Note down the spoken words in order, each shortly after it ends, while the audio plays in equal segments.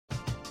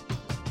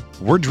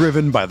We're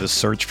driven by the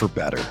search for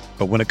better.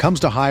 But when it comes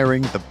to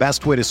hiring, the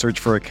best way to search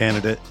for a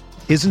candidate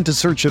isn't to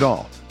search at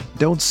all.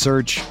 Don't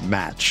search,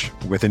 match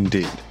with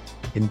Indeed.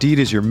 Indeed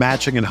is your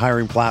matching and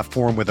hiring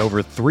platform with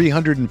over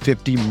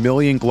 350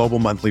 million global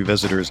monthly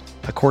visitors,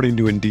 according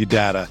to Indeed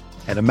data,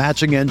 and a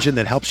matching engine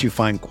that helps you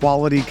find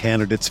quality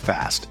candidates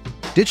fast.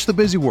 Ditch the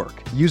busy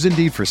work. Use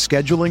Indeed for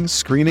scheduling,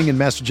 screening, and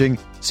messaging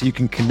so you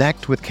can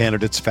connect with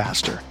candidates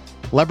faster.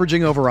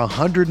 Leveraging over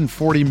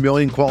 140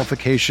 million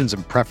qualifications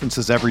and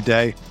preferences every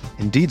day,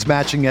 Indeed's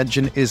matching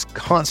engine is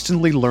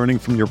constantly learning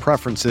from your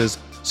preferences,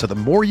 so the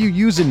more you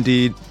use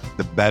Indeed,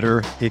 the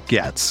better it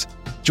gets.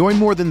 Join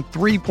more than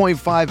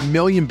 3.5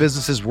 million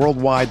businesses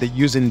worldwide that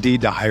use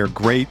Indeed to hire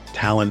great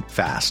talent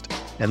fast.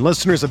 And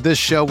listeners of this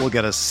show will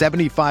get a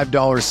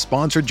 $75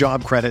 sponsored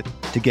job credit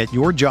to get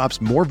your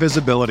jobs more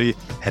visibility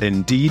at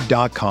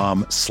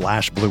Indeed.com/Blue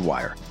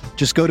Wire.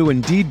 Just go to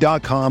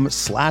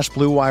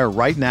Indeed.com/Blue Wire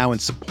right now and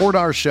support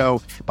our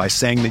show by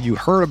saying that you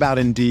heard about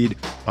Indeed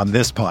on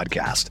this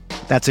podcast.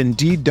 That's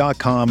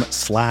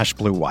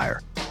Indeed.com/Blue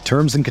Wire.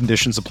 Terms and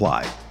conditions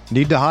apply.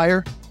 Need to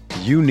hire?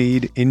 You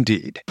need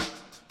Indeed.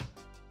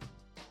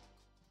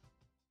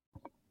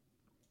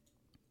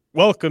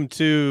 Welcome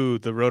to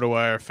the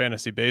RotoWire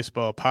Fantasy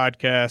Baseball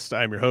Podcast.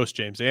 I'm your host,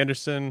 James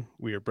Anderson.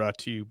 We are brought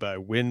to you by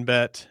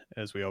WynnBET,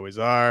 as we always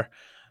are.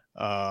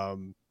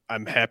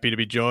 I'm happy to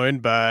be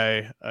joined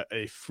by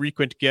a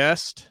frequent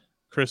guest,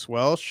 Chris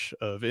Welsh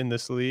of In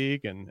This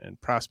League and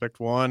Prospect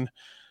One.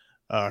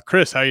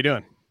 Chris, how you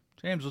doing?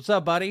 James, what's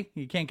up, buddy?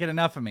 You can't get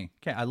enough of me.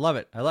 I love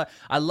it.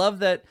 I love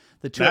that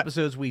the two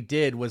episodes we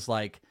did was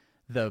like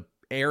the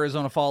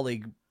Arizona Fall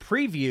League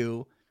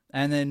preview,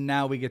 and then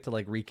now we get to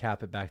like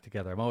recap it back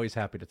together. I'm always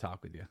happy to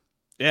talk with you.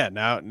 Yeah,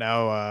 now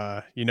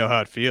you know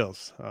how it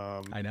feels.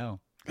 I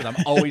know. Because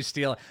I'm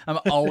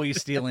always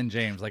stealing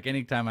James. Like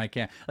anytime I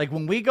can. Like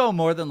when we go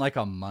more than like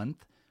a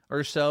month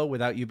or so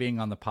without you being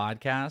on the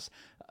podcast,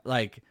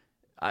 like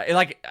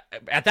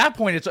at that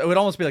point it would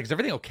almost be like, is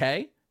everything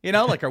okay? You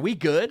know, like, are we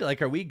good?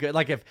 Like,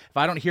 if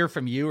I don't hear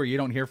from you or you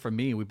don't hear from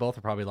me, we both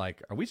are probably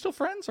like, are we still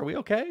friends? Are we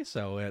okay?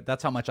 So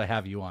that's how much I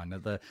have you on.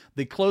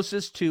 The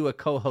closest to a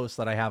co-host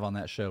that I have on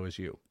that show is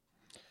you.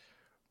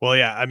 Well,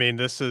 yeah, I mean,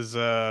 this is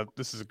a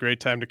great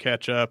time to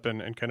catch up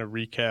and kind of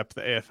recap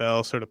the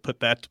AFL, sort of put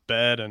that to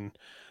bed, and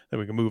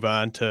then we can move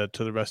on to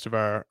the rest of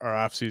our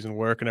off-season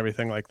work and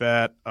everything like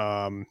that.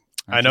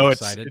 I know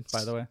excited,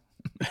 by the way.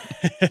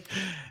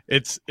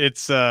 it's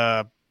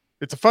a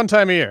fun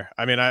time of year.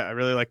 I mean, I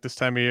really like this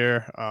time of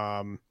year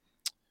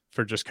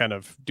for just kind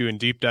of doing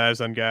deep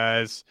dives on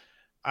guys.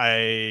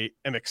 I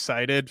am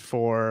excited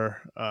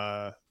for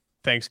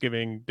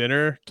Thanksgiving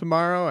dinner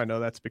tomorrow. I know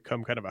that's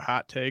become kind of a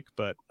hot take,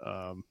 but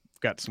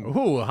got some.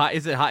 Ooh,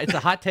 is it hot? It's a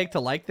hot take to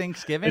like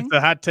Thanksgiving. It's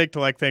a hot take to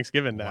like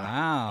Thanksgiving now.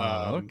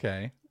 Wow.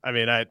 Okay. I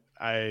mean,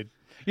 I.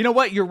 You know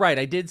what? You're right.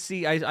 I did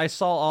see. I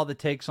saw all the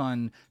takes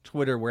on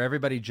Twitter where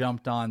everybody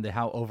jumped on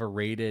how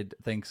overrated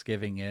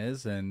Thanksgiving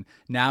is, and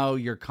now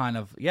you're kind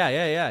of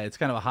yeah. It's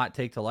kind of a hot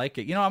take to like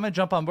it. You know, I'm gonna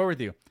jump on board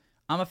with you.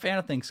 I'm a fan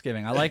of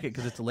Thanksgiving. I like it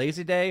because it's a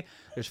lazy day.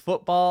 There's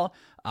football.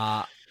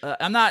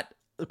 I'm not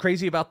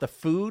crazy about the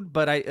food,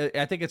 but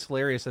I think it's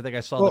hilarious. I think I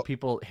saw the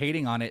people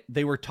hating on it.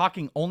 They were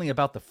talking only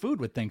about the food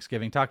with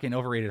Thanksgiving, talking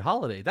overrated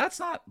holiday. That's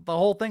not the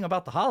whole thing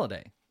about the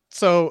holiday.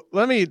 So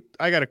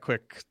I got a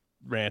quick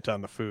rant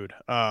on the food.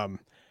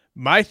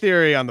 My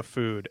theory on the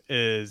food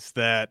is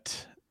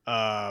that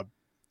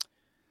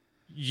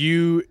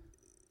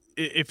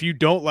if you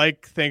don't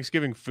like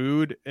Thanksgiving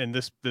food, and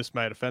this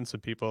might offend some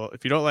people,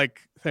 if you don't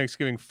like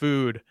Thanksgiving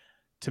food,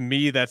 to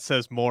me, that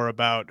says more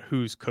about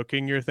who's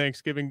cooking your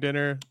Thanksgiving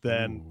dinner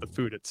than the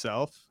food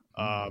itself.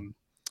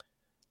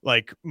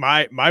 Like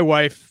my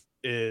wife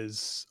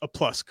is a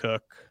plus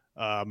cook.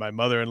 My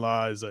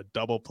mother-in-law is a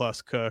double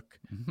plus cook.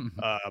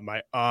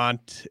 My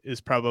aunt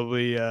is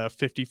probably a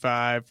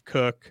 55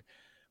 cook.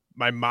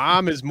 My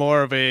mom is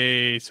more of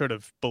a sort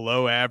of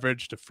below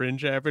average to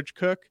fringe average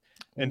cook.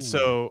 And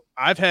so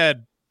I've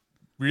had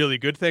really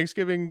good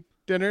Thanksgiving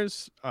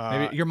dinners.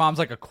 Maybe your mom's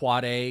like a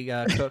quad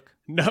A cook.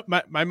 No,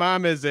 my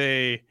mom is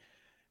a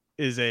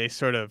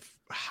sort of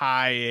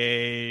high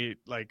A,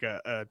 like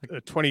a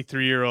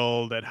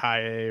 23-year-old at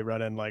high A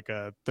running like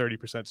a 30%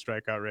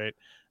 strikeout rate.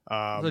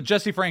 So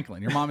Jesse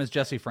Franklin. Your mom is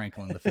Jesse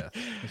Franklin the fifth.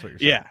 That's what you're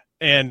saying. Yeah,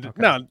 and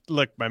okay. No,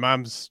 look, my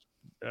mom's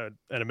an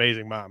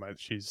amazing mom.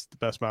 She's the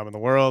best mom in the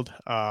world.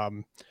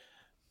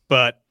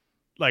 But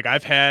like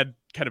I've had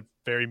kind of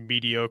very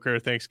mediocre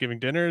Thanksgiving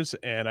dinners,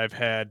 and I've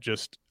had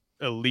just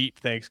elite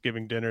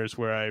Thanksgiving dinners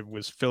where I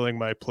was filling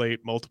my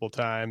plate multiple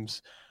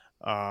times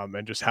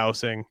and just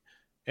housing.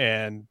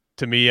 And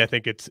to me, I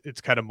think it's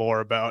kind of more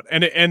about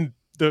a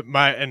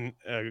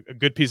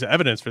good piece of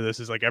evidence for this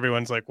is like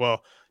everyone's like,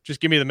 well, just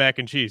give me the mac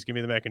and cheese. Give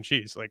me the mac and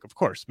cheese. Like, of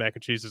course, mac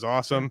and cheese is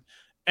awesome.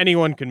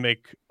 Anyone can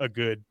make a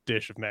good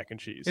dish of mac and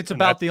cheese. It's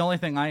about the only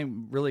thing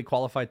I'm really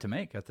qualified to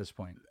make at this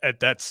point.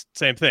 That's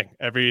same thing.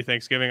 Every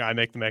Thanksgiving, I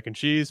make the mac and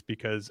cheese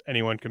because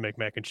anyone can make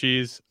mac and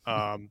cheese.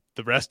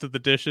 The rest of the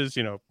dishes,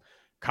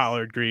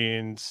 collard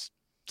greens,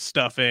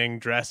 stuffing,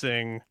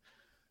 dressing,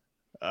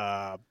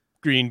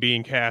 green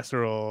bean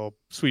casserole,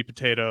 sweet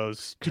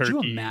potatoes, turkey.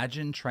 Could you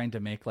imagine trying to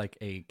make like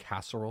a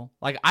casserole?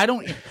 Like I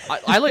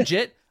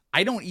legit,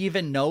 I don't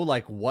even know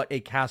like what a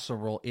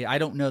casserole is. I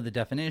don't know the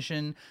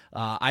definition.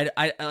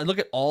 I look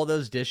at all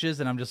those dishes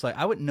and I'm just like,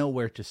 I wouldn't know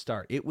where to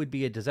start. It would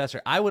be a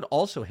disaster. I would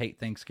also hate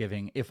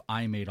Thanksgiving if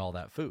I made all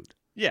that food.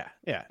 Yeah.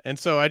 And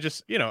so I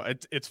just,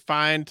 it's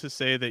fine to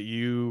say that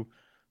you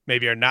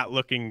maybe are not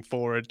looking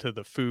forward to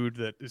the food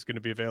that is going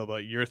to be available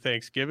at your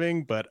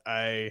Thanksgiving, but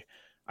I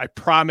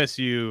promise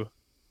you,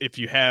 if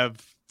you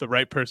have the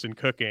right person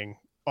cooking,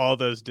 all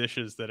those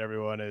dishes that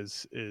everyone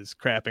is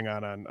crapping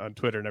on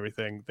Twitter and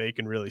everything, they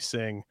can really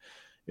sing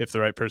if the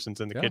right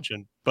person's in the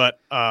kitchen. But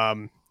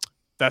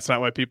that's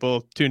not why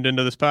people tuned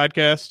into this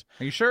podcast.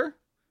 Are you sure?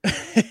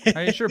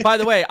 Are you sure? By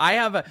the way,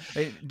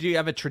 do you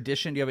have a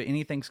tradition? Do you have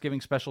any Thanksgiving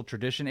special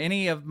tradition?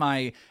 Any of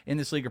my In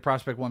This League or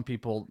Prospect One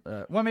people,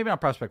 well, maybe not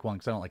Prospect One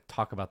because I don't like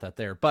talk about that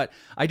there, but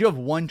I do have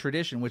one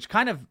tradition which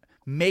kind of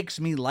makes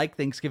me like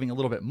Thanksgiving a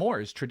little bit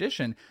more.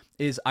 Tradition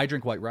is I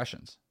drink White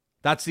Russians.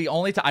 That's the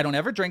only time. I don't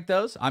ever drink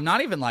those. I'm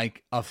not even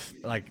like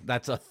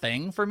that's a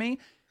thing for me.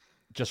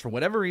 Just for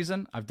whatever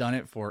reason, I've done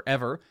it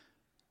forever.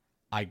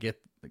 I get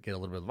a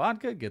little bit of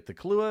vodka, get the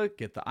Kahlua,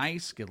 get the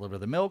ice, get a little bit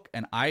of the milk,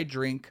 and I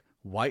drink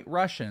White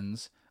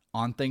Russians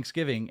on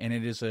Thanksgiving, and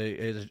it is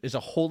a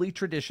holy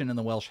tradition in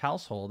the Welsh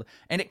household,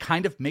 and it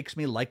kind of makes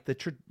me like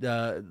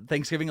the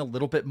Thanksgiving a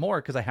little bit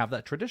more because I have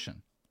that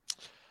tradition.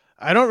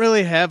 I don't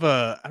really have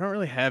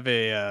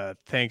a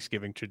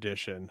Thanksgiving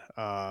tradition.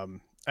 I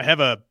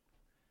have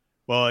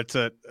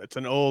it's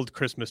an old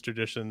Christmas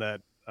tradition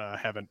that I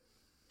haven't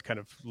kind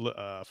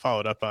of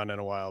followed up on in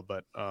a while,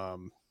 but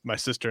my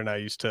sister and I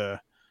used to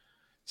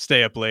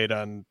stay up late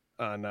on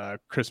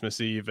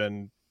Christmas Eve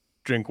and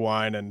drink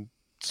wine and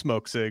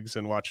smoke cigs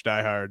and watch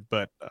Die Hard,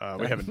 but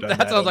we haven't done that.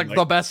 That sounds like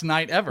the best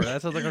night ever.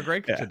 That sounds like a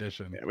great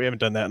tradition. Yeah, we haven't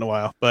done that in a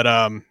while, but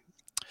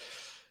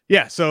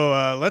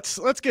so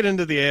let's get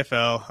into the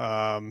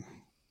AFL.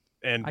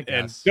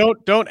 And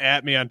don't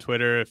at me on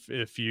Twitter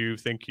if you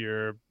think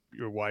your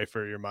wife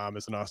or your mom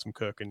is an awesome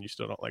cook and you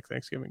still don't like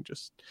Thanksgiving.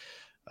 Just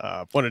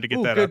wanted to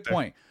get that out there. Good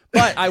point.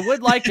 But I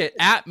would like it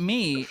at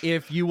me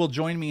if you will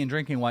join me in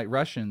drinking White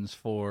Russians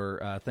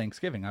for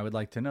Thanksgiving. I would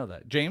like to know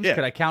that. James,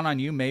 could I count on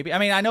you? Maybe. I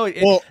mean, I know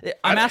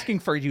I'm asking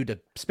for you to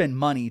spend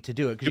money to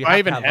do it. Do I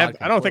even have?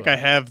 I don't think I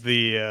have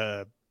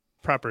the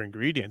proper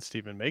ingredients to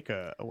even make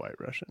a White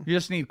Russian. You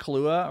just need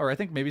Kahlua, or I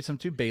think maybe some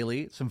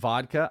Bailey, some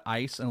vodka,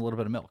 ice, and a little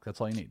bit of milk. That's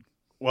all you need.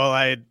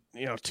 Well,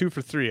 2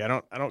 for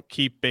 $3. I don't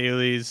keep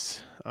Bailey's,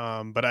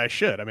 but I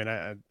should. I mean,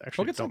 I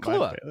actually get don't some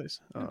mind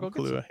Bailey's.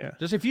 Kahlua, yeah.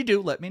 Just if you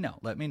do, let me know.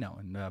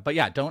 And but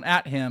yeah, don't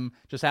at him.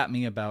 Just at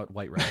me about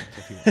White Russians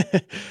if you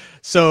want.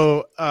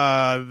 So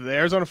the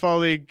Arizona Fall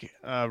League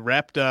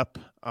wrapped up.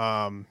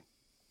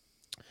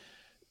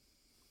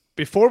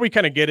 Before we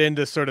kind of get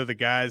into sort of the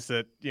guys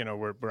that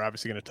we're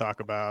obviously going to talk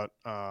about,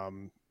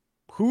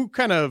 who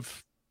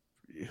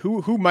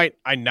might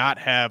I not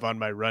have on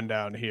my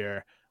rundown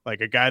here? Like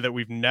a guy that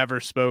we've never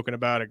spoken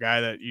about, a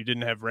guy that you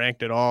didn't have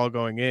ranked at all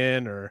going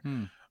in,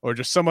 or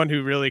just someone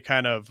who really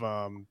kind of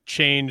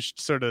changed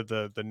sort of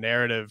the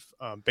narrative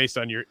based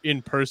on your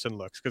in-person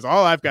looks. Because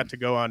all I've got to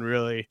go on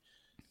really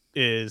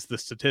is the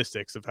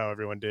statistics of how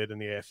everyone did in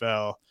the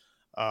AFL.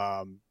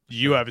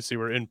 You obviously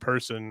were in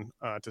person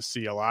to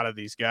see a lot of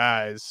these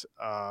guys.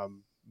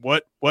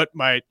 What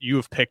might you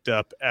have picked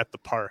up at the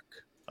park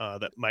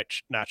that might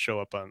not show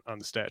up on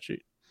the stat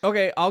sheet?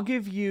 Okay, I'll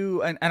give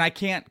you, and I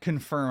can't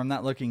confirm, I'm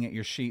not looking at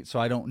your sheet, so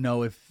I don't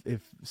know if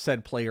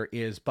said player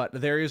is, but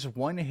there is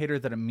one hitter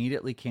that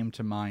immediately came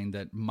to mind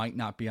that might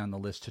not be on the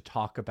list to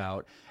talk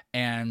about,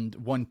 and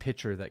one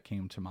pitcher that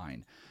came to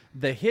mind.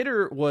 The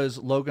hitter was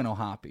Logan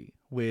O'Hoppe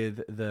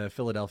with the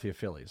Philadelphia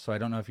Phillies, so I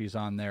don't know if he's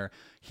on there.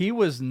 He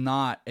was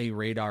not a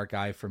radar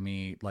guy for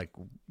me, like,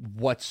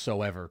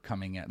 whatsoever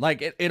coming in.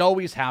 Like, it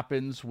always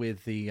happens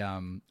with the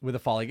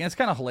Fall League, and it's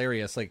kind of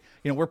hilarious. Like,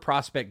 we're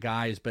prospect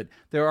guys, but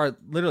there are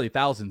literally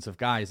thousands of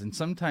guys, and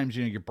sometimes,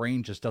 your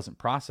brain just doesn't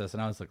process,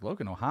 and I was like,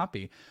 Logan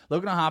O'Hoppe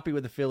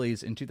with the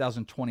Phillies in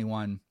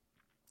 2021,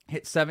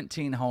 hit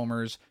 17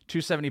 homers,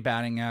 270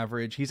 batting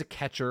average. He's a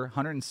catcher,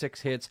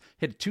 106 hits,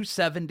 hit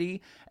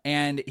 270,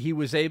 and he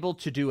was able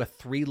to do a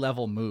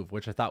 3-level move,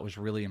 which I thought was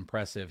really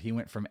impressive. He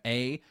went from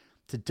A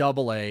to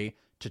AA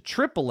to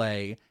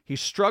AAA. He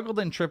struggled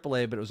in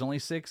AAA, but it was only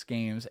 6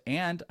 games,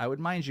 and I would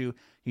mind you,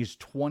 he's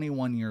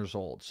 21 years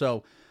old.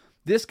 So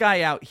this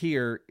guy out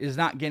here is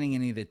not getting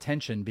any of the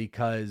attention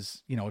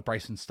because,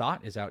 Bryson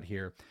Stott is out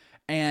here,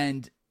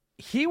 and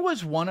he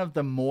was one of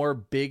the more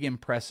big,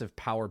 impressive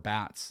power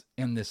bats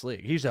in this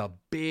league. He's a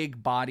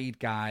big-bodied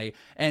guy,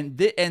 and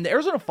the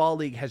Arizona Fall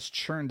League has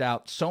churned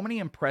out so many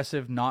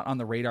impressive, not on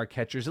the radar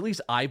catchers. At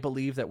least I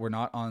believe that we're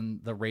not on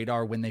the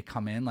radar when they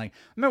come in. Like,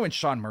 remember when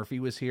Sean Murphy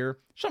was here?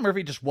 Sean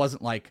Murphy just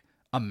wasn't like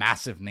a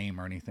massive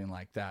name or anything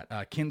like that.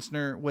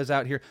 Kinsner was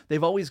out here.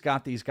 They've always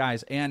got these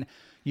guys, and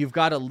you've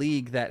got a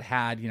league that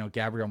had,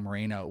 Gabriel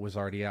Moreno was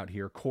already out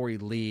here, Corey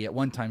Lee, at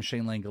one time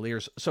Shane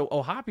Langoliers. So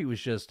O'Hoppe was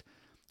just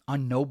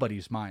on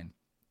nobody's mind.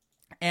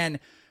 And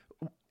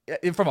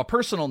from a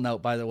personal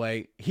note, by the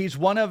way, he was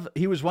one of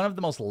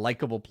the most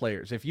likable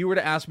players. If you were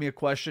to ask me a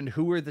question,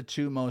 who are the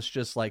two most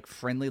just like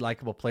friendly,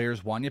 likable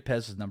players? Juan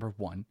Yepez is number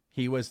one.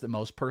 He was the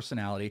most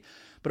personality.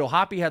 But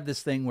Ohapi had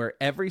this thing where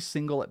every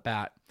single at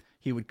bat,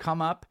 he would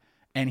come up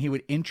and he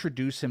would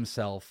introduce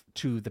himself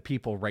to the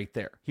people right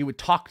there. He would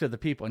talk to the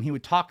people, and he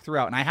would talk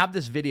throughout. And I have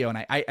this video, and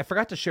I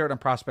forgot to share it on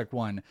Prospect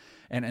One.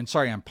 And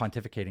sorry, I'm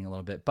pontificating a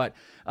little bit, but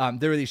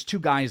there were these two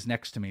guys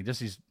next to me,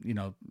 just these,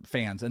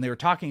 fans, and they were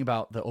talking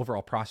about the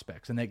overall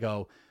prospects. And they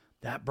go,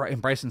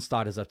 and Bryson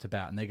Stott is up to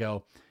bat, and they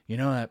go,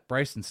 that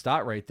Bryson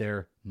Stott right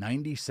there,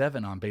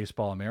 97 on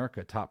Baseball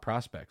America, top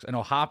prospects. And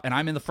and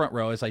I'm in the front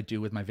row, as I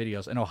do with my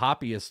videos, and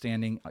Ohapi is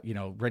standing,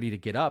 ready to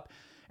get up.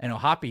 And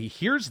Ohapi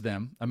hears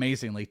them,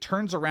 amazingly,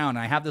 turns around, and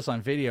I have this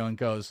on video, and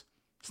goes,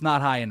 it's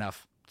not high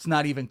enough. It's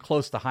not even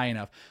close to high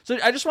enough. So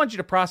I just want you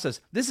to process.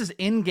 This is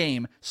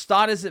in-game.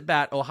 Stott is at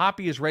bat.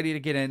 Ohapi is ready to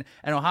get in,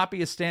 and Ohapi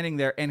is standing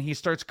there, and he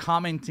starts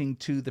commenting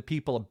to the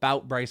people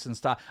about Bryson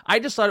Stott. I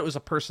just thought it was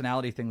a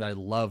personality thing that I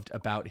loved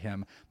about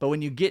him. But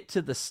when you get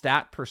to the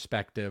stat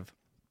perspective,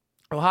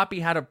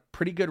 Ohapi had a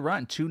pretty good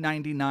run,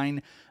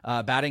 299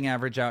 batting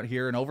average out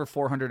here, and over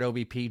 400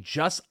 OBP,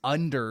 just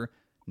under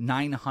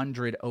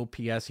 900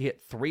 OPS. He hit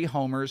 3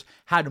 homers,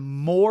 had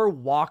more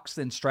walks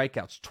than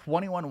strikeouts,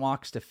 21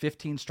 walks to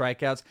 15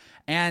 strikeouts,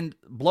 and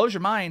blows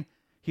your mind,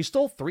 he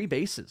stole 3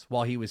 bases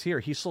while he was here.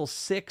 He stole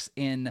 6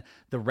 in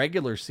the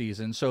regular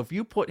season. So if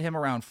you put him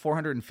around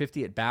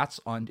 450 at bats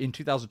in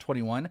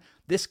 2021,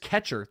 this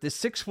catcher, this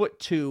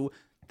 6'2",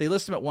 they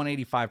list him at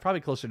 185,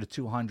 probably closer to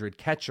 200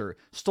 catcher,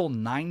 stole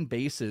 9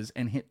 bases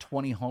and hit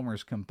 20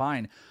 homers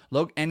combined.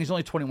 And he's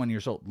only 21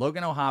 years old.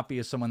 Logan Ohapi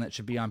is someone that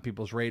should be on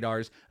people's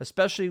radars,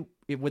 especially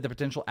with the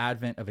potential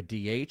advent of a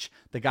DH.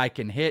 The guy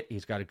can hit.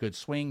 He's got a good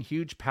swing,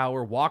 huge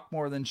power, walk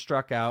more than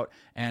struck out,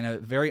 and a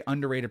very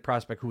underrated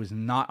prospect who is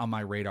not on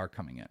my radar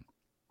coming in.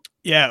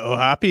 Yeah,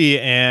 Ohapi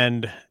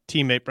and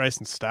teammate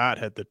Bryson Stott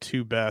had the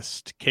 2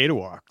 best K to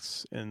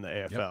walks in the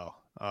AFL. Yep.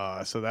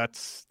 So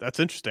that's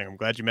interesting. I'm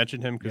glad you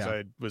mentioned him, because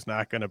I was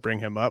not going to bring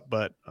him up,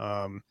 but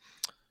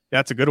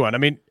that's a good one. I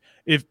mean,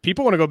 if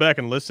people want to go back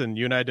and listen,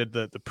 you and I did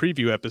the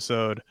preview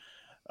episode.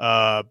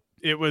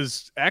 It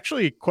was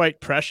actually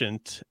quite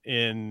prescient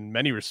in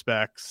many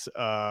respects.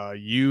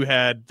 You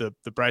had the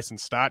Bryson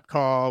Stott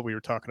call. We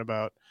were talking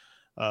about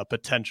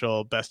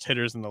potential best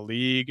hitters in the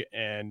league,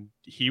 and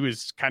he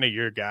was kind of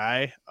your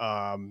guy.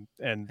 And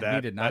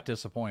he did not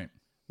disappoint.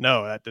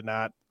 No, that did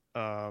not.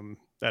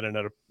 That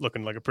ended up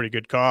looking like a pretty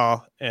good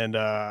call. And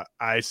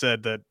I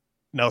said that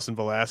Nelson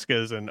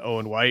Velasquez and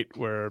Owen White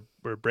were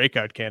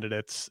breakout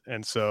candidates.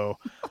 And so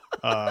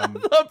a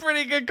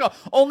pretty good call.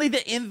 Only the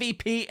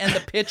MVP and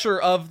the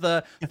pitcher of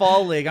the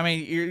fall league. I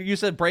mean, you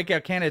said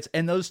breakout candidates,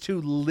 and those two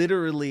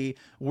literally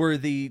were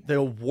the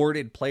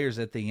awarded players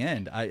at the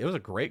end. It was a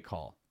great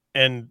call.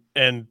 And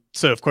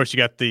so, of course, you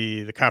got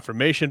the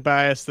confirmation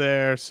bias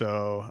there.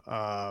 So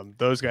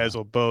those guys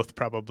will both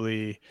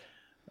probably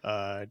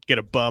get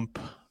a bump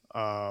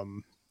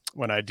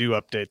when I do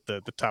update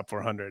the top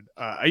 400.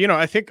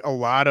 I think a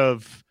lot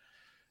of,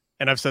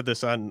 and I've said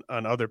this on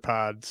other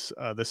pods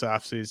this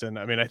offseason,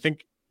 I mean, I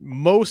think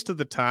most of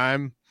the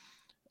time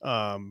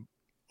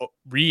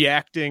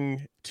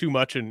reacting too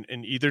much in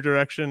either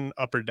direction,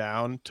 up or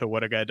down, to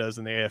what a guy does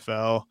in the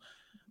AFL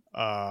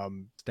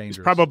is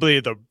probably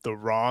the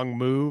wrong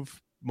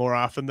move more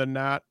often than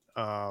not.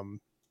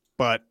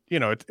 But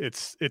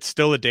it's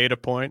still a data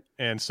point.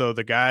 And so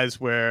the guys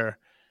where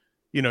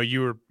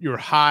you were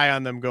high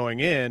on them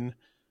going in,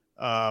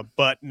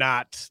 but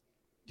not,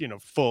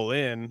 full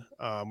in,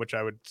 which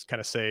I would kind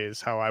of say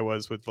is how I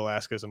was with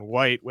Velasquez and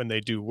White. When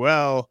they do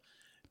well,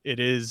 it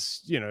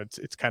is,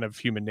 it's kind of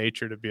human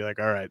nature to be like,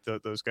 all right,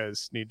 those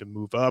guys need to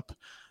move up.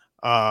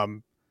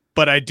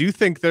 But I do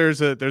think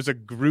there's a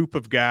group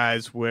of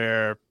guys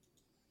where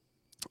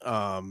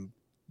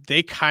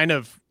they kind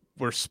of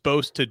were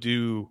supposed to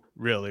do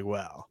really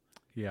well.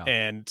 Yeah.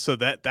 And so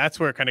that's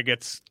where it kind of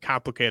gets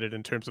complicated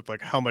in terms of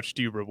like, how much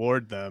do you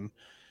reward them?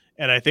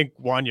 And I think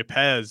Juan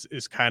Yepez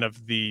is kind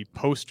of the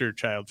poster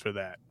child for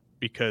that,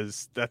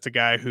 because that's a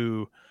guy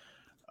who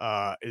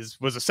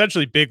was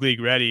essentially big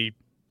league ready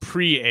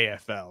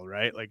pre-AFL,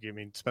 right? Like, I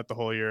mean, spent the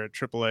whole year at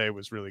AAA,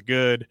 was really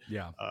good.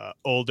 Yeah.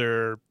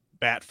 Older,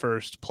 bat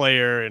first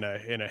player in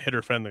a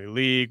hitter friendly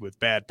league with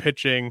bad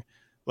pitching.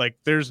 Like,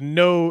 there's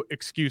no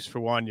excuse for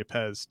Juan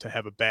Yepez to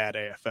have a bad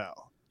AFL.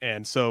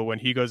 And so when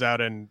he goes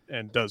out and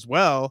does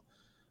well,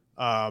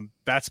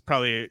 that's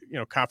probably,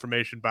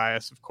 confirmation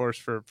bias, of course,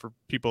 for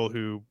people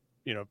who,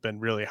 been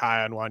really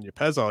high on Juan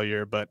Yepez all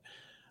year. But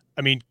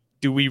I mean,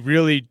 do we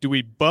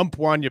bump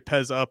Juan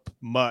Yepez up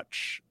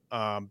much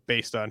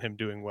based on him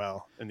doing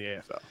well in the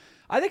AFL?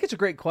 I think it's a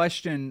great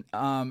question,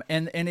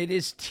 and it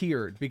is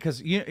tiered,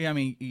 because you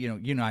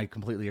and I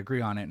completely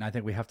agree on it, and I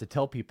think we have to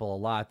tell people a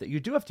lot that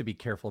you do have to be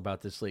careful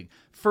about this league.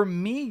 For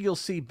me, you'll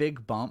see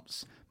big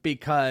bumps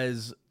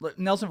because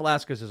Nelson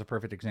Velasquez is a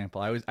perfect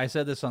example. I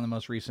said this on the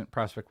most recent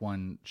Prospect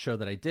One show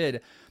that I did,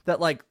 that,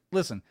 like,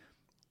 listen,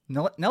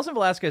 Nelson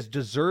Velasquez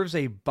deserves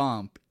a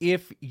bump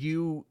if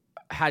you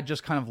had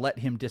just kind of let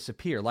him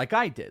disappear like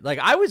I did. Like,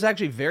 I was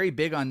actually very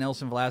big on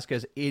Nelson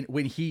Velasquez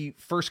when he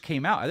first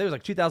came out. I think it was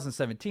like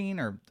 2017,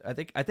 or I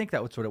think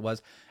that was what it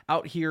was,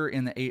 out here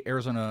in the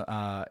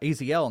Arizona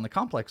AZL on the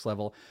complex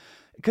level,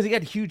 because he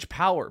had huge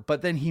power.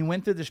 But then he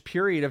went through this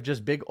period of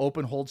just big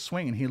open hold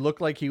swing, and he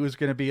looked like he was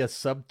going to be a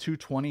sub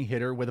 220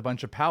 hitter with a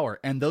bunch of power.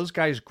 And those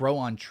guys grow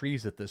on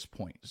trees at this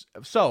point.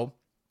 So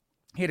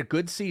he had a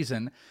good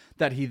season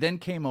that he then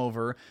came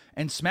over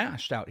and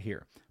smashed out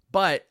here.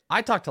 But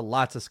I talked to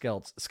lots of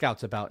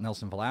scouts about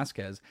Nelson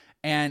Velasquez,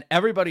 and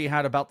everybody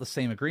had about the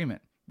same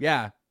agreement.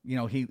 Yeah,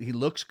 he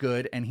looks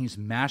good, and he's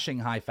mashing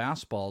high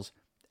fastballs.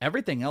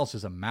 Everything else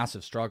is a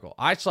massive struggle.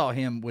 I saw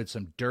him with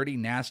some dirty,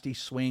 nasty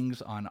swings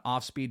on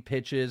off-speed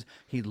pitches.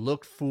 He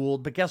looked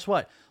fooled. But guess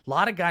what? A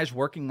lot of guys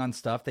working on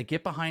stuff, they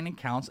get behind in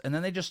counts, and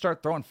then they just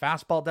start throwing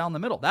fastball down the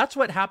middle. That's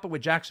what happened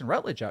with Jackson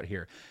Rutledge out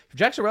here.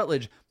 Jackson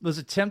Rutledge was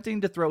attempting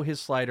to throw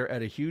his slider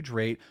at a huge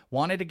rate,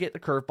 wanted to get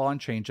the curveball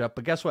and changeup,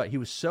 but guess what? He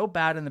was so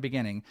bad in the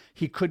beginning,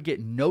 he could get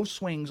no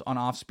swings on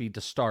off-speed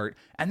to start,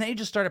 and then he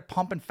just started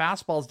pumping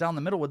fastballs down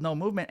the middle with no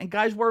movement, and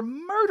guys were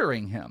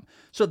murdering him.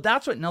 So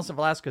that's what Nelson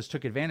Velasquez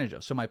took advantage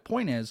of. So my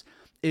point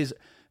is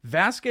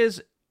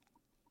Vasquez,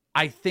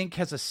 I think,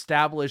 has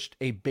established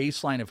a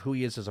baseline of who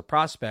he is as a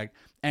prospect,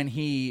 and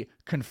he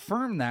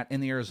confirmed that in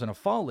the Arizona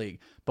Fall League.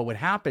 But what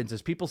happens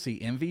is people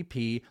see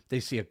MVP, they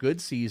see a good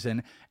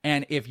season,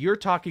 and if you're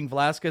talking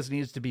Velasquez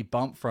needs to be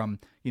bumped from,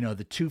 the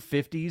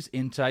 250s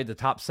inside the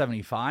top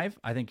 75,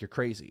 I think you're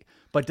crazy.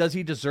 But does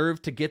he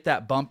deserve to get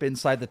that bump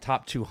inside the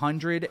top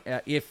 200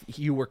 if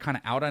you were kind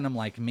of out on him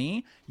like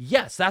me?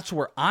 Yes, that's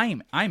where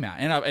I'm at.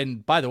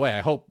 And by the way,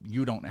 I hope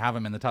you don't have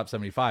him in the top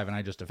 75 and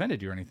I just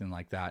offended you or anything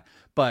like that.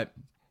 But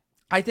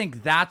I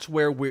think that's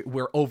where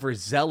we're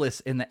overzealous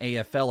in the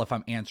AFL, if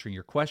I'm answering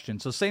your question.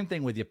 So same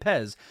thing with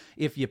Yepez.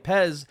 If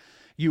Yepez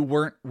you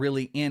weren't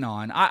really in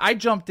on, I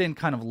jumped in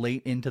kind of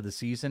late into the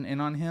season in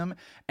on him,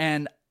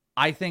 and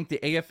I think the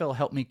AFL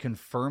helped me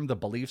confirm the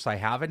beliefs I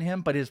have in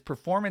him, but his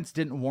performance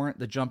didn't warrant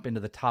the jump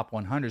into the top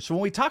 100. So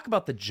when we talk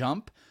about the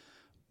jump,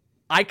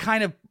 I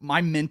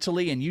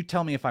mentally, and you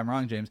tell me if I'm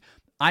wrong, James,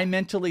 I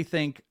mentally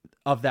think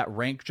of that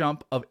rank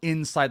jump of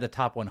inside the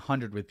top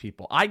 100 with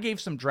people. I gave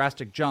some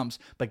drastic jumps,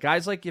 but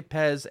guys like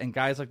Yepez and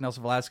guys like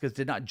Nelson Velasquez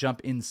did not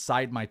jump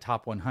inside my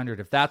top 100.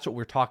 If that's what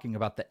we're talking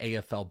about, the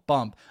AFL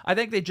bump, I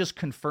think they just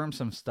confirmed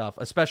some stuff,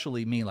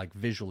 especially me, like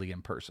visually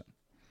in person.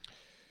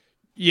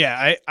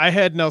 Yeah, I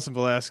had Nelson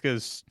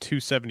Velasquez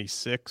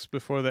 276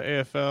 before the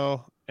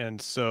AFL.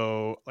 And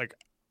so, like,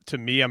 to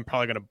me, I'm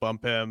probably going to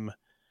bump him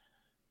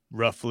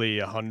roughly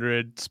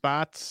 100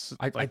 spots.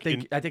 I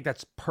think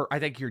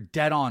you're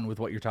dead on with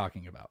what you're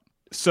talking about.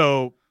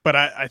 So, but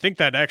I think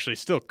that actually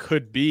still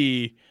could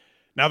be.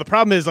 Now the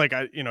problem is, like,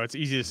 it's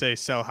easy to say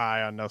sell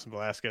high on Nelson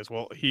Velasquez.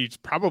 Well, he's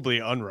probably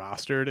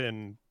unrostered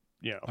in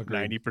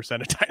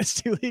 90% of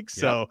dynasty leagues.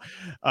 Yep. So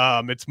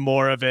it's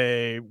more of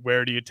a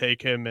where do you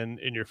take him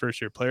in your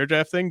first year player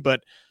draft thing.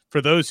 But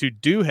for those who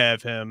do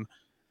have him,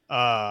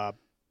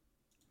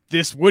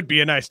 this would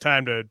be a nice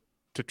time to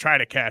try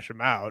to cash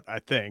him out, I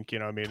think.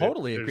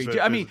 Totally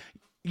agree.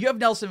 You have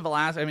Nelson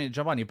Velasquez. I mean,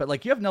 jump on you, but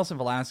like, you have Nelson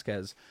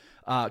Velasquez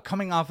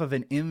coming off of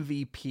an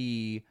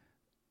MVP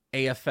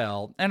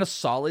AFL and a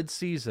solid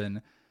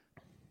season.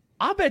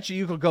 I'll bet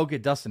you could go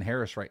get Dustin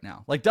Harris right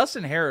now. Like,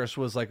 Dustin Harris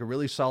was like a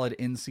really solid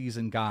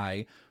in-season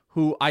guy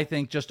who I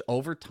think just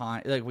over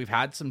time, like, we've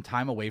had some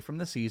time away from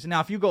the season.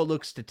 Now, if you go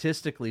look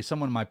statistically,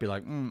 someone might be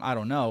like, I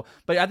don't know.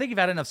 But I think you've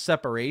had enough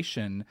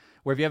separation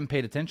where if you haven't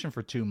paid attention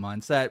for 2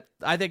 months, that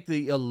I think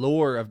the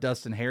allure of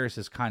Dustin Harris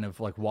is kind of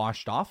like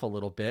washed off a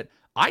little bit.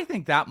 I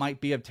think that might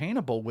be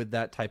obtainable with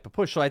that type of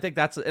push. So I think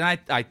and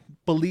I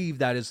believe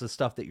that is the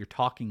stuff that you're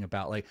talking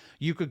about. Like,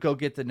 you could go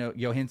get the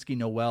Yohinski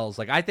Noels.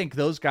 Like, I think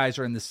those guys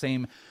are in the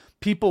same,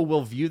 people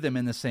will view them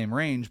in the same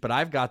range, but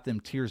I've got them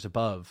tiers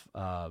above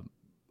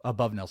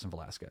Nelson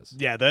Velasquez.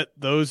 Yeah,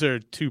 those are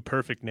two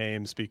perfect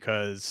names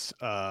because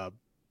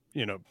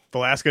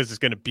Velasquez is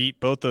going to beat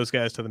both those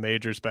guys to the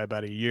majors by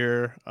about a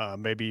year,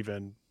 maybe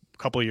even a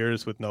couple of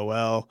years with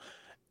Noel.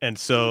 And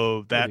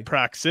so that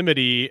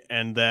proximity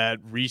and that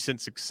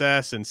recent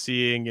success and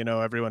seeing,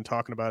 everyone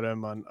talking about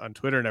him on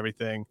Twitter and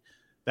everything,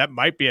 that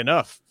might be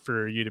enough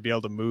for you to be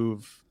able to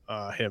move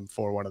him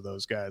for one of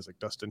those guys. Like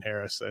Dustin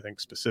Harris, I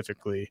think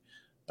specifically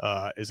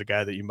is a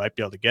guy that you might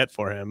be able to get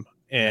for him.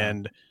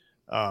 And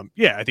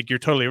I think you're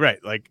totally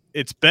right. Like,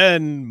 it's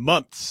been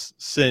months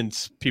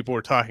since people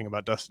were talking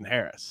about Dustin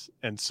Harris.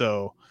 And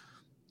so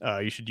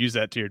you should use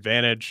that to your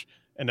advantage.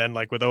 And then,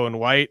 like, with Owen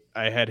White,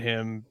 I had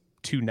him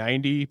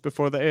 290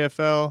 before the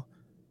AFL.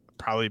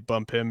 Probably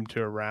bump him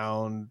to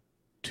around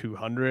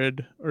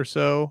 200 or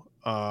so.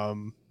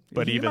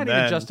 But you even might then,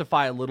 even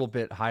justify a little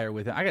bit higher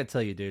with him. I got to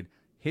tell you, dude,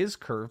 his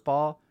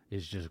curveball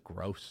is just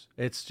gross.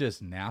 It's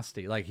just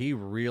nasty. Like, he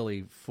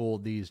really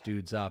fooled these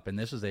dudes up, and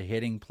this is a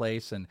hitting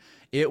place, and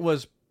it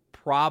was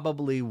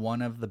probably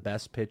one of the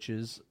best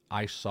pitches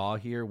I saw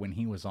here when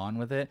he was on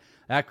with it.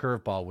 That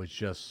curveball was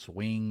just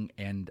swing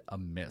and a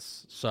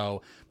miss.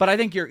 So, but I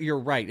think you're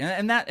right,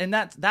 and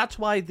that's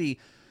why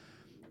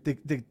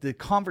the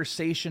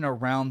conversation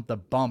around the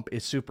bump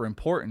is super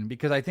important,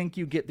 because I think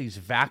you get these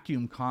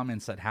vacuum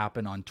comments that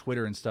happen on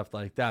Twitter and stuff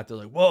like that. They're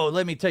like, whoa,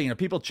 let me tell you,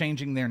 people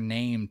changing their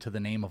name to the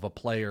name of a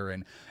player,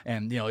 and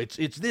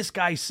it's this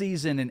guy's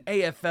season in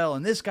AFL,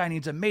 and this guy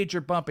needs a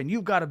major bump, and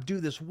you've got to do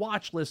this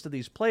watch list of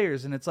these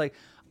players. And it's like,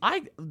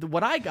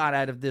 what I got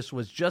out of this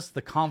was just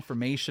the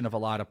confirmation of a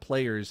lot of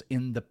players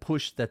in the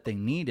push that they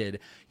needed.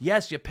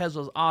 Yes, Yepez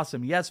was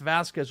awesome. Yes,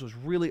 Vasquez was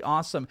really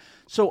awesome.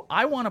 So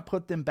I want to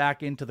put them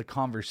back into the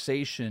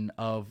conversation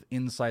of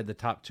inside the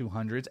top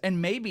 200s.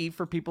 And maybe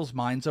for people's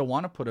minds, I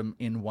want to put them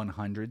in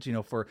 100s.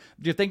 If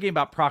you're thinking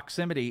about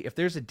proximity, if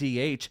there's a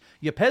DH,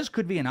 Yepez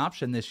could be an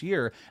option this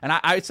year. And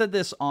I said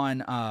this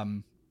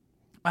on...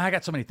 I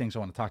got so many things I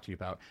want to talk to you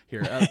about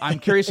here. I'm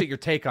curious at your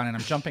take on it. I'm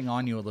jumping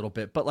on you a little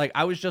bit. But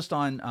I was just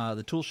on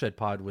the Toolshed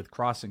pod with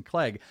Cross and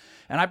Clegg,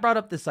 and I brought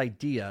up this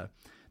idea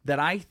that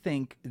I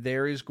think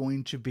there is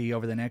going to be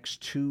over the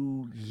next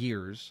 2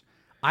 years,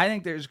 I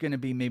think there's going to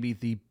be maybe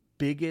the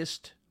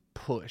biggest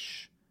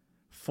push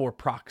for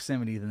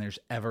proximity than there's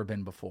ever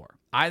been before.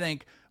 I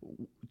think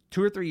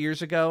 2 or 3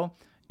 years ago,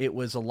 it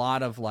was a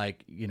lot of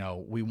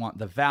we want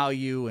the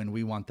value and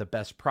we want the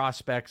best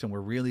prospects, and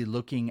we're really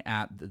looking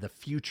at the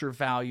future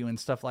value and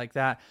stuff like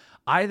that.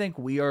 I think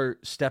we are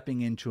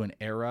stepping into an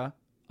era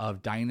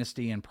of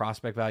dynasty and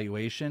prospect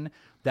valuation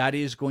that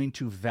is going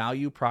to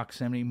value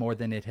proximity more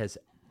than it has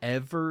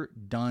ever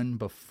done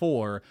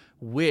before,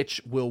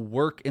 which will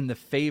work in the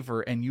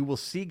favor. And you will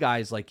see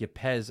guys like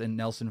Yepez and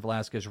Nelson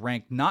Velasquez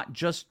ranked not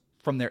just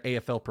from their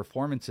AFL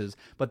performances,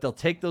 but they'll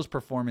take those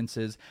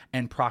performances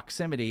and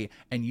proximity,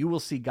 and you will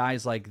see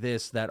guys like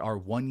this that are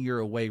 1 year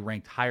away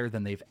ranked higher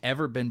than they've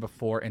ever been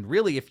before. And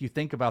really, if you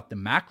think about the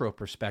macro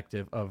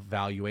perspective of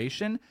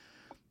valuation,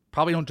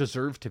 probably don't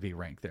deserve to be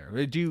ranked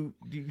there. Do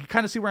you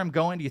kind of see where I'm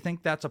going? Do you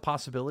think that's a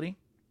possibility?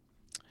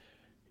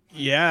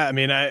 Yeah, I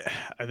mean, I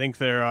think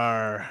there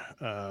are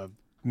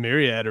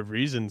myriad of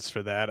reasons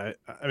for that.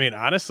 I mean,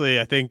 honestly,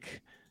 I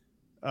think,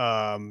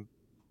 the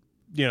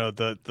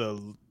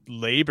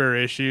labor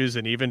issues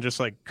and even just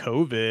like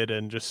COVID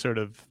and just sort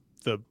of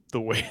the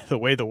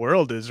way the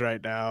world is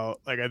right now,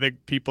 I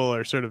think people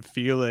are sort of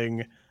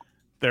feeling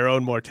their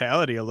own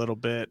mortality a little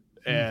bit,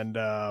 and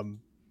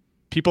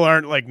people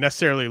aren't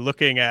necessarily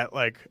looking at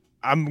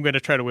I'm going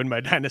to try to win my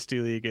dynasty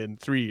league in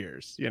 3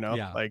 years,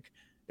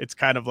 it's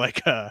kind of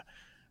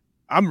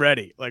I'm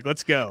ready.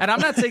 Let's go. And I'm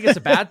not saying it's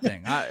a bad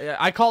thing.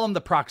 I call them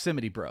the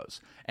proximity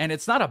bros. And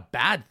it's not a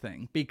bad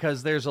thing,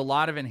 because there's a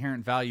lot of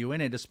inherent value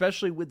in it,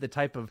 especially with the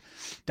type of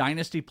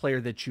dynasty player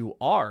that you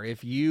are.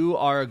 If you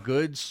are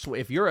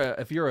if you're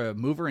a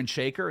mover and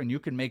shaker and you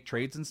can make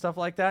trades and stuff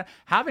like that,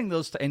 having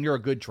those, and you're a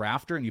good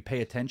drafter and you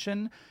pay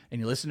attention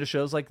and you listen to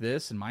shows like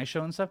this and my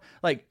show and stuff,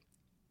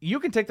 you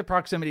can take the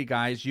proximity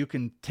guys, you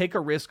can take a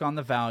risk on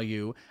the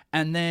value,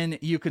 and then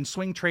you can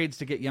swing trades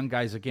to get young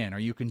guys again, or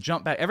you can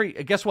jump back.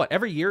 Guess what?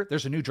 Every year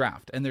there's a new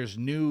draft, and there's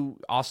new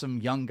awesome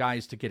young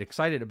guys to get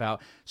excited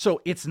about. So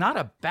it's not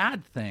a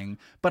bad thing,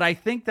 but I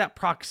think that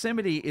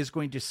proximity is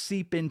going to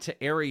seep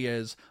into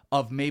areas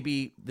of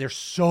maybe there's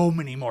so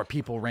many more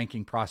people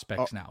ranking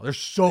prospects now. There's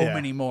so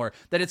many more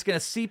that it's going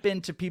to seep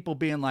into people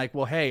being like,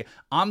 well, hey,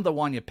 I'm the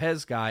Juan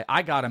Yepez guy.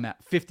 I got him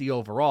at 50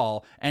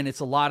 overall, and it's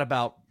a lot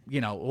about,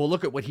 we'll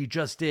look at what he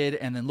just did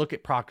and then look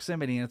at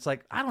proximity. And it's I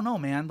don't know,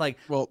 man.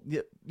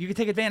 You can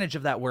take advantage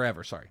of that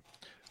wherever. Sorry.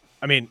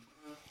 I mean,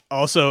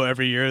 also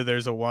every year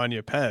there's a Juan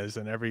Yepez,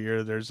 and every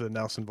year there's a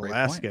Nelson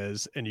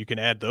Velasquez, and you can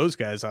add those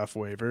guys off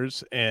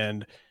waivers,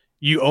 and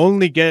you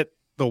only get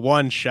the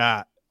one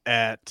shot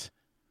at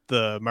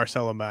the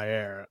Marcelo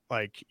Mayer.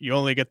 You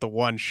only get the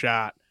one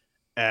shot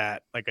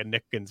at a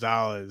Nick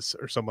Gonzalez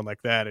or someone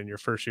like that in your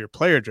first year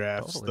player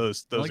drafts. Totally.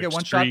 Those only get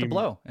one shot to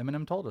blow.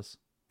 Eminem told us.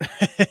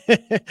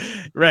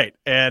 Right.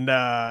 And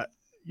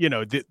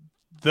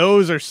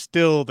those are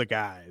still the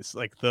guys,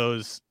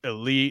 those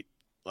elite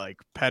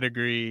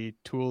pedigree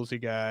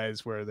toolsy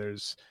guys where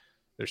there's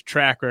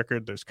track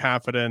record, there's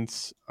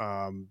confidence,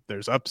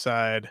 there's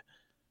upside.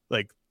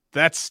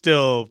 That's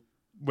still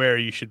where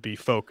you should be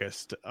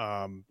focused.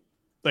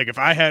 If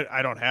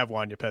I don't have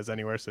Juan Yepez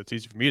anywhere, so it's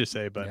easy for me to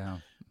say, but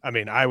I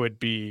mean, I would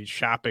be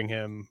shopping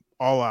him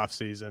all off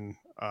season.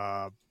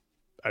 I'd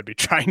be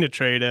trying to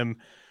trade him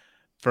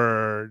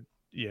for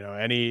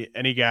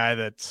any guy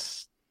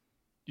that's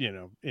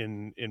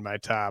in my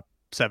top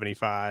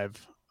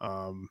 75.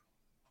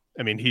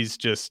 I mean,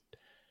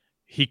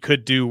 he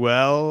could do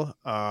well,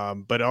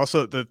 but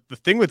also the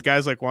thing with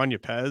guys like Juan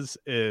Yepez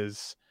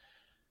is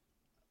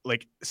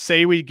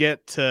say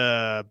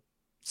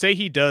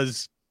he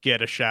does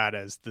get a shot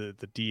as the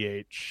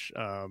DH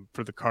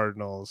for the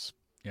Cardinals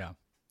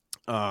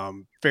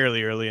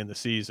fairly early in the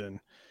season.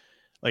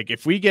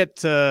 If we get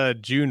to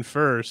June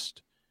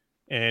 1st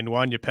and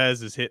Juan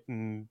Yepez is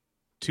hitting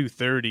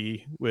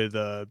 230 with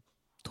a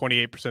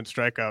 28%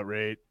 strikeout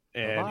rate,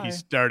 and he's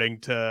starting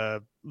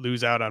to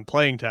lose out on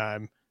playing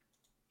time,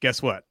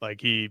 guess what?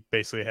 He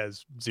basically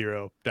has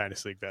zero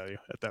dynasty league value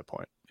at that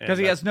point. Because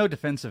he has no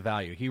defensive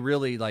value. He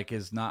really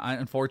is not,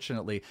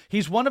 unfortunately,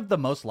 he's one of the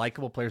most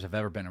likable players I've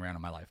ever been around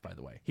in my life, by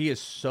the way. He is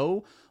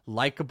so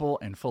likable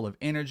and full of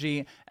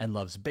energy and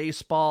loves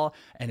baseball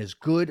and is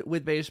good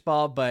with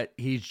baseball, but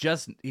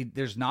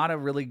there's not a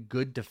really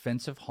good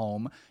defensive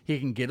home. He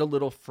can get a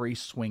little free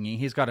swinging.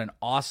 He's got an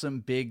awesome,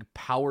 big,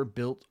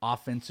 power-built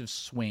offensive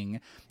swing,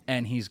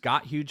 and he's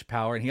got huge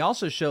power. And he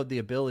also showed the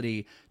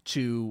ability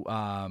to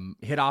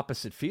hit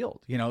opposite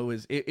field.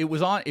 It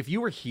was on, if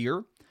you were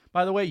here,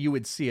 by the way, you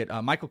would see it.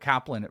 Michael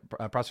Kaplan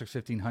at Prospects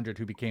 1500,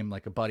 who became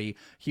like a buddy,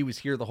 he was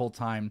here the whole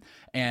time.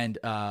 And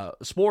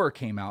Sporer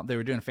came out. They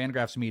were doing a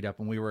Fangraphs meetup,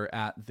 and we were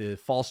at the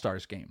Fall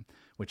Stars game,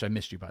 which I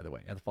missed you, by the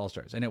way, at the Fall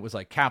Stars. And it was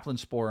like Kaplan,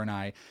 Sporer, and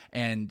I.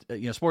 And,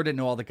 Sporer didn't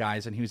know all the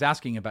guys, and he was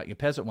asking about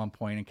Yepez at one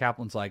point, and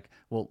Kaplan's like,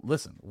 well,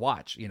 listen,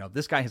 watch.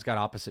 This guy has got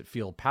opposite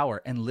field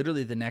power. And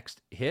literally the next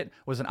hit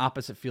was an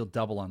opposite field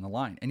double on the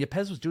line. And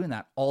Yepez was doing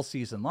that all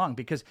season long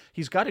because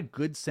he's got a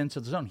good sense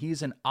of the zone.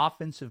 He's an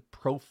offensive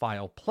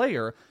profile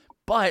player,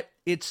 but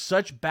it's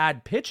such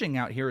bad pitching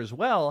out here as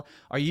well.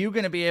 Are you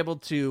going to be able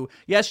to,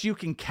 yes, you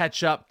can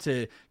catch up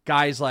to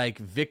guys like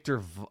Victor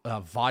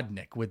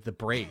Vodnik with the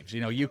Braves.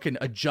 You can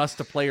adjust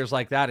to players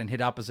like that and hit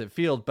opposite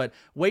field, but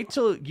wait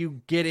till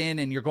you get in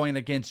and you're going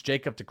against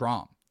Jacob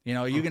deGrom.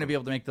 Are you going to be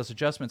able to make those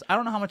adjustments? I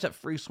don't know how much that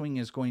free swing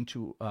is going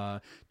to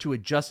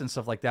adjust and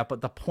stuff like that, but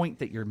the point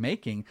that you're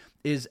making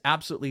is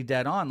absolutely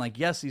dead on.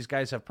 Yes, these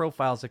guys have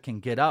profiles that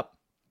can get up,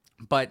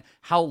 but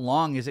how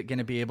long is it going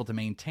to be able to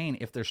maintain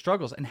if there's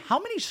struggles? And how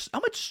much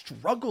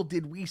struggle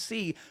did we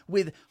see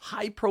with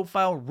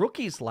high-profile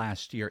rookies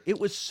last year? It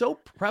was so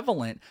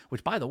prevalent,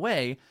 which, by the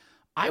way,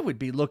 I would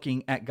be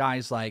looking at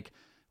guys like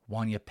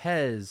Juan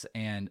Yepez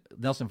and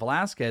Nelson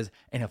Velasquez,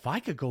 and if I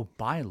could go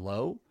buy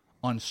low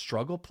on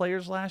struggle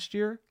players last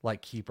year,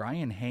 like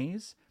Ke'Bryan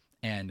Hayes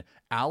and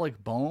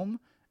Alec Boehm,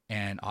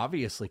 and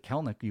obviously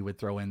Kelnick you would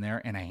throw in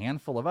there, and a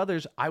handful of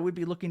others, I would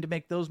be looking to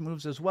make those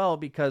moves as well,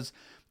 because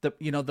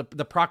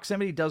the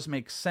proximity does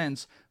make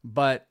sense,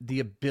 but the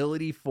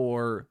ability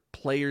for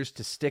players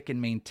to stick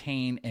and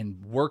maintain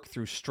and work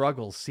through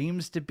struggles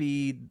seems to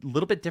be a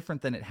little bit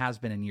different than it has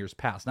been in years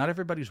past. Not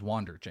everybody's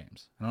Wander,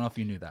 James. I don't know if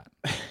you knew that.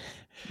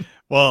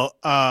 Well,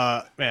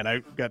 man, I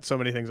got so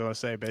many things I want to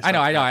say. I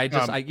know.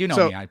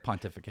 Me, I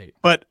pontificate.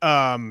 But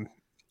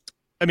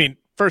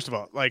first of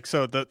all,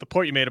 so the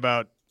point you made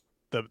about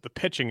the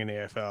pitching in the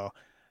AFL,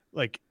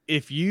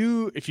 if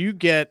you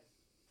get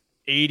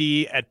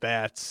 80 at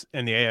bats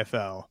in the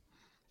AFL,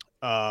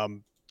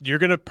 you're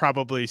gonna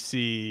probably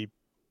see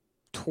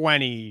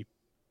 20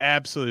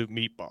 absolute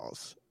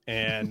meatballs,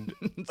 and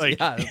yeah,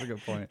 that's a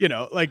good point.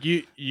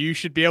 You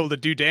should be able to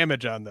do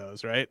damage on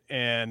those, right?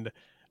 And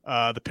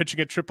the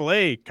pitching at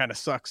AAA kind of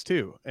sucks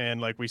too,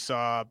 and we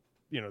saw.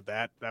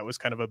 That was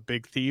kind of a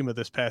big theme of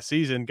this past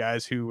season.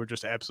 Guys who were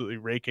just absolutely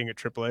raking at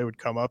AAA would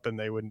come up and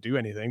they wouldn't do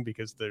anything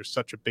because there's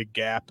such a big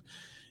gap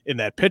in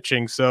that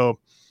pitching. So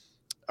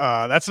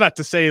that's not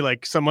to say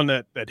someone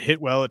that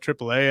hit well at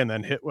AAA and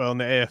then hit well in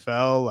the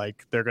AFL,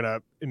 they're going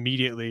to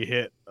immediately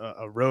hit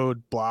a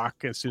road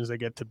block as soon as they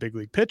get to big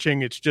league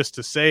pitching. It's just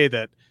to say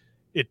that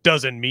it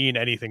doesn't mean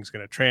anything's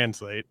going to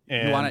translate.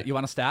 And you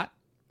want a stat?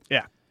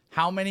 Yeah.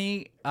 How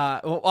many,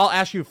 I'll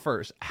ask you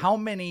first, how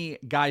many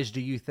guys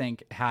do you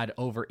think had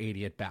over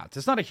 80 at bats?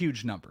 It's not a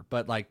huge number,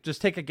 but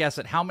just take a guess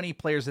at how many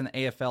players in the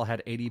AFL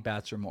had 80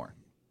 bats or more.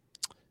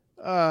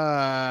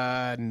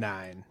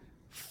 9.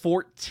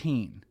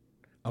 14.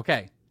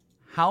 Okay.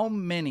 How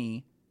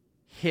many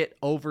hit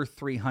over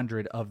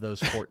 300 of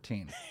those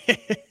 14?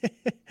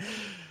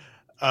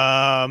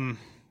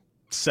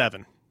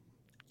 7.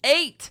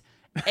 8.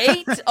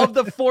 8 of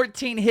the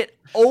 14 hit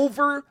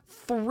over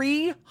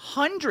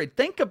 300.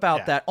 Think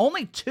about that.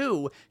 Only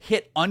 2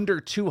 hit under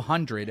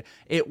 200.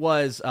 It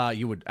was,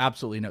 you would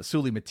absolutely know,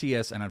 Sully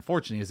Matias and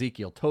unfortunately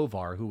Ezekiel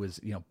Tovar, who was,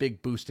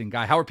 big boosting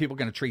guy. How are people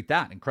going to treat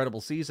that? Incredible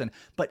season.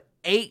 But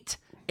 8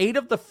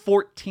 of the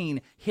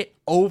 14 hit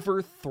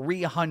over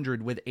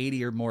 300 with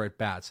 80 or more at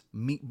bats.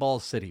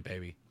 Meatball City,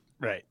 baby.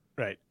 Right.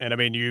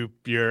 And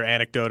your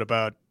anecdote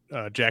about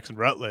Jackson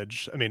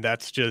Rutledge,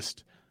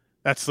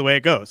 that's the way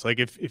it goes.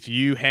 If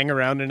you hang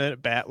around in a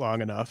bat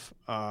long enough,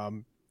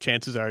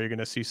 chances are you're going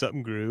to see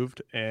something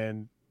grooved,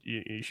 and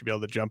you should be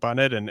able to jump on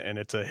it. And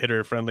it's a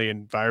hitter friendly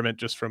environment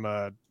just from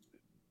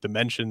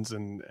dimensions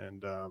and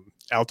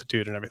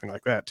altitude and everything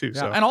like that too.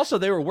 Yeah. So, and also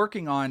they were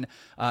working on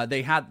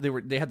they had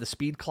the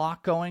speed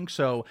clock going.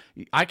 So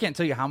I can't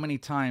tell you how many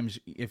times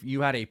if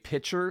you had a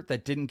pitcher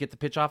that didn't get the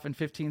pitch off in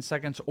 15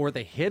 seconds or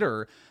the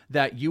hitter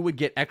that you would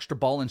get extra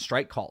ball and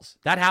strike calls.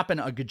 That happened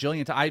a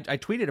gajillion times. I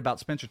tweeted about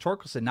Spencer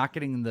Torkelson not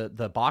getting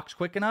the box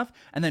quick enough,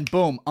 and then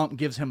boom, ump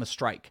gives him a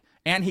strike.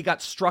 And he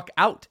got struck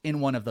out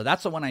in one of those.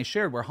 That's the one I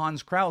shared where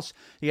Hans Kraus,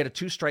 he had a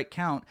 2-strike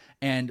count,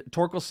 and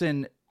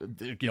Torkelson,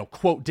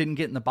 quote, didn't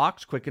get in the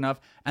box quick enough,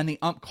 and the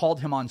ump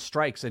called him on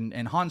strikes.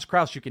 And Hans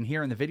Kraus, you can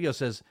hear in the video,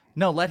 says,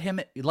 No, let him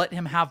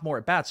have more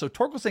at bats. So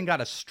Torkelson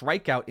got a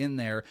strikeout in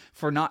there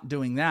for not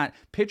doing that.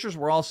 Pitchers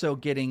were also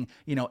getting,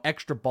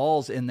 extra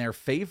balls in their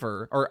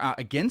favor or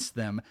against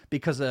them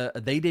because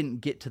they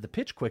didn't get to the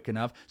pitch quick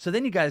enough. So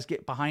then you guys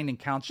get behind in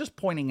counts. Just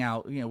pointing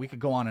out, we could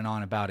go on and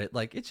on about it.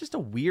 Like, it's just a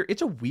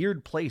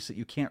weird place that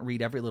you can't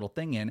read every little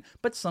thing in,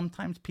 but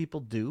sometimes people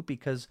do,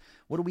 because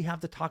what do we have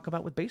to talk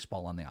about with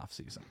baseball on the off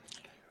season?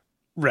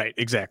 Right,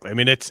 exactly. I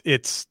mean, it's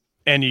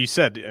and you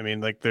said, I mean,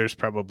 like, there's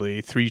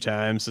probably 3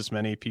 times as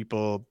many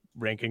people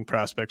ranking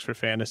prospects for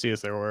fantasy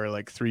as there were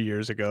like 3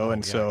 years ago.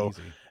 So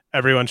easy.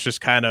 Everyone's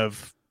just kind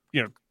of,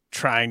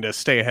 trying to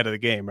stay ahead of the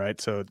game,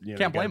 right? So,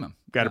 can't blame them.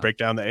 Got to break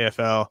down the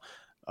AFL.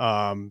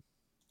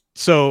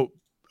 So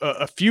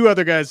a few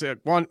other guys,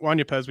 Juan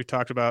Yepez we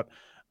talked about.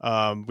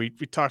 We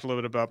talked a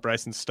little bit about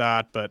Bryson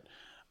Stott, but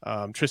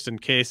Tristan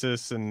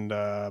Casas and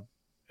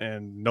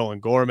Nolan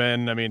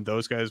Gorman. I mean,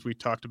 those guys we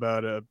talked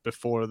about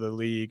before the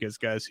league as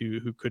guys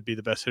who could be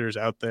the best hitters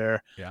out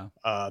there. Yeah.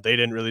 They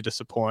didn't really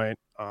disappoint.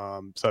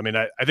 So, I mean,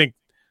 I think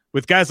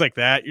with guys like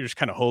that, you're just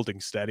kind of holding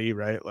steady,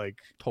 right? Like,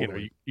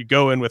 totally. You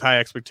go in with high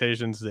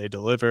expectations, they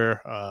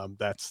deliver.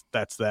 That's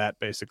that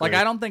basically. Like,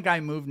 I don't think I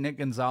moved Nick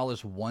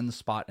Gonzalez one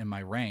spot in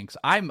my ranks.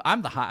 I've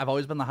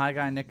always been the high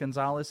guy, Nick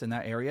Gonzalez, in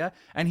that area.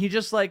 And he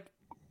just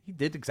he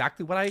did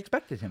exactly what I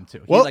expected him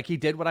to. He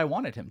did what I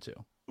wanted him to.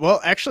 Well,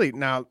 actually,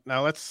 now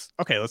let's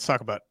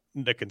talk about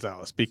Nick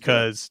Gonzalez,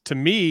 because to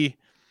me,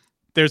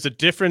 there's a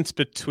difference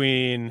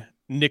between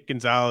Nick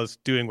Gonzalez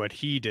doing what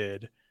he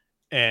did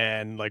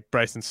and like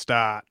Bryson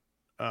Stott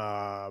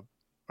or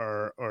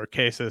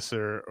Casas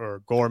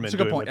or Gorman. That's a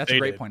good point. That's a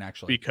great point,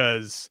 actually.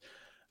 Because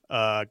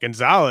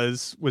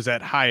Gonzalez was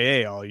at high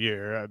A all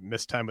year,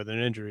 missed time with an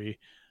injury.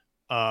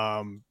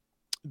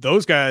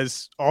 Those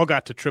guys all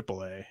got to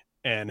AAA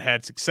and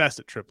had success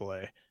at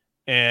AAA.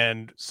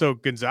 And so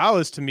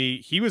Gonzalez, to me,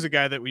 he was a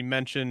guy that we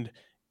mentioned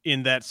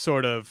in that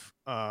sort of,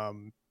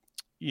 long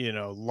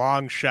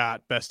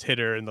shot best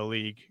hitter in the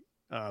league,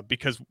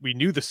 because we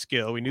knew the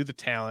skill, we knew the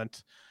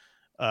talent,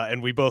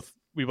 and we both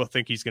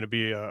think he's going to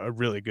be a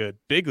really good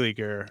big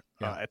leaguer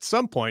at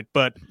some point.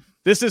 But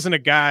this isn't a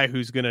guy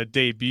who's going to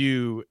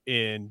debut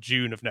in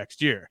June of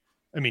next year.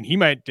 I mean, he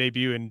might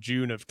debut in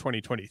June of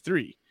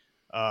 2023.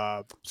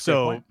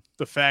 So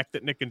the fact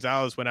that Nick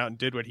Gonzalez went out and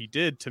did what he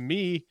did, to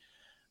me,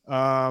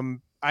 I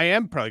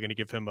am probably going to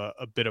give him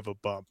a bit of a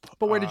bump.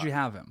 But where did you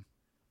have him?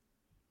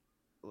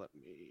 Let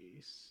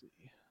me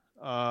see.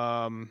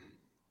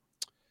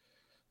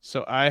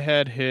 So I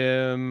had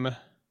him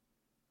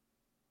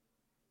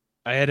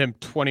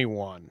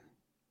 21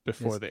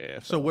 before the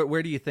AFL. So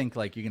where do you think,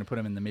 like, you're going to put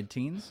him in the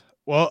mid-teens?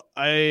 Well,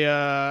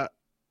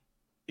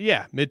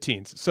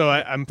 mid-teens. So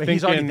I'm thinking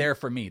he's already there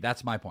for me.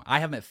 That's my point. I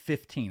have him at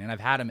 15, and I've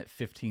had him at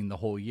 15 the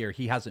whole year.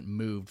 He hasn't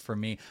moved for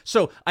me.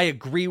 So I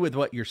agree with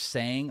what you're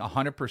saying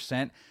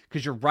 100%,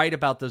 because you're right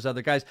about those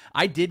other guys.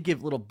 I did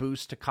give little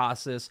boost to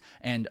Casas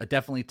and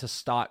definitely to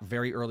Stott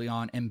very early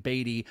on, and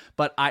Beatty.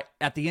 But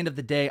at the end of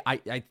the day,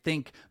 I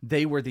think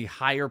they were the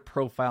higher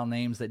profile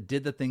names that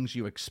did the things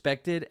you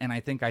expected, and I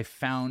think I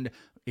found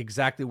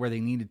exactly where they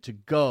needed to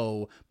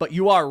go. But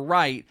you are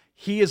right.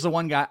 He is the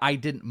one guy I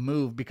didn't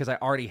move because I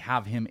already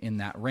have him in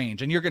that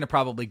range. And you're going to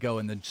probably go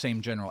in the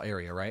same general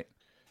area, right?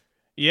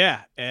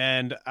 Yeah.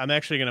 And I'm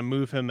actually going to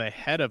move him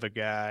ahead of a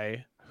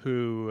guy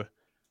who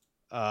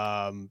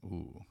I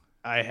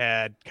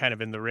had kind of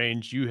in the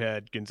range you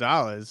had,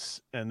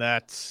 Gonzalez, and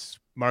that's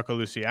Marco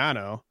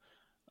Luciano.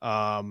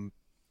 Now,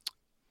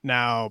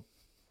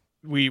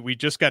 we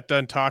just got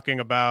done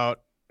talking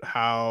about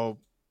how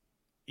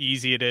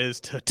easy it is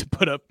to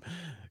put up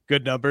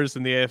good numbers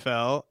in the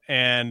AFL,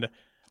 and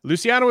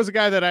Luciano was a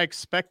guy that I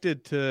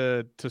expected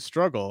to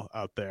struggle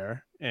out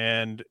there.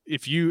 And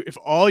if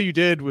all you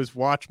did was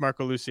watch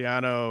Marco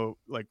Luciano,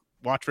 like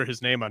watch for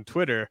his name on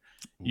Twitter,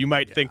 you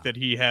might think that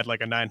he had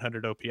like a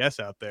 900 OPS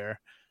out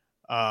there.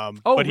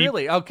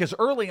 Really? Because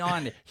early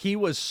on he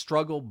was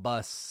struggle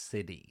bus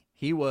city.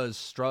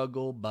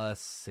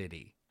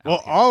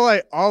 Well,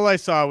 all I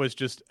saw was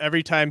just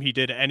every time he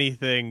did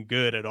anything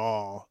good at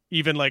all,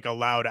 even like a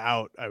loud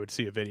out, I would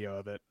see a video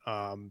of it.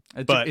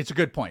 It's a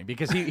good point,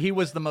 because he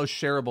was the most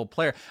shareable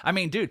player. I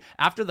mean, dude,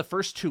 after the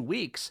first 2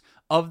 weeks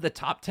of the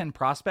top 10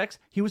 prospects,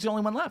 he was the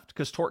only one left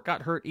because Torque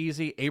got hurt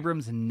easy.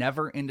 Abrams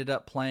never ended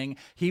up playing.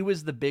 He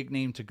was the big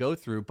name to go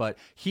through, but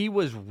he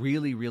was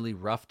really, really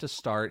rough to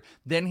start.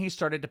 Then he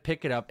started to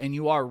pick it up, and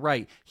you are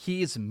right.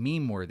 He's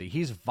meme worthy.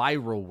 He's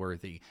viral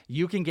worthy.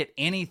 You can get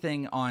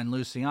anything on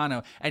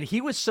Luciano. And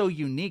he was so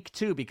unique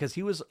too, because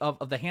he was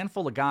of the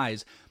handful of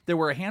guys. There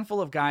were a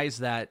handful of guys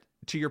that,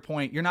 to your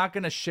point, you're not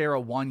going to share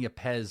a Juan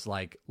Yepez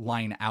like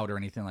line out or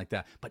anything like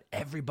that. But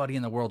everybody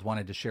in the world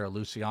wanted to share a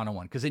Luciano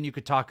one, because then you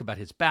could talk about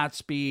his bat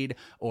speed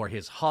or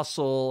his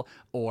hustle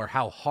or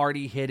how hard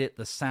he hit it,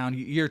 the sound.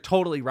 You're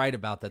totally right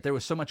about that. There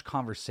was so much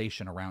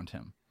conversation around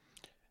him.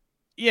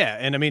 Yeah,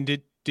 and I mean,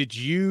 did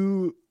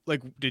you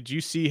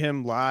see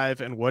him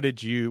live, and what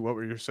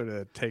were your sort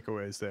of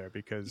takeaways there?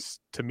 Because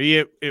to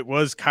me, it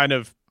was kind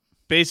of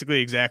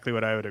basically exactly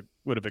what I would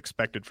would have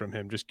expected from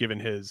him, just given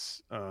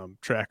his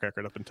track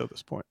record up until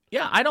this point.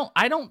 Yeah, I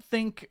don't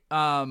think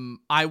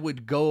I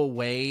would go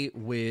away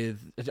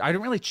with. I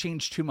don't really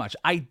change too much.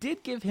 I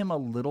did give him a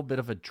little bit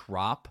of a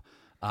drop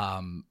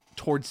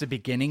towards the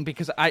beginning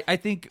because I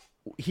think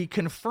he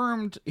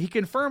confirmed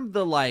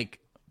the like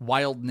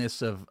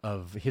wildness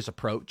of his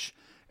approach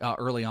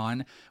early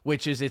on,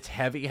 which is it's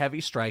heavy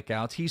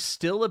strikeouts. He's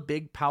still a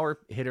big power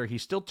hitter.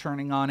 He's still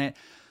turning on it.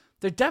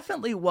 There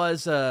definitely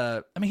was he's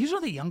one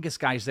of the youngest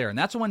guys there, and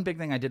that's one big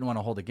thing I didn't want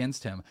to hold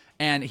against him.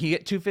 And he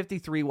hit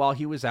 253 while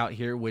he was out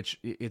here, which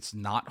it's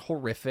not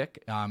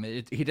horrific.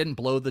 He didn't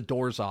blow the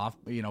doors off,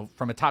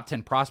 from a top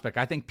 10 prospect.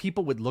 I think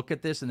people would look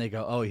at this and they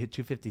go, oh, he hit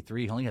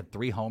 253. He only had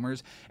 3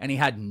 homers, and he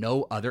had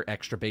no other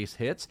extra base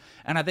hits.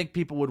 And I think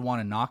people would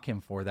want to knock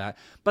him for that.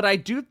 But I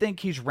do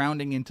think he's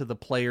rounding into the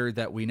player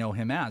that we know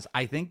him as.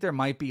 I think there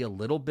might be a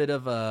little bit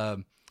of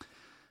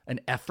an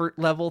effort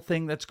level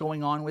thing that's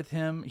going on with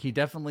him. He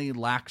definitely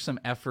lacks some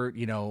effort,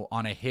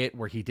 on a hit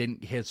where he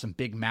didn't hit some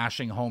big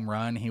mashing home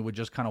run. He would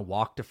just kind of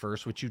walk to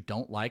first, which you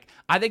don't like.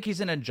 I think he's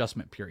in an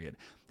adjustment period.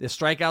 The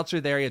strikeouts are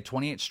there. He had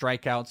 28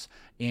 strikeouts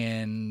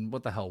in,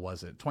 what the hell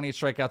was it? 28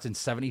 strikeouts in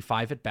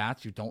 75 at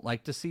bats. You don't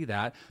like to see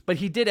that, but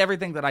he did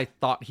everything that I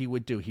thought he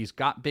would do. He's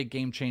got big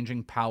game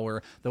changing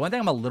power. The one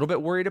thing I'm a little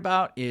bit worried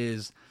about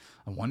is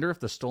I wonder if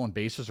the stolen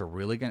bases are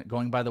really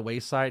going by the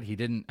wayside.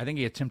 I think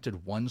he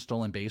attempted 1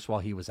 stolen base while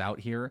he was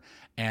out here.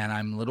 And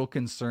I'm a little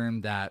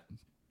concerned that,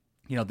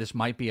 this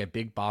might be a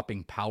big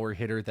bopping power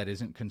hitter that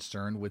isn't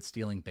concerned with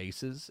stealing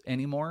bases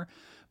anymore.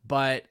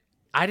 But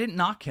I didn't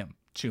knock him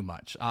too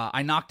much.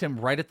 I knocked him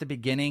right at the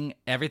beginning.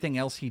 Everything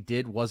else he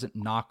did wasn't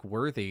knock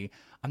worthy.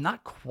 I'm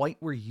not quite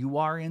where you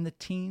are in the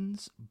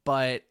teens,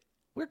 but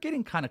we're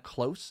getting kind of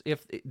close.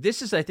 If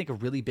this is, I think, a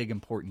really big,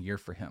 important year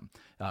for him.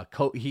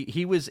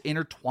 He was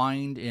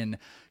intertwined in,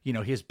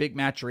 his big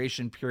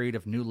maturation period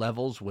of new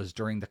levels was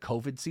during the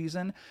COVID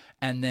season.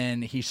 And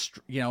then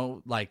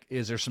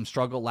is there some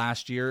struggle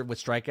last year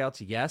with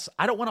strikeouts? Yes.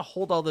 I don't want to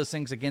hold all those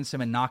things against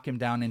him and knock him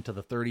down into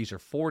the 30s or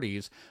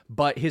 40s,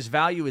 but his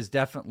value is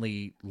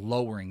definitely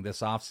lowering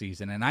this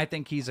offseason. And I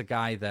think he's a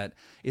guy that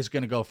is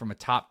going to go from a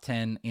top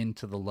 10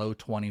 into the low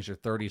 20s or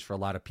 30s for a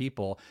lot of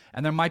people.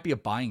 And there might be a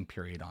buying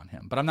period on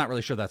him, but I'm not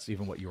really sure that's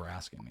even what you were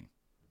asking me.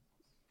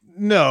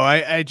 No,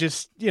 I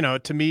just,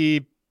 to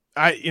me,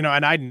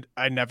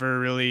 I never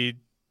really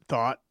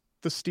thought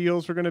the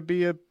steals were going to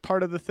be a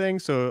part of the thing.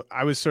 So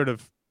I was sort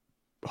of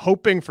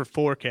hoping for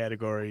 4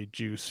 category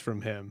juice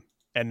from him.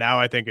 And now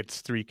I think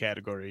it's 3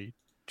 category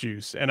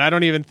juice. And I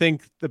don't even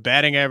think the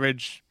batting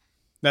average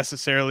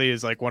necessarily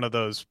is like one of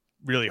those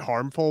really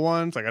harmful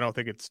ones. Like, I don't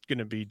think it's going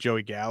to be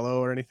Joey Gallo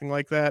or anything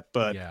like that,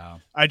 but yeah,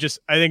 I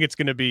think it's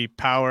going to be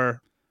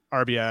power,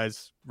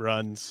 RBIs,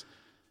 runs.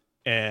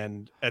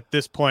 And at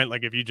this point,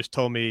 like, if you just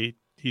told me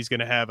he's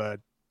going to have a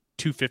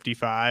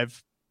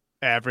 255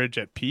 average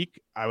at peak,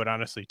 I would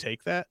honestly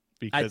take that,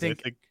 because I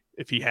think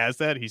if he has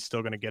that, he's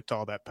still going to get to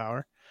all that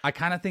power. I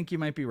kind of think you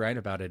might be right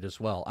about it as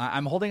well.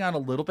 I'm holding out a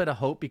little bit of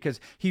hope because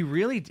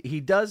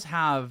he does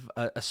have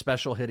a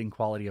special hitting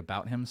quality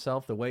about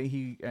himself. The way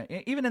he,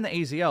 even in the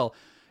AZL,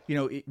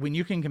 when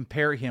you can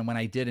compare him, when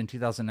I did in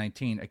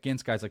 2019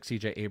 against guys like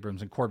CJ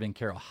Abrams and Corbin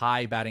Carroll,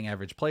 high batting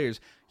average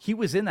players, he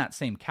was in that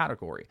same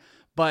category.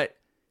 But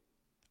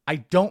I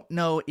don't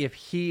know if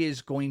he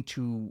is going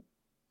to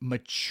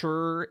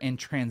mature and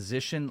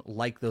transition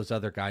like those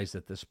other guys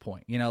at this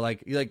point.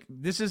 Like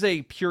this is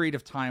a period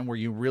of time where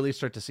you really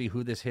start to see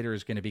who this hitter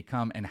is going to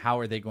become and how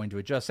are they going to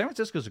adjust. San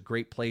Francisco is a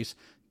great place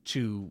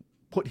to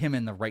put him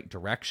in the right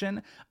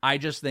direction. I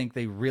just think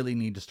they really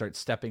need to start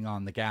stepping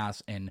on the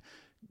gas and,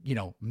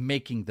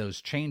 making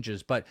those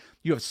changes. But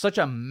you have such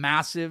a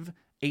massive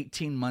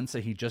 18 months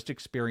that he just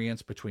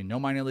experienced between no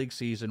minor league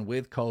season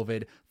with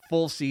COVID,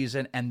 full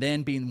season, and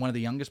then being one of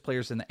the youngest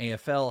players in the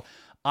AFL.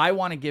 I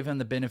want to give him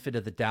the benefit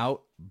of the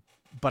doubt,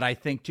 but I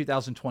think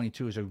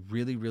 2022 is a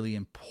really, really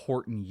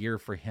important year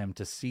for him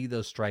to see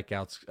those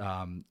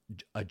strikeouts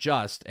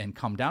adjust and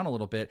come down a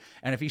little bit.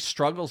 And if he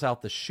struggles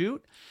out the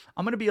chute,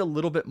 I'm going to be a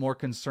little bit more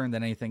concerned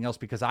than anything else,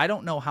 because I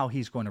don't know how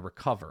he's going to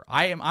recover.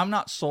 I'm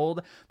not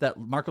sold that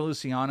Marco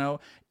Luciano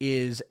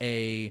is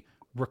a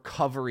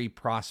recovery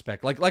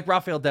prospect like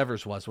Rafael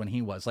Devers was when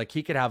he was like,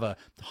 he could have a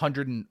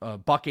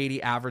 $180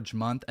 average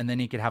month and then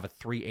he could have a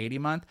 380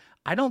 month.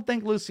 I don't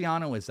think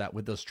Luciano is that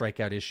with those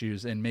strikeout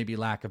issues and maybe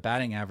lack of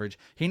batting average.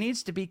 He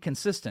needs to be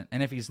consistent.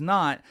 And if he's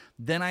not,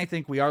 then I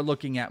think we are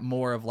looking at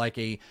more of like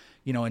a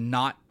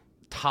not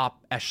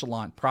top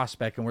echelon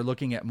prospect. And we're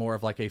looking at more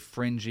of like a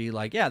fringy,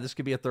 like, yeah, this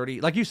could be a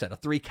 30, like you said, a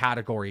 3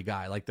 category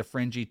guy, like the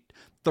fringy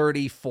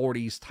 30,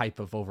 40s type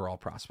of overall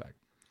prospect.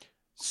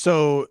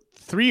 So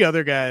 3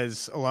 other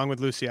guys along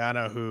with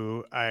Luciano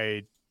who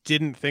I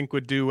didn't think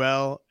would do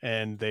well,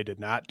 and they did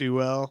not do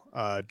well.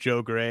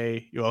 Joe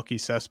Gray, Yoelqui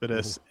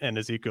Cespedes, and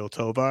Ezequiel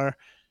Tovar.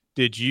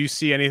 Did you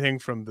see anything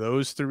from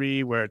those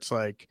 3 where it's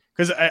like,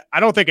 because I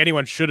don't think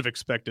anyone should have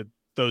expected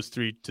those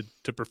 3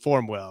 to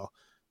perform well,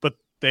 but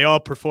they all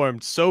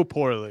performed so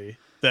poorly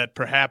that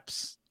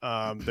perhaps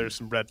there's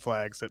some red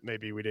flags that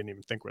maybe we didn't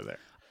even think were there.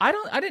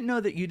 I didn't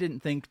know that you didn't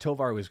think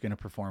Tovar was going to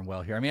perform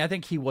well here. I mean, I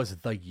think he was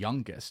the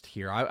youngest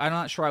here. I'm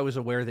not sure I was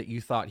aware that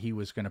you thought he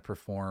was going to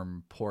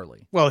perform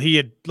poorly. Well, he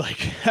had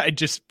like, I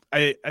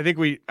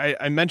think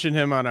I mentioned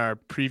him on our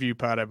preview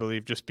pod, I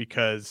believe, just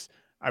because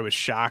I was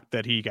shocked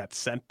that he got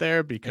sent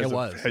there because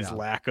of his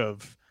lack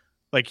of,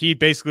 like, he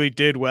basically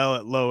did well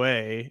at low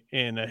A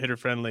in a hitter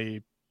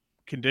friendly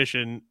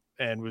condition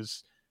and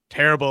was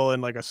terrible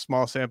in like a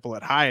small sample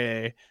at high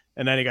A.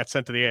 And then he got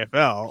sent to the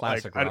AFL.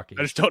 Classic like, Rocky.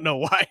 I just don't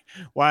know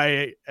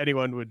why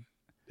anyone would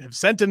have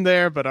sent him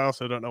there, but I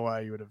also don't know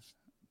why you would have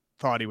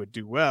thought he would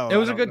do well. It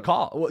was a good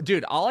call. Well,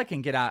 dude, all I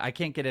can get out, I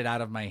can't get it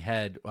out of my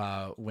head.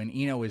 When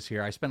Eno was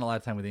here, I spent a lot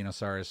of time with Eno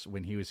Saris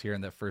when he was here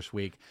in that first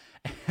week.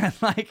 And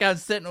like, I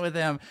was sitting with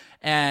him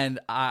and,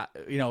 I'm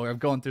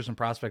going through some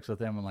prospects with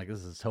him. I'm like,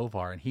 this is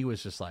Tovar. And he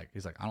was just like,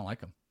 he's like, I don't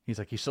like him. He's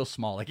like, he's so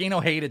small. Like, Eno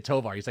hated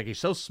Tovar. He's like, he's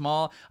so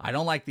small. I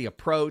don't like the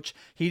approach.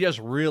 He just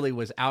really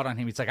was out on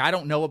him. He's like, I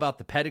don't know about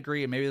the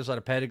pedigree, and maybe there's a lot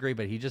of pedigree,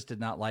 but he just did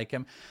not like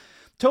him.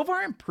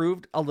 Tovar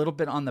improved a little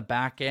bit on the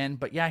back end,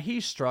 but yeah,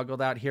 he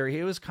struggled out here.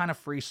 He was kind of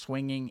free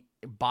swinging.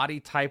 Body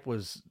type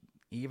was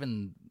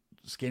even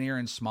skinnier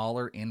and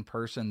smaller in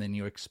person than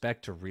you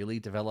expect to really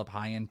develop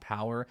high-end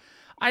power.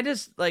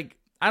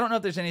 I don't know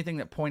if there's anything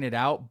that pointed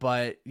out,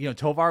 but,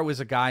 Tovar was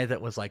a guy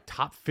that was like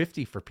top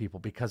 50 for people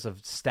because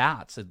of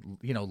stats and,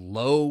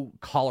 low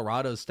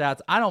Colorado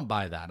stats. I don't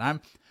buy that. I'm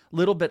a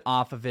little bit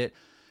off of it.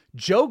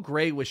 Joe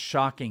Gray was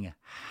shocking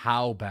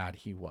how bad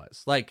he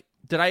was. Like,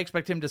 did I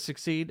expect him to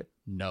succeed?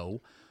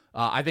 No.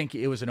 I think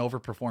it was an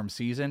overperformed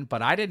season,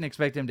 but I didn't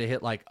expect him to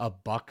hit like a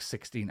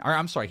 $116. Or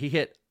I'm sorry, he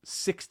hit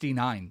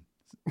 69.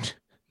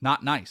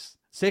 Not nice.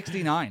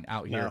 69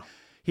 out here. No.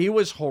 He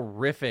was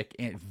horrific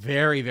and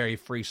very, very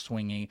free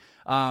swinging.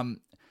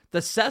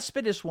 The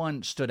Cespedes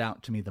one stood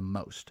out to me the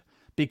most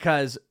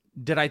because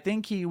did I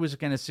think he was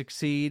going to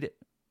succeed?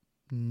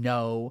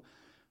 No.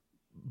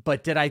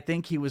 But did I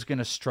think he was going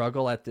to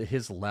struggle at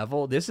his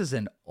level? This is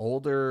an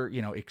older,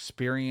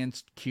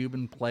 experienced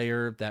Cuban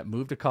player that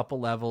moved a couple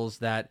levels,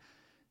 that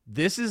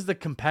this is the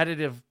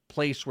competitive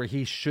place where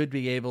he should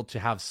be able to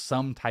have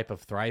some type of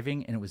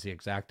thriving, and it was the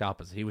exact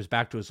opposite. He was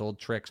back to his old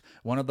tricks.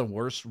 One of the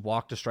worst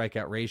walk to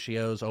strikeout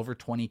ratios, over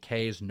 20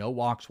 Ks, no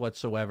walks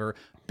whatsoever,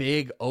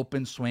 big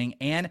open swing,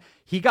 and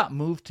he got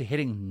moved to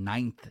hitting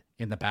 9th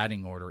in the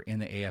batting order in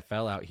the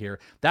AFL out here.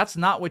 That's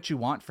not what you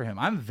want for him.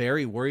 I'm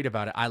very worried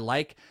about it. I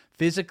like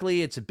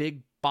physically, it's a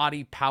big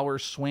body power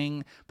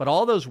swing, but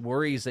all those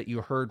worries that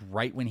you heard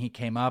right when he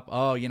came up,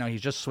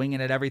 he's just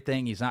swinging at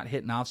everything, he's not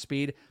hitting off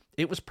speed,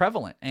 it was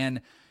prevalent.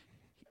 And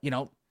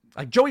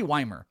like Joey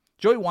Weimer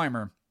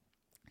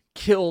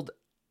killed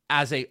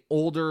as a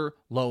older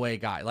low A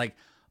guy. Like,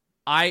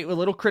 I'm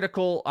always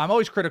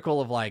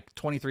critical of like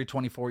 23,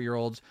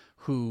 24-year-olds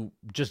who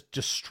just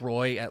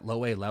destroy at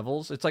low A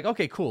levels. It's like,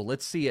 okay, cool,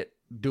 let's see it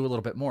do a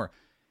little bit more.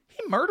 He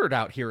murdered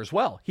out here as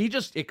well. He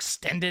just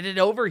extended it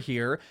over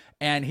here,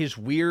 and his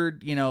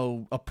weird,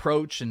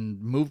 approach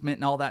and movement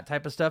and all that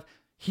type of stuff,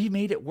 he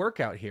made it work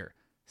out here.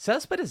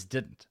 Cespedes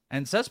didn't.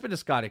 And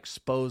Cespedes got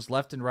exposed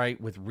left and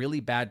right with really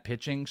bad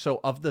pitching.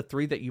 So of the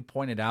three that you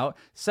pointed out,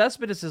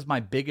 Cespedes is my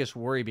biggest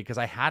worry because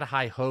I had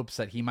high hopes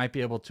that he might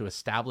be able to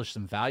establish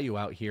some value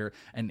out here,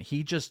 and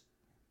he just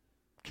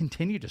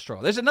continued to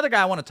struggle. There's another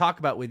guy I want to talk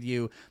about with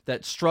you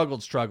that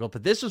struggled,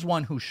 but this is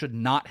one who should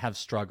not have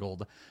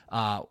struggled,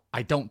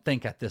 I don't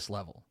think, at this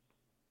level.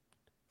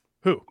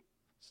 Who?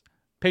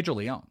 Pedro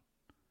Leon.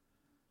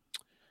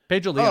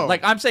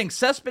 Like, I'm saying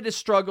Cespedes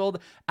struggled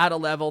at a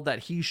level that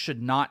he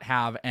should not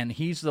have, and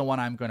he's the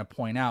one I'm going to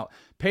point out.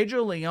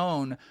 Pedro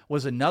Leon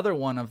was another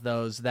one of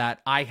those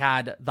that I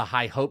had the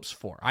high hopes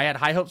for. I had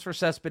high hopes for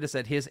Cespedes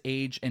at his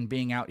age and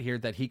being out here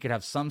that he could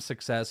have some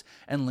success,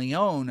 and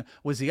Leon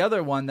was the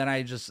other one that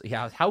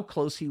how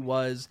close he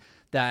was,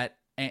 that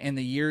in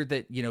the year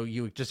that,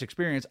 you just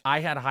experienced,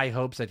 I had high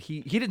hopes that he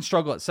didn't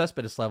struggle at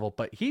Cespedes level,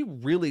 but he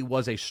really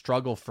was a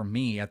struggle for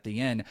me at the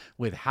end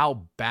with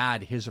how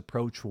bad his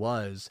approach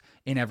was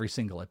in every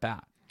single at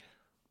bat.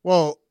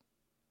 Well,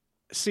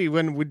 see,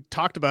 when we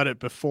talked about it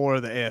before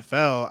the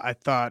AFL, I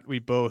thought we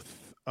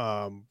both,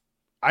 I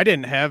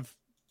didn't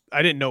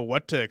know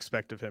what to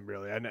expect of him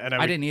really. And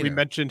I didn't either.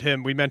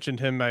 We mentioned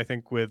him, I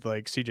think, with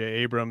like CJ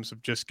Abrams,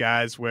 of just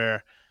guys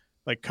where,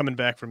 like, coming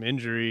back from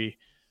injury,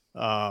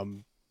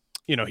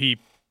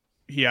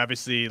 he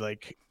obviously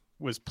like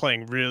was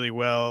playing really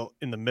well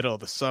in the middle of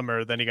the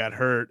summer. Then he got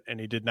hurt and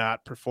he did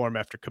not perform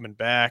after coming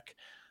back.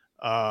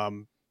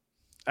 You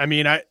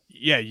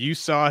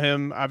saw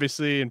him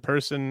obviously in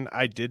person.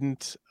 I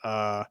didn't,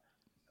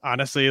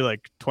 honestly,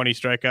 like 20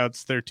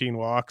 strikeouts, 13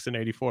 walks, and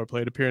 84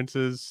 plate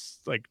appearances,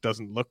 like,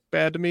 doesn't look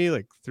bad to me,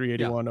 like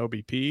 381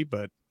 OBP,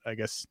 but I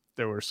guess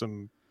there were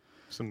some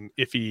some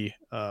iffy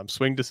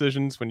swing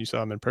decisions when you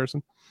saw him in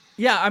person?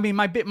 Yeah, I mean,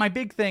 my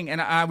big thing,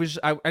 and I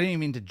didn't even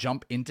mean to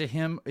jump into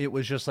him. It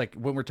was just like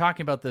when we're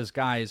talking about those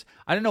guys,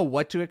 I don't know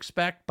what to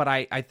expect, but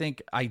I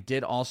think I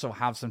did also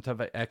have some type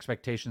of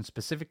expectations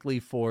specifically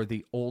for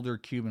the older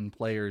Cuban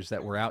players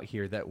that were out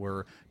here that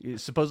were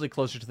supposedly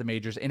closer to the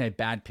majors in a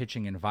bad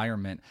pitching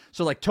environment.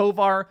 So like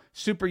Tovar,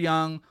 super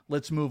young.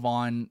 Let's move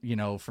on,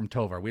 from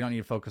Tovar. We don't need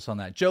to focus on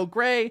that. Joe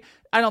Gray,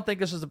 I don't think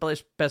this is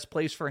the best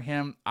place for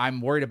him.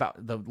 I'm worried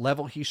about the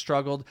level he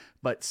struggled,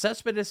 but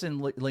Cespedes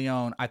and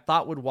Leon, I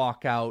thought would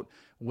walk out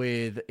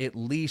with at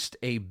least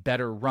a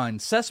better run.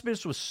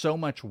 Cespedes was so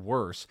much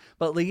worse,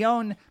 but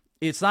Leon,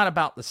 it's not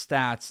about the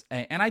stats.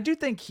 And I do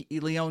think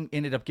Leon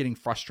ended up getting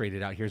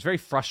frustrated out here. He's very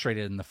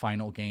frustrated in the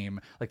final game.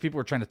 Like people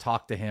were trying to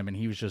talk to him and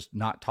he was just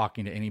not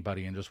talking to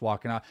anybody and just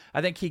walking out.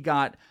 I think he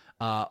got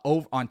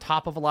on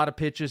top of a lot of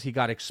pitches. He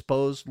got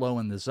exposed low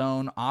in the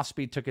zone.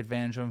 Off-speed took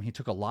advantage of him. He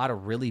took a lot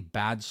of really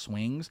bad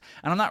swings,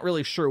 and I'm not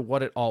really sure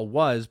what it all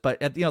was, but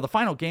at the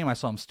final game, I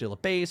saw him steal a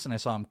base, and I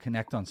saw him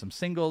connect on some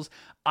singles.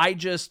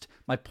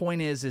 My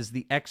point is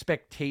the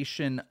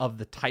expectation of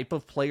the type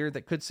of player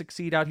that could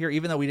succeed out here,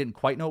 even though we didn't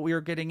quite know what we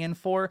were getting in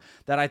for,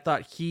 that I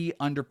thought he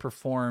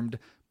underperformed,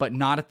 but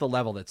not at the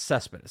level that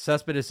Cespedes.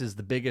 Cespedes is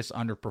the biggest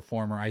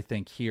underperformer, I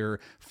think, here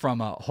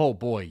from oh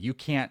boy, you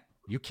can't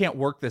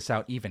work this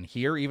out even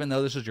here, even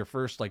though this is your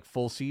first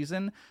full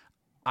season.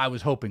 I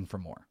was hoping for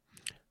more.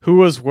 Who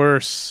was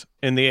worse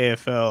in the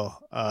AFL,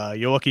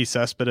 Yoelqui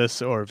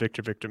Cespedes or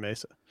Victor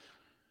Mesa?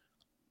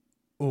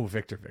 Oh,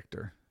 Victor.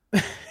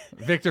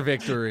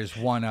 Victor is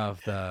one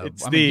of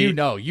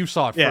the. You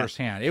saw it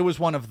firsthand. It was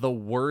one of the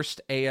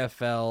worst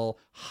AFL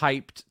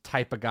hyped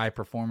type of guy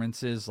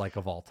performances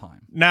of all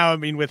time. Now, I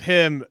mean, with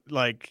him,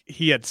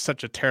 he had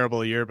such a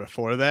terrible year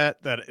before that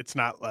it's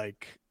not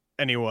like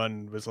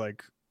anyone was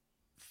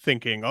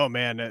thinking, oh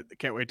man, I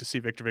can't wait to see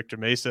Victor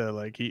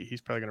Mesa.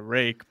 He's probably gonna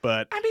rake.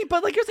 But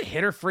it's a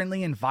hitter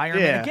friendly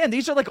environment. Yeah. Again,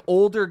 these are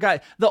older guys.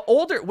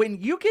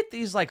 When you get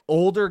these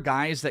older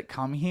guys that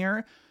come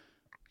here,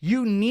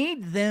 you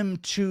need them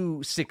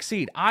to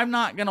succeed. I'm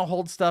not going to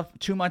hold stuff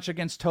too much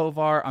against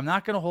Tovar. I'm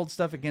not going to hold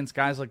stuff against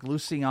guys like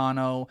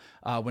Luciano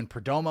when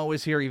Perdomo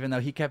was here, even though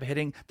he kept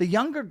hitting. The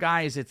younger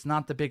guys, it's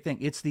not the big thing.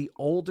 It's the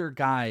older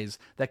guys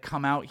that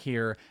come out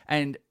here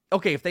and,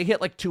 okay, if they hit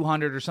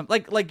 200 or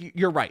something,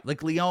 you're right.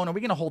 Leon, are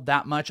we going to hold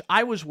that much?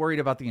 I was worried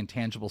about the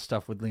intangible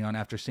stuff with Leon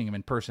after seeing him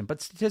in person,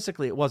 but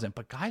statistically it wasn't.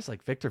 But guys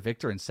like Victor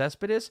and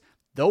Cespedes,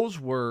 those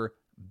were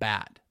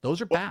bad.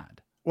 Those are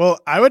bad. Well,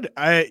 I'm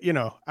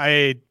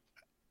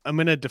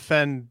going to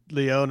defend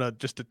Leona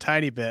just a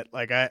tiny bit.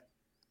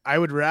 I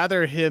would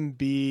rather him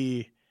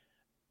be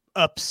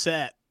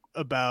upset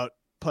about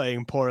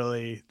playing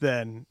poorly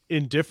than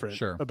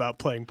indifferent about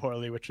playing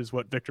poorly, which is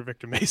what Victor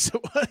Mesa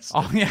was.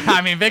 Oh yeah,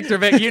 I mean Victor,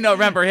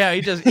 remember, yeah,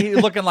 he's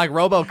looking like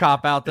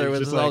RoboCop out there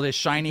with all this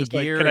shiny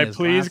gear. Can I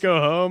please go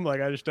home?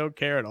 I just don't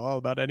care at all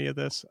about any of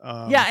this.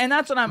 Yeah, and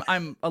that's what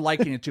I'm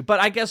liking it to. But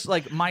I guess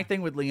my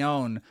thing with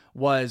Leon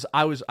was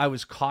I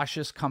was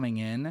cautious coming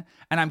in,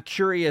 and I'm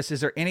curious, is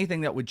there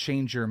anything that would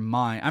change your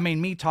mind? I mean,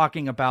 me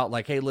talking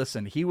about hey,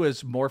 listen, he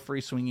was more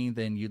free swinging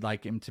than you'd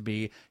like him to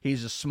be.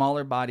 He's a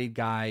smaller bodied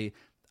guy,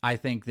 I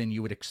think, than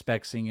you would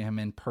expect seeing him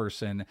in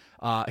person.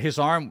 His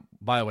arm,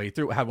 by the way,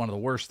 had one of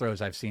the worst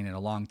throws I've seen in a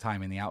long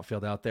time in the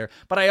outfield out there.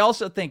 But I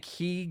also think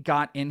he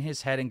got in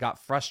his head and got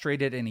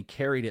frustrated, and he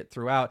carried it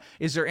throughout.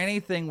 Is there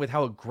anything with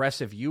how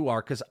aggressive you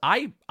are? Because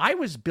I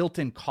was built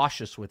in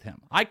cautious with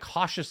him. I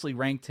cautiously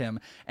ranked him.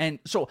 And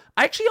so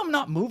I'm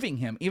not moving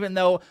him, even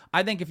though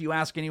I think if you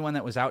ask anyone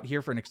that was out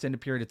here for an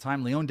extended period of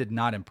time, Leon did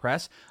not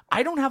impress.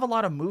 I don't have a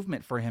lot of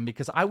movement for him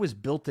because I was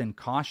built in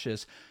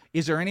cautious.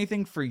 Is there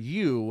anything for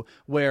you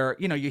where,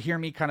 you hear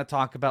me kind of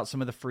talk about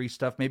some of the free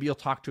stuff? Maybe you'll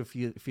talk to a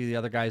few of the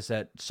other guys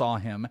that saw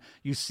him.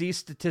 You see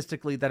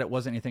statistically that it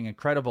wasn't anything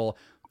incredible.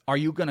 Are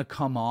you going to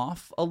come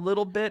off a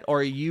little bit, or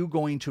are you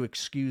going to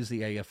excuse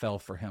the AFL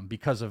for him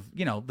because of,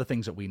 the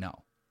things that we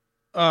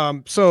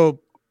know? So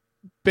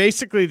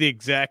basically the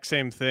exact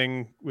same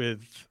thing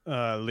with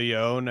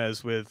Leon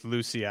as with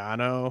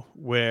Luciano,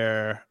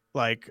 where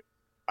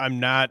I'm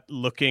not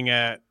looking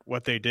at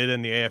what they did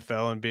in the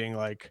AFL and being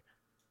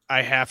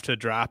I have to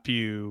drop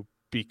you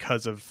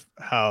because of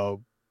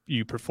how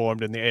you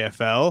performed in the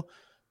AFL,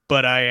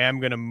 but I am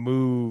going to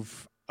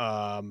move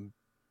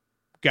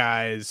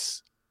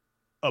guys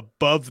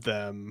above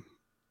them.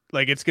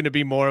 It's going to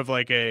be more of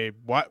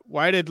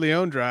why did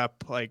Leon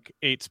drop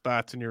 8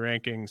 spots in your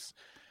rankings?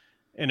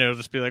 And it'll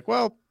just be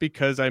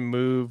because I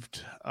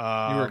moved. You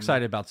were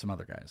excited about some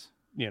other guys,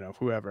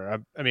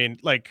 whoever. I mean,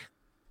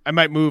 I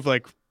might move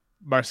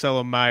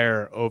Marcelo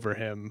Meyer over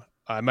him.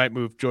 I might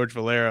move George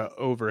Valera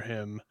over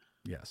him.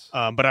 Yes.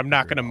 But I'm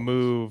not going to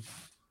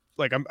move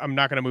I'm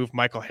not going to move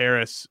Michael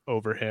Harris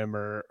over him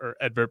or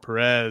Edward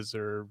Perez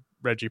or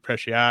Reggie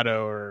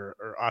Preciado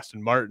or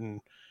Austin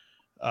Martin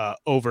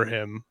over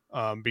him.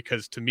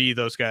 Because to me,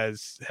 those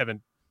guys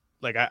haven't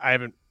I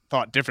haven't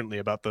thought differently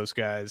about those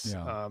guys in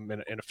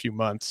a few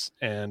months.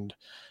 And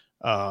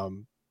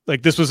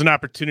like this was an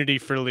opportunity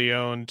for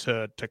Leon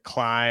to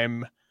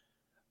climb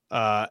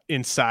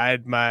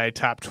inside my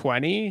top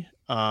 20.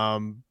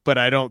 But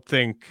I don't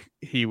think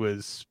he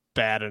was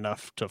bad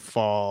enough to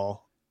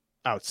fall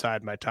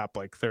outside my top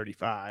like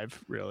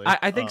 35, really.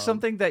 I think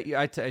something that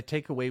I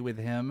take away with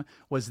him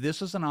was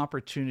this was an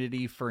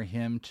opportunity for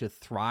him to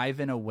thrive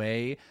in a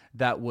way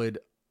that would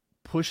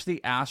push the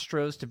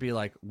Astros to be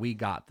like, we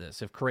got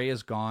this. If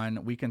Correa's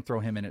gone, we can throw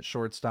him in at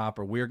shortstop,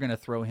 or we're going to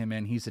throw him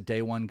in. He's a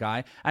day one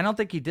guy. I don't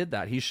think he did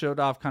that. He showed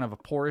off kind of a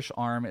poorish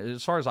arm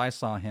as far as I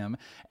saw him,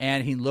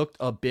 and he looked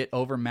a bit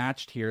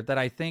overmatched here that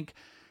I think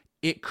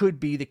it could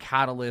be the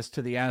catalyst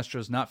to the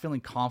Astros not feeling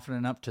confident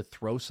enough to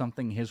throw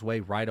something his way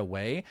right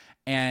away.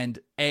 And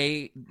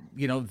A,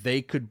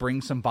 they could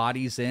bring some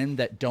bodies in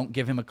that don't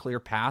give him a clear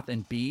path.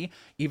 And B,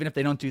 even if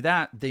they don't do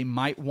that, they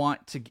might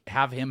want to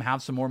have him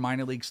have some more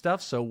minor league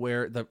stuff. So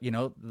where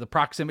the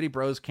proximity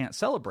bros can't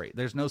celebrate,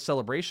 there's no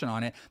celebration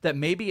on it, that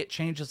maybe it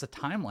changes the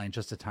timeline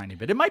just a tiny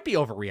bit. It might be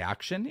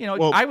overreaction.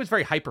 I was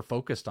very hyper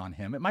focused on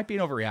him. It might be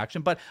an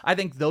overreaction, but I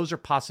think those are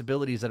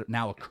possibilities that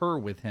now occur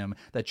with him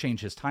that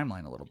change his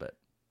timeline a little bit.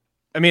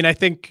 I mean, I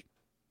think,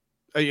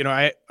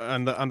 I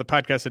on the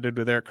podcast I did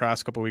with Eric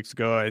Cross a couple of weeks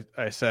ago,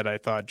 I said I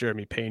thought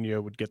Jeremy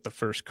Pena would get the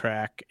first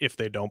crack if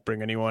they don't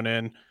bring anyone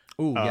in.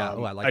 Ooh, yeah.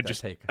 I like that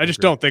take. I just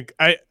don't think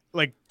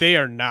they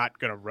are not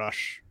going to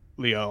rush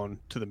Leon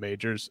to the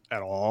majors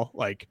at all.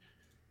 Like,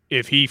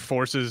 if he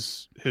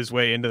forces his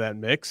way into that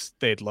mix,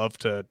 they'd love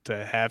to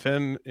have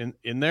him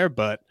in there.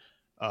 But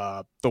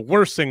the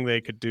worst thing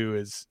they could do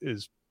is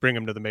bring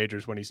him to the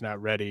majors when he's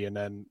not ready, and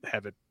then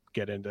have it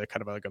get into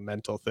kind of like a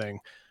mental thing.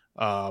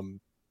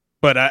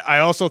 But I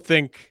also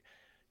think,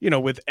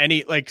 with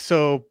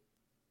anytime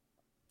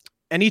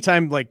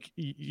like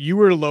you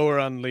were lower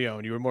on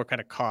Leon, you were more kind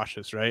of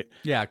cautious, right?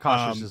 Yeah.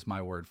 Cautious is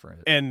my word for it.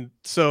 And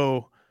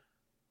so,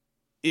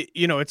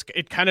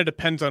 it kind of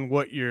depends on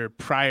what your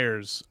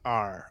priors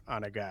are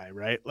on a guy,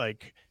 right?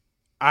 Like,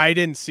 I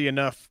didn't see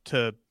enough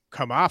to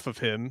come off of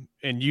him,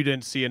 and you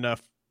didn't see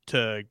enough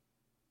to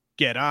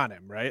get on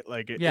him, right?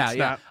 Like,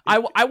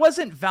 I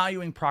wasn't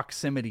valuing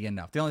proximity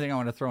enough. The only thing I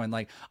want to throw in,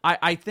 like,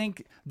 I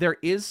think there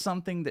is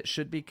something that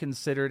should be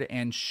considered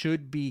and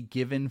should be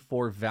given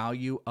for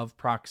value of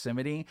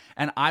proximity,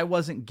 and I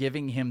wasn't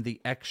giving him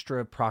the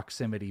extra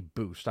proximity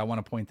boost. I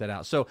want to point that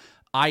out. So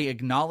I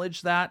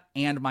acknowledge that,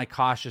 and my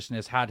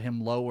cautiousness had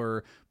him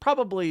lower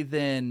probably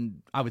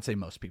than I would say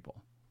most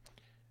people.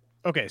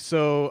 Okay,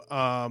 so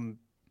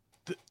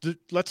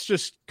let's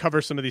just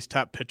cover some of these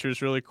top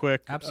pitchers really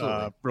quick.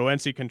 Absolutely.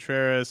 Roansy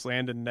Contreras,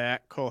 Landon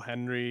Knack, Cole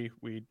Henry.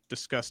 We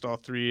discussed all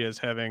three as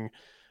having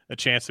a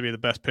chance to be the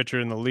best pitcher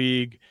in the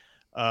league.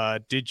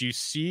 Did you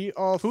see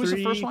all three? Who was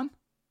the first one?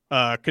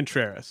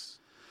 Contreras.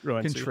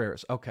 Roansy.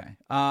 Contreras. Okay.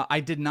 I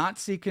did not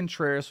see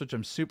Contreras, which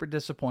I'm super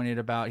disappointed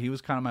about. He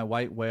was kind of my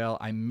white whale.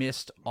 I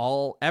missed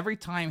every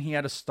time he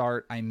had a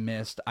start. I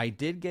missed. I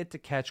did get to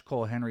catch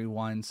Cole Henry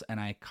once, and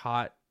I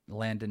caught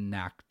Landon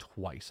Knack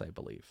twice, I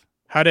believe.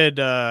 How did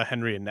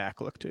Henry and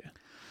Knack look to you?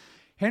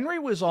 Henry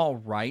was all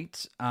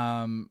right.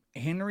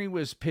 Henry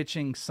was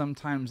pitching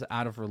sometimes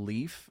out of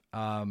relief.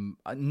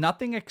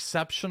 Nothing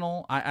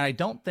exceptional. I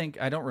don't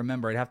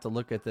remember. I'd have to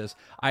look at this.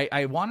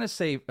 I want to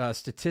say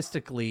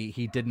statistically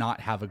he did not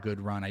have a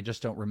good run. I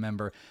just don't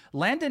remember.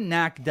 Landon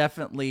Knack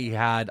definitely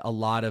had a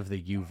lot of the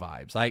U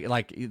vibes.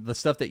 Like the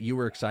stuff that you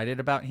were excited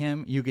about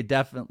him, you could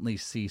definitely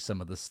see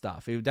some of the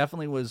stuff. It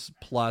definitely was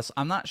plus.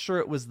 I'm not sure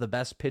it was the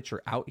best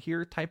pitcher out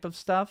here type of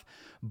stuff,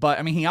 but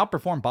I mean, he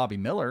outperformed Bobby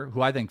Miller,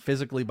 who I think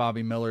physically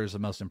Bobby Miller is the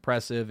most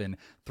impressive and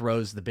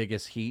throws the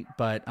biggest heat,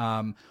 but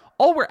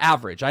all were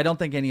average. I don't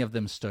think any of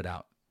them stood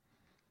out.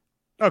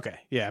 Okay.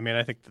 Yeah. I mean,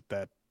 I think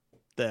that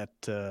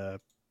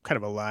kind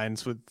of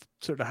aligns with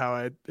sort of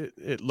how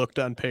it looked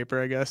on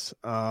paper, I guess.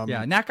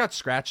 Yeah. Nat got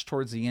scratched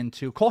towards the end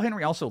too. Cole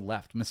Henry also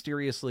left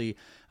mysteriously.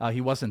 He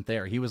wasn't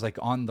there. He was like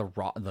on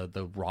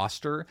the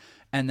roster.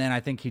 And then I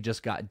think he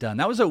just got done.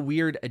 That was a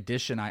weird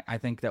addition. I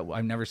think that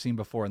I've never seen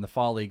before in the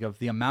fall league, of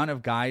the amount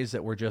of guys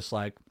that were just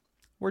like,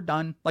 we're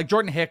done. Like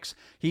Jordan Hicks,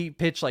 he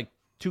pitched like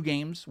 2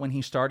 games when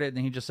he started,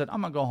 and he just said,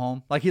 I'm going to go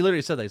home. Like, he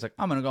literally said that. He's like,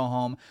 I'm going to go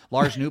home.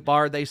 Lars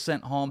Nootbaar, they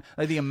sent home.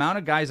 Like, the amount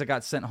of guys that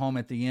got sent home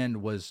at the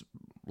end was,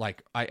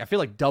 like, I feel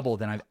like double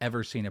than I've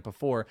ever seen it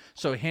before.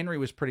 So Henry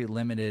was pretty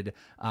limited,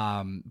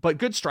 but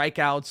good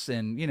strikeouts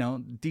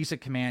and,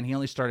 decent command. He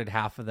only started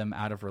half of them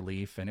out of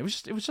relief, and it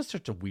was just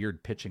such a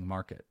weird pitching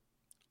market.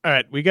 All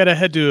right, we got to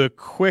head to a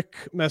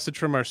quick message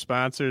from our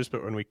sponsors,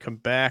 but when we come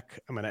back,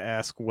 I'm going to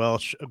ask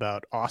Welsh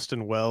about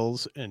Austin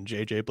Wells and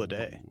JJ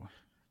Bleday.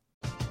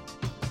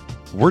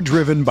 We're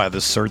driven by the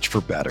search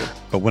for better,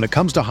 but when it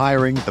comes to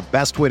hiring, the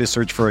best way to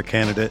search for a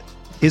candidate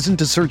isn't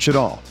to search at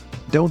all.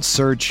 Don't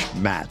search,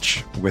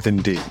 match with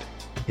Indeed.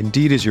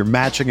 Indeed is your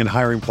matching and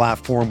hiring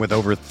platform with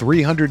over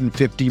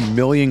 350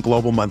 million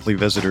global monthly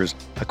visitors,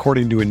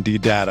 according to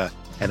Indeed data,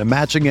 and a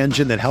matching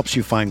engine that helps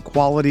you find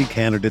quality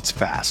candidates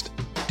fast.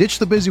 Ditch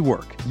the busy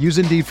work. Use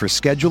Indeed for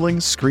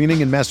scheduling,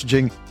 screening, and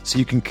messaging so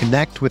you can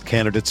connect with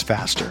candidates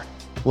faster.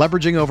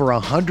 Leveraging over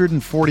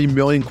 140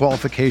 million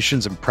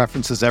qualifications and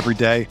preferences every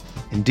day,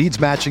 Indeed's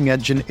matching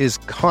engine is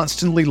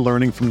constantly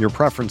learning from your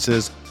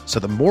preferences, so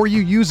the more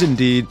you use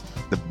Indeed,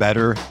 the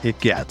better it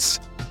gets.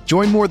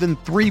 Join more than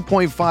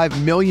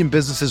 3.5 million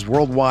businesses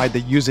worldwide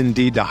that use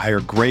Indeed to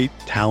hire great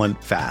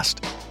talent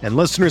fast. And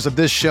listeners of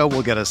this show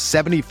will get a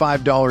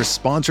 $75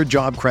 sponsored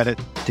job credit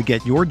to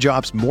get your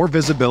jobs more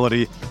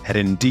visibility at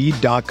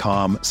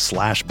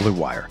Indeed.com/Blue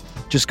Wire.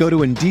 Just go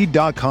to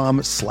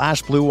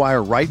Indeed.com/Blue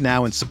Wire right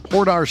now and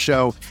support our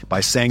show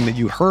by saying that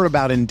you heard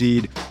about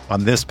Indeed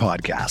on this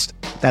podcast.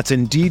 That's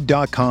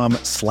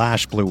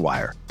Indeed.com/Blue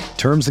Wire.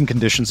 Terms and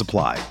conditions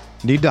apply.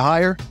 Need to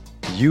hire?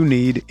 You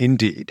need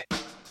Indeed.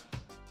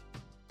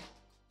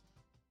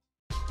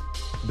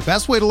 The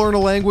best way to learn a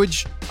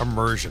language?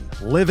 Immersion.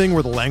 Living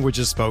where the language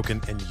is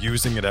spoken and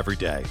using it every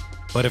day.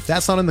 But if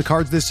that's not in the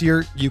cards this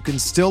year, you can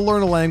still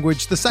learn a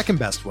language the second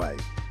best way,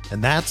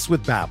 and that's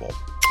with Babbel.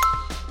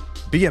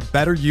 Be a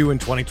better you in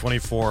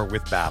 2024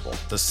 with Babbel,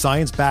 the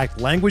science-backed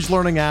language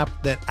learning app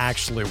that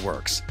actually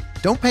works.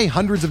 Don't pay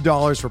hundreds of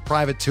dollars for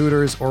private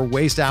tutors or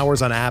waste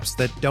hours on apps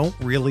that don't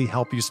really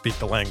help you speak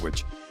the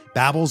language.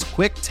 Babbel's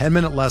quick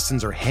 10-minute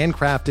lessons are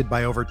handcrafted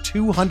by over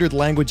 200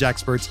 language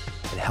experts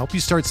and help you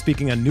start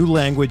speaking a new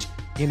language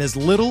in as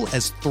little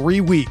as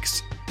 3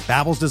 weeks.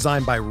 Babbel's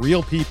designed by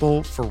real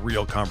people for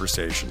real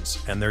conversations,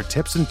 and their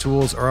tips and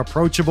tools are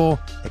approachable,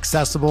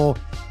 accessible,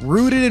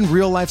 rooted in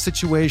real-life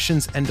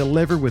situations, and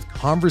delivered with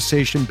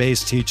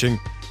conversation-based teaching,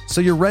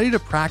 so you're ready to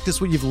practice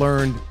what you've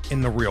learned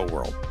in the real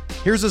world.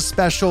 Here's a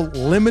special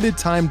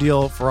limited-time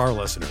deal for our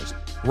listeners.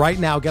 Right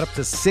now, get up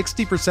to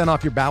 60%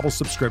 off your Babbel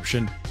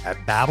subscription at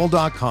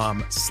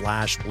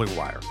Babbel.com/Blue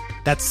Wire.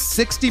 That's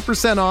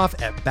 60% off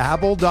at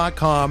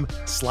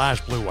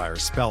Babbel.com/Blue Wire,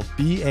 spelled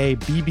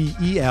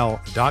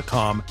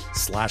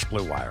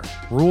BABBEL.com/Blue Wire.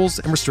 Rules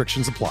and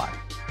restrictions apply.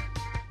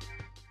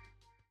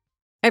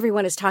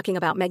 Everyone is talking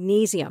about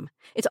magnesium.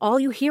 It's all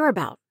you hear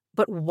about.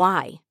 But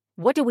why?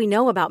 What do we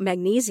know about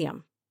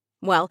magnesium?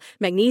 Well,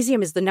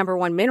 magnesium is the number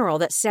one mineral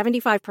that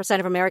 75%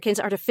 of Americans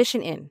are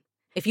deficient in.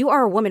 If you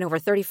are a woman over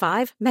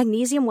 35,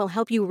 magnesium will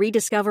help you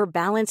rediscover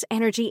balance,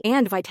 energy,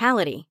 and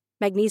vitality.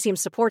 Magnesium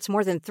supports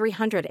more than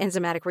 300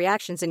 enzymatic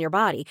reactions in your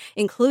body,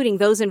 including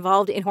those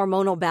involved in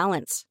hormonal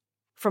balance.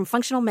 From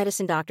functional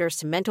medicine doctors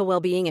to mental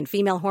well-being and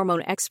female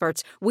hormone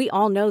experts, we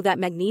all know that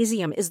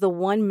magnesium is the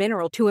one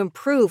mineral to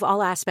improve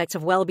all aspects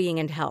of well-being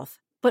and health.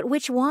 But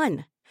which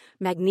one?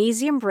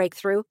 Magnesium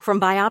Breakthrough from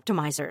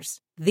Bioptimizers,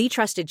 the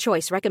trusted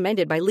choice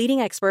recommended by leading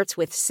experts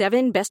with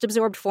 7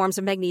 best-absorbed forms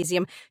of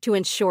magnesium to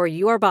ensure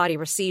your body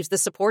receives the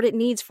support it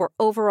needs for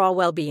overall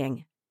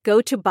well-being.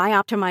 Go to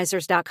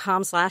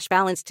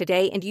bioptimizers.com/balance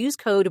today and use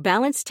code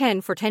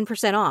BALANCE10 for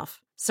 10%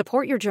 off.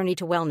 Support your journey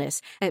to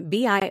wellness at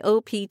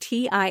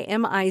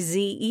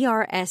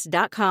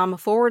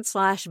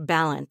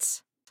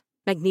bioptimizers.com/balance.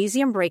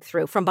 Magnesium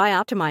Breakthrough from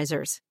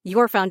Bioptimizers,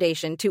 your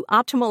foundation to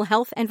optimal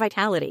health and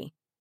vitality.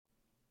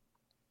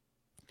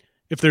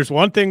 If there's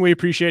one thing we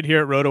appreciate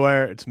here at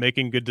RotoWire, it's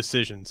making good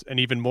decisions, and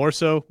even more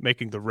so,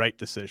 making the right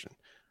decision.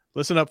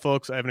 Listen up,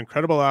 folks. I have an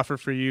incredible offer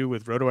for you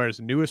with RotoWire's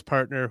newest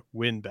partner,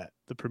 WynnBET,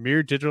 the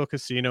premier digital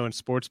casino and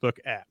sportsbook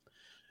app.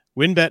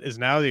 WynnBET is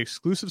now the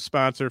exclusive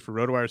sponsor for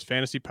RotoWire's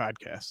fantasy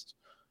podcasts.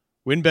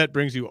 WynnBET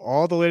brings you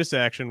all the latest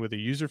action with a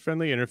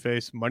user-friendly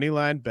interface,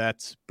 moneyline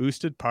bets,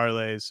 boosted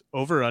parlays,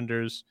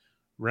 over-unders,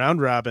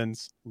 round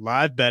robins,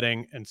 live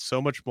betting, and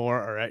so much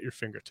more are at your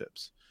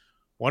fingertips.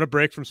 Want a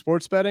break from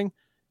sports betting?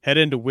 Head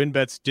into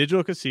WynnBET's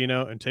digital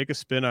casino and take a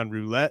spin on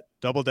roulette,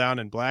 double down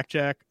in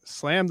blackjack,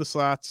 slam the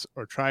slots,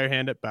 or try your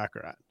hand at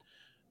baccarat.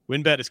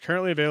 WynnBET is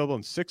currently available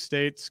in 6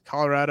 states: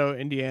 Colorado,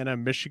 Indiana,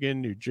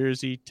 Michigan, New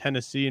Jersey,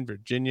 Tennessee, and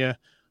Virginia,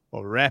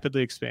 while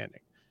rapidly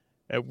expanding.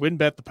 At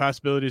WynnBET, the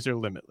possibilities are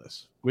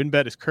limitless.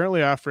 WynnBET is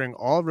currently offering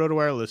all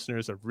RotoWire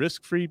listeners a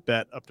risk-free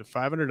bet up to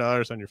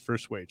 $500 on your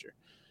first wager.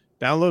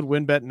 Download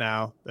WynnBET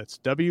now. That's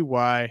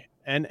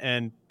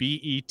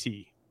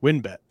WYNNBET.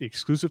 WynnBET, the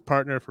exclusive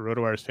partner for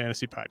RotoWire's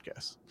fantasy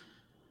podcast.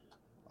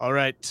 All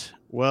right,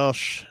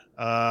 Welsh.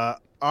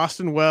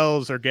 Austin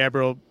Wells or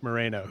Gabriel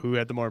Moreno, who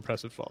had the more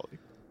impressive fall?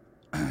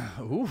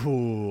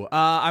 Ooh,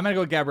 I'm going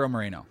to go Gabriel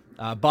Moreno.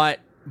 But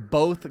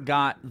both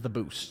got the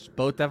boost.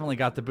 Both definitely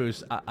got the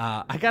boost.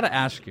 I got to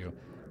ask you,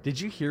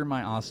 did you hear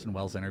my Austin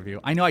Wells interview?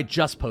 I know I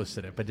just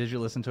posted it, but did you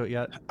listen to it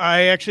yet?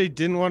 I actually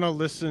didn't want to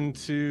listen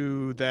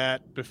to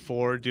that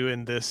before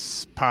doing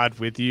this pod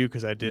with you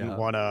because I didn't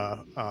want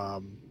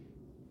to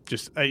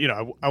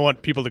I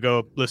want people to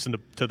go listen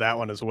to that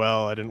one as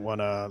well. I didn't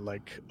want to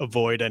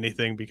avoid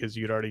anything because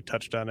you'd already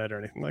touched on it or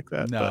anything like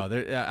that. No,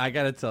 I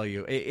got to tell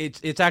you,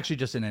 it's actually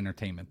just an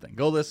entertainment thing.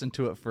 Go listen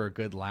to it for a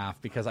good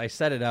laugh because I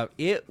set it up.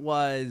 It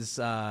was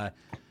an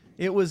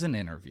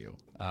interview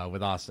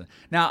with Austin.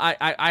 Now,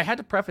 I had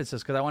to preface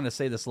this because I wanted to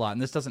say this a lot,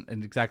 and this doesn't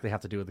exactly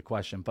have to do with the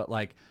question, but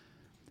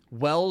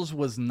Wells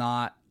was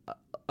not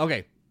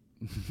okay.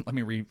 Let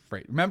me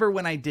rephrase. Remember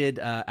when I did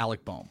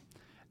Alec Boehm?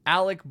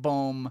 Alec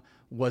Boehm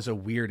was a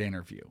weird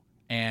interview,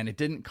 and it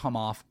didn't come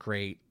off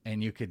great,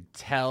 and you could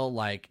tell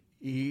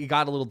he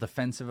got a little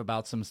defensive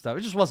about some stuff.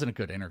 It just wasn't a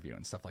good interview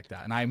and stuff like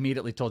that. And I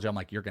immediately told you, I'm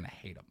like, you're going to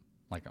hate him.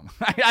 Like,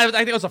 I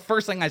think it was the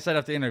first thing I said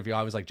after the interview.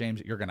 I was like,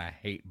 James, you're going to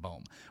hate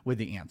Bohm with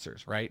the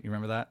answers, right? You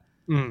remember that?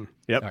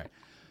 Yep. All right.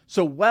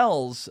 So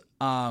Wells,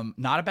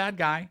 not a bad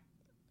guy,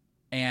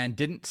 and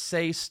didn't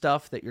say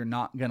stuff that you're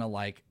not going to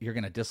like, you're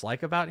going to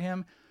dislike about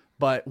him,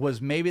 but was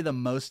maybe the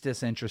most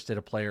disinterested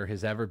a player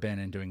has ever been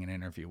in doing an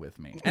interview with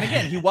me. And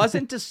again, he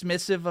wasn't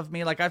dismissive of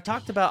me. Like I've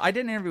talked about, I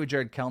did an interview with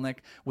Jared Kelnick,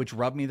 which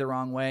rubbed me the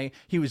wrong way.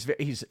 He's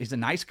a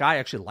nice guy. I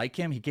actually like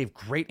him. He gave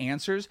great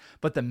answers,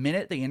 but the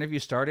minute the interview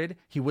started,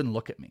 he wouldn't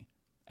look at me.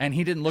 And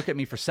he didn't look at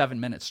me for 7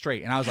 minutes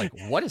straight. And I was like,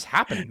 what is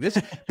happening?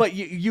 But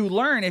you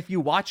learn if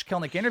you watch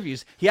Kelnick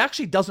interviews, he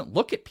actually doesn't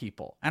look at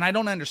people. And I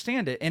don't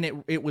understand it.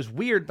 And it was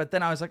weird. But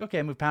then I was like, okay,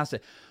 I moved past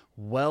it.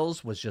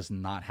 Wells was just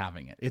not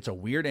having it. It's a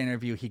weird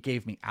interview. He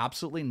gave me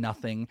absolutely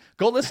nothing.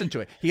 Go listen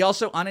to it. He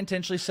also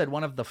unintentionally said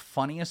one of the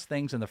funniest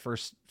things in the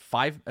first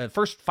 5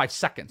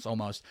 seconds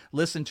almost.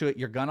 Listen to it.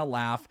 You're going to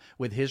laugh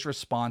with his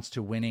response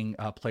to winning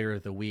Player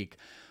of the Week.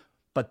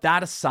 But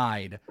that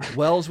aside,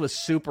 Wells was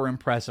super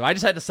impressive. I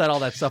just had to set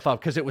all that stuff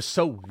up because it was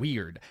so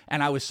weird.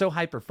 And I was so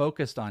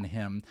hyper-focused on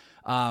him.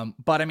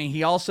 But, I mean,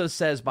 he also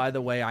says, by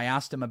the way, I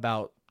asked him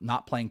about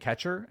not playing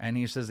catcher, and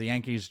he says the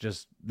Yankees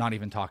just not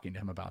even talking to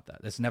him about that.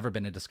 It's never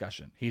been a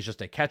discussion. He's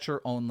just a catcher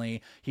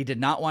only. He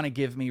did not want to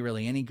give me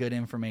really any good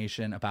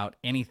information about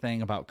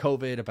anything about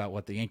COVID, about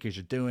what the Yankees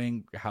are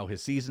doing, how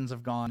his seasons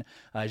have gone.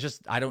 I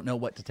don't know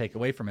what to take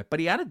away from it. But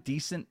he had a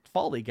decent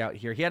fall league out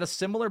here. He had a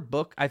similar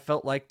book, I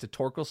felt like, to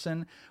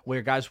Torkelson,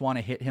 where guys want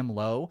to hit him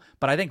low.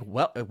 But I think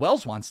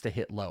Wells wants to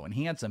hit low, and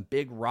he had some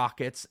big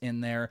rockets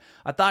in there.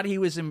 I thought he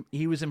was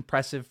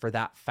impressive for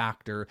that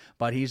factor,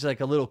 but he's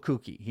like a little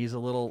kooky. He's a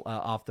little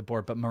off the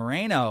board. But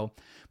Moreno,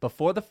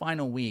 before the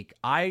final week,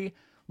 I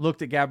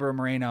looked at Gabriel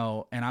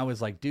Moreno and I was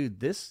like,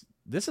 dude, this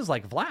is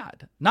like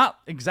Vlad. Not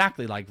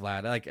exactly like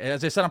Vlad. Like,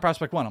 as I said on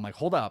Prospect One, I'm like,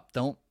 hold up,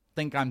 don't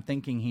think I'm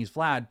thinking he's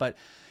Vlad. But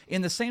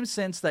in the same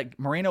sense that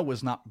Moreno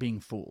was not being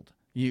fooled.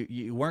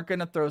 You weren't going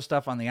to throw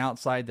stuff on the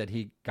outside that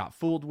he got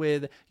fooled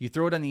with. You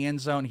throw it in the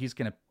end zone,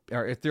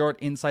 or throw it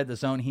inside the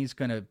zone, he's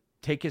going to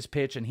take his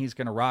pitch and he's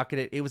going to rocket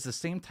it. It was the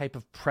same type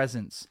of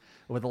presence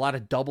with a lot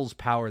of doubles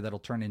power that'll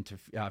turn into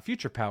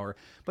future power.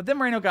 But then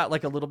Moreno got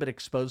like a little bit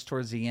exposed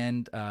towards the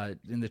end.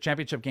 In the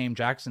championship game,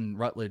 Jackson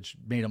Rutledge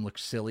made him look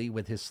silly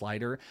with his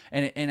slider.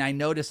 And I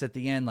noticed at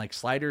the end, like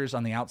sliders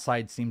on the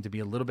outside seemed to be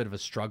a little bit of a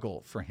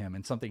struggle for him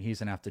and something he's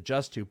going to have to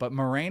adjust to. But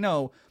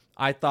Moreno,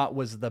 I thought,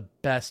 was the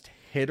best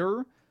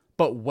hitter,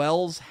 but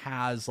Wells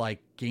has like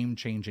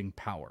game-changing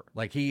power.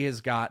 Like he has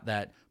got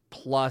that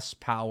plus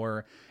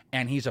power,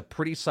 and he's a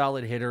pretty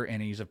solid hitter,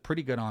 and he's a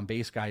pretty good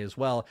on-base guy as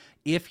well.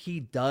 If he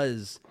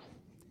does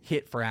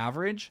hit for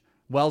average,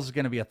 Wells is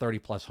going to be a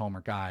 30-plus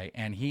homer guy,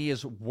 and he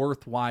is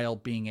worthwhile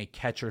being a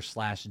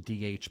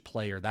catcher/DH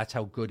player. That's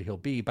how good he'll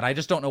be, but I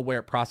just don't know where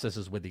it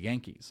processes with the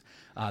Yankees.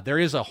 There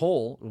is a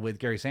hole with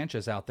Gary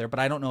Sanchez out there, but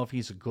I don't know if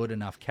he's a good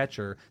enough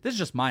catcher. This is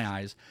just my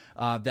eyes,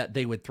 that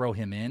they would throw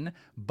him in,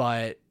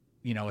 but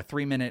a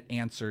 3-minute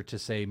answer to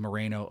say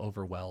Moreno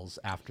over Wells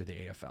after the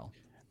AFL.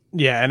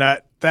 Yeah,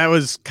 and that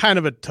was kind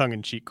of a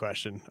tongue-in-cheek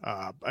question.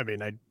 I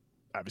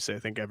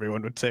think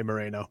everyone would say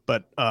Moreno,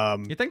 but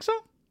you think so?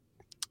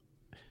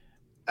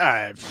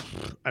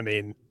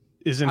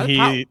 Isn't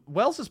he?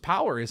 Wells's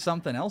power is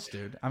something else,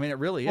 dude. I mean, it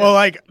really is. Well,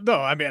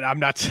 I'm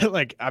not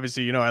like,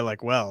 obviously, I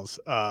like Wells.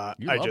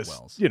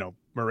 Wells.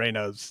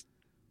 Moreno's,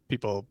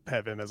 people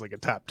have him as like a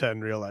top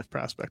 10 real life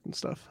prospect and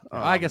stuff.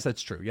 I guess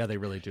that's true. Yeah, they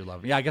really do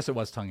love him. Yeah, I guess it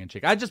was tongue in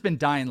cheek. I've just been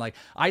dying. Like,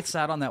 I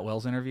sat on that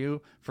Wells interview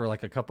for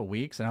like a couple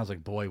weeks, and I was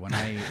like, boy, when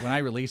I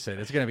release it,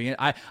 it's gonna be.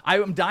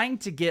 I'm dying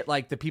to get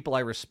like the people I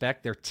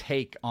respect, their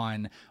take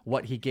on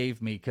what he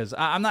gave me, because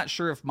I'm not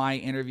sure if my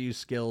interview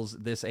skills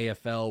this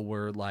AFL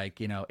were like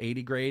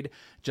 80 grade,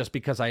 just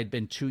because I had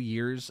been 2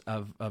 years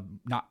of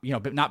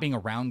not being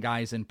around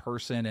guys in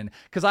person, and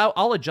because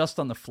I'll adjust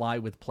on the fly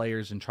with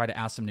players and try to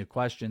ask them new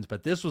questions,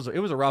 but it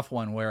was a rough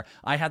one where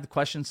I had the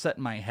questions set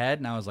in my head,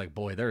 and I was like,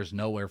 boy, there's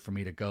nowhere for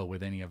me to go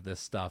with any of this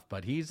stuff.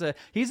 But he's an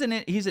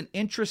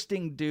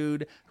interesting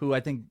dude who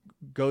I think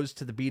goes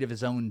to the beat of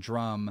his own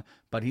drum,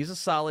 but he's a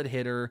solid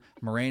hitter.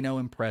 Moreno,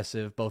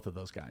 impressive, both of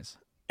those guys.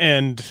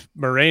 And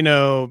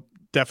Moreno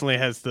definitely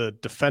has the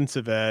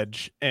defensive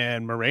edge,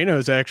 and Moreno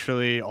is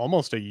actually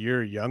almost a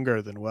year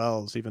younger than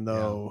Wells, even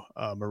though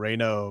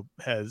Moreno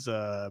has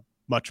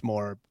much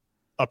more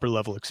upper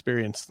level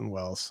experience than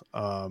Wells.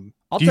 I'll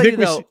tell you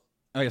though.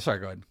 Oh, yeah, sorry,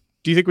 go ahead.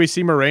 Do you think we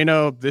see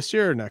Moreno this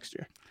year or next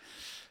year?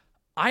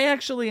 I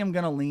actually am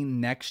going to lean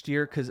next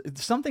year, because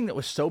it's something that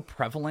was so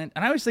prevalent,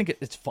 and I always think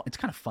it's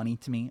kind of funny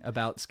to me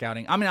about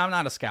scouting. I mean, I'm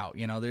not a scout,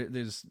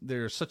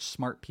 there's such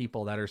smart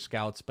people that are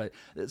scouts, but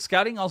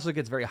scouting also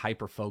gets very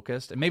hyper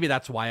focused, and maybe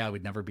that's why I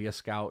would never be a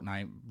scout, and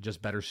I'm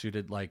just better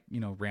suited, like,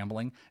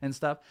 rambling and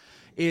stuff.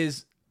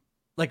 Is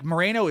like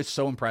Moreno is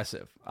so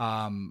impressive.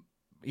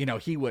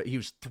 he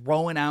was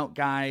throwing out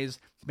guys,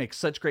 makes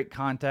such great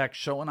contact,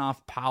 showing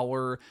off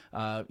power,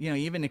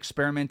 even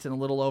experimenting a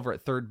little over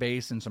at third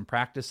base in some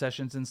practice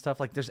sessions and stuff.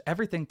 Like, there's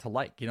everything to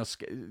like.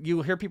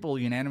 You hear people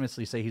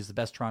unanimously say he's the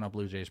best Toronto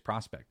Blue Jays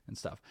prospect and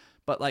stuff.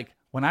 But like,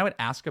 when I would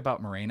ask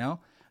about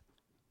Moreno,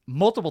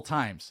 multiple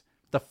times,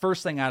 the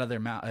first thing out of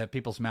their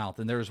people's mouth,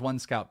 and there was one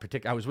scout,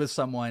 I was with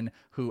someone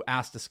who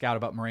asked a scout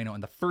about Moreno,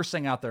 and the first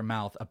thing out their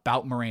mouth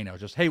about Moreno,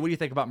 just, hey, what do you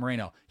think about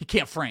Moreno? He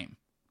can't frame.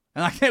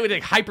 And like, they would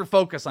hyper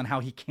focus on how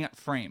he can't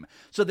frame.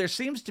 So there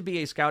seems to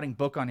be a scouting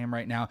book on him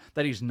right now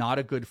that he's not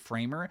a good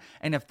framer.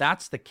 And if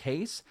that's the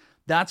case,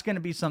 that's going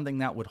to be something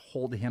that would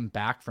hold him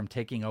back from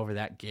taking over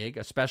that gig,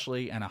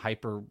 especially in a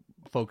hyper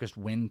focused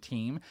win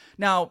team.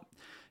 Now,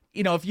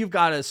 if you've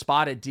got a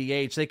spot at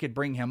DH, they could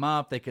bring him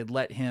up. They could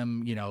let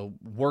him,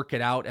 work it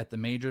out at the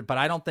major. But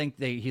I don't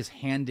think he's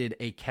handed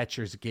a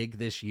catcher's gig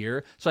this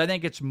year. So I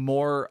think it's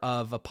more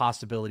of a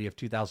possibility of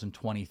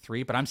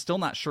 2023. But I'm still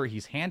not sure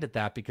he's handed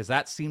that, because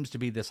that seems to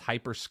be this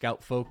hyper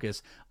scout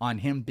focus on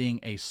him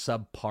being a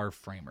subpar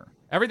framer.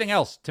 Everything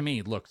else, to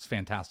me, looks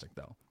fantastic,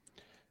 though.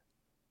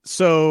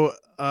 So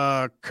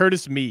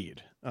Curtis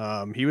Mead,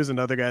 he was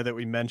another guy that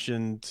we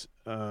mentioned,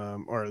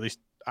 or at least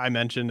I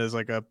mentioned as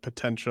like a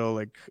potential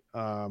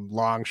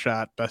long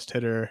shot best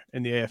hitter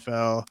in the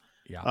AFL.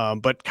 Yeah.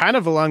 But kind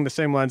of along the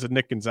same lines of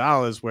Nick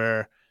Gonzalez,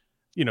 where,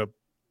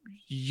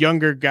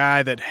 younger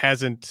guy that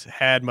hasn't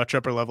had much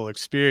upper level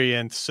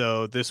experience.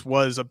 So this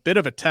was a bit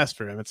of a test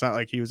for him. It's not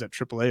like he was at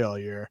AAA all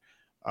year.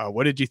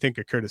 What did you think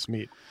of Curtis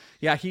Mead?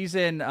 Yeah, he's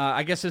in,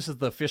 I guess this is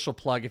the official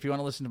plug. If you want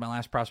to listen to my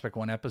last Prospect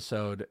One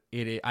episode,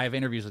 I have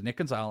interviews with Nick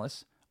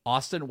Gonzalez,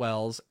 Austin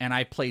Wells, and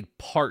I played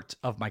part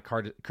of my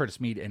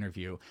Curtis Mead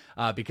interview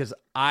because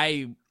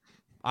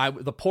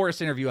the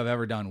poorest interview I've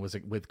ever done was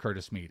with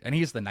Curtis Mead, and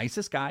he's the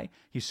nicest guy.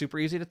 He's super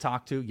easy to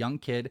talk to, young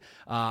kid.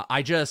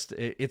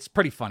 It's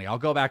pretty funny. I'll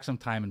go back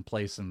sometime and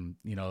play some,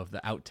 of the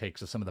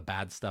outtakes of some of the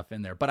bad stuff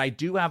in there, but I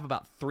do have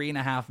about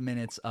 3.5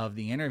 minutes of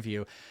the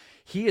interview.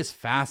 He is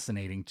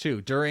fascinating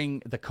too.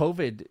 During the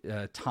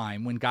COVID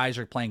time, when guys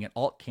are playing at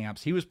alt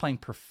camps, he was playing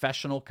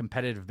professional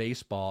competitive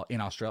baseball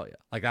in Australia.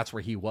 Like, that's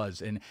where he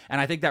was. And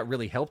I think that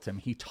really helped him.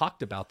 He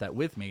talked about that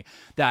with me,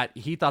 that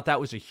he thought that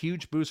was a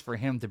huge boost for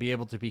him to be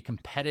able to be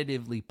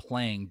competitively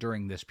playing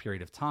during this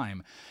period of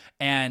time.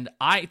 And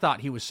I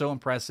thought he was so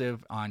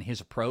impressive on his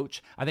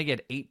approach. I think he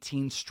had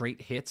 18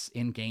 straight hits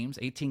in games,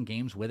 18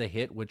 games with a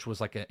hit, which was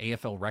like an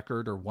AFL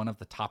record or one of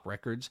the top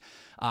records.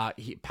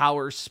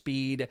 Power,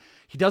 speed.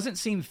 He doesn't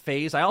seem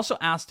phased. I also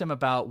asked him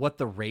about what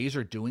the Rays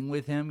are doing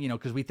with him,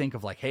 because we think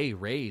of like, hey,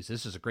 Rays,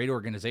 this is a great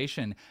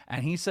organization.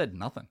 And he said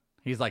nothing.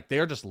 He's like,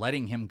 they're just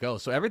letting him go.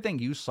 So everything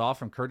you saw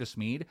from Curtis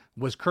Mead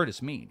was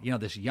Curtis Mead.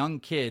 This young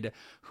kid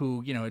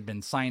who, had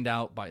been signed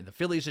out by the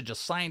Phillies, had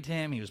just signed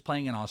him. He was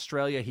playing in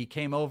Australia. He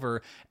came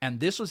over, and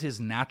this was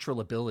his natural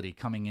ability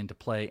coming into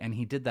play, and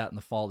he did that in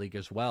the fall league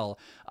as well.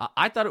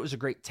 I thought it was a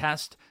great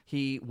test.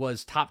 He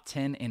was top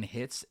 10 in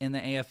hits in the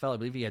AFL. I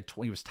believe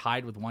he was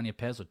tied with Juan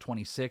Yepez with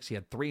 26. He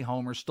had 3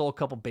 homers, stole a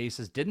couple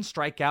bases, didn't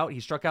strike out. He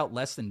struck out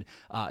less than,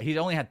 he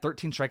only had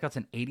 13 strikeouts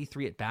and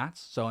 83 at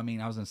bats. So, I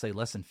was going to say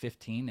less than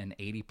 15 and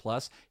 80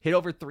 plus, hit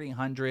over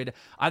 300.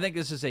 I think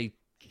this is a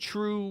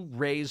true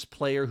Rays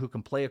player who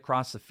can play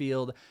across the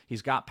field.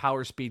 He's got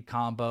power speed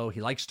combo. He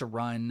likes to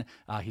run.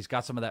 He's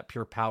got some of that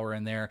pure power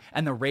in there.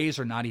 And the Rays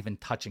are not even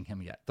touching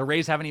him yet. The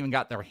Rays haven't even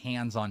got their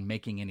hands on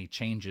making any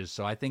changes.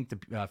 So I think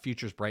the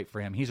future's bright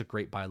for him. He's a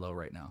great buy low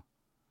right now.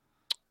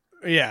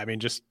 Yeah,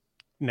 just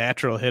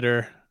natural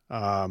hitter.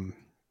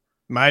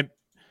 My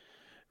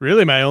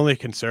only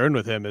concern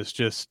with him is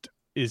just,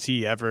 is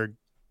he ever,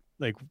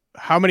 like,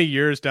 how many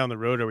years down the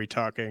road are we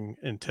talking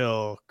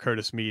until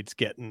Curtis Mead's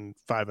getting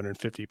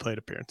 550 plate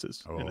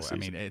appearances in a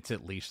season? It's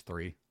at least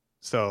 3.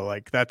 So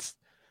that's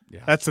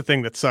the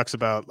thing that sucks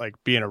about like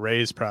being a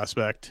Rays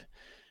prospect.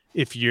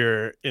 If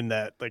you're in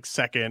that like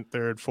second,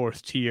 third,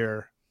 fourth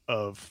tier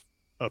of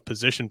a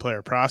position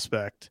player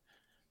prospect,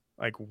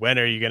 like, when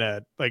are you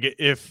gonna, like,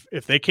 if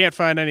they can't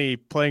find any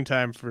playing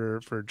time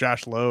for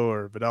Josh Lowe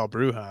or Vidal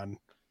Brujan,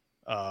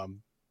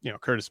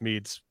 Curtis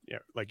Mead's,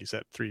 like you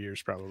said, 3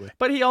 years probably.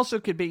 But he also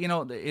could be,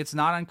 it's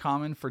not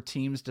uncommon for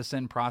teams to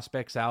send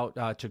prospects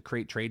out to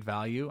create trade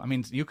value.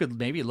 You could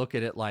maybe look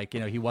at it like,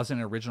 he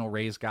wasn't an original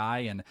Rays guy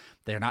and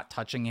they're not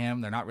touching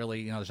him. They're not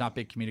really, there's not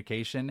big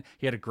communication.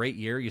 He had a great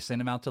year. You send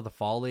him out to the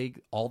fall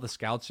league. All the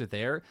scouts are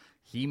there.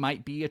 He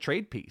might be a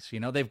trade piece.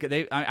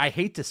 I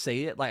hate to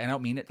say it, like, I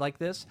don't mean it like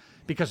this,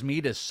 because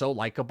Mead is so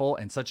likable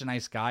and such a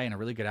nice guy and a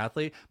really good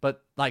athlete,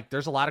 but like,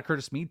 there's a lot of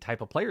Curtis Mead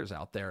type of players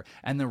out there,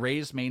 and the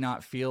Rays may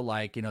not feel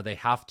like, they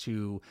have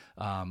to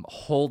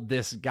hold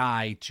this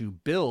guy to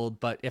build.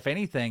 But if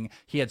anything,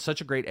 he had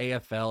such a great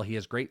AFL. He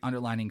has great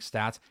underlining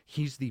stats.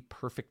 He's the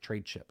perfect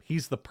trade chip.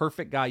 He's the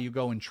perfect guy you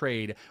go and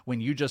trade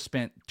when you just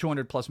spent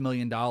 $200+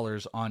 million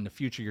on the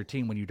future of your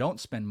team, when you don't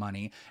spend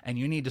money and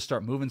you need to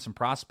start moving some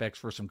prospects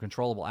for some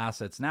controllable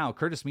assets now,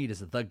 Curtis Mead is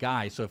the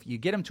guy. So if you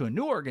get him to a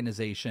new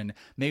organization,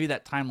 maybe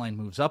that timeline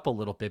moves up a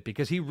little bit,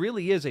 because he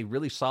really is a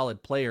really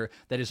solid player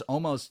that is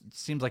almost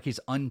seems like he's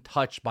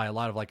untouched by a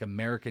lot of like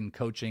American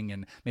coaching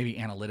and maybe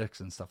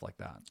analytics and stuff like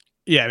that.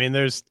 Yeah, I mean,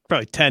 there's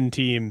probably 10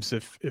 teams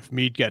if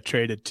Mead got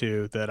traded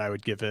to that I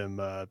would give him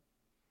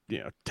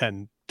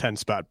 10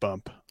 spot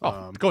bump.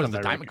 Go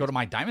to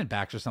my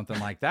Diamondbacks or something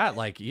like that.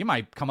 Like, you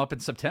might come up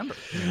in September,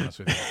 to be honest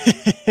with you.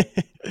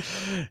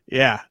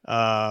 Yeah,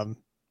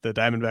 the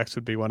Diamondbacks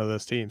would be one of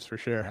those teams for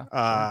sure.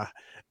 Yeah, sure.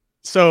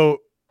 So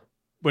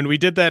when we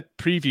did that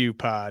preview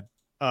pod,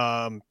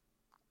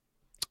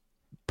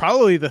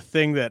 probably the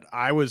thing that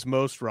I was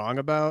most wrong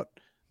about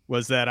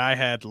was that I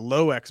had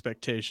low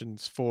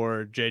expectations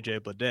for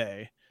JJ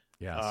Bleday.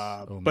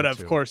 Yes. But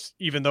of course,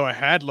 even though I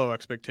had low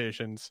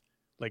expectations,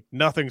 like,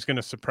 nothing's going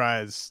to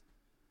surprise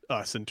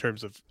us in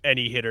terms of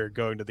any hitter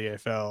going to the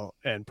AFL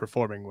and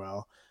performing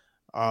well.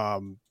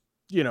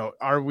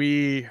 Are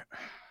we?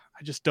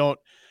 I just don't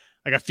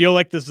like. I feel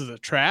like this is a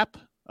trap.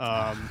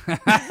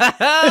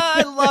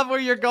 I love where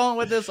you're going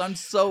with this. I'm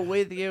so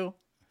with you.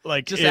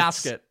 Like, just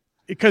ask it,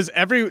 because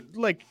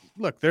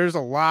look, there's a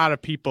lot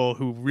of people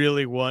who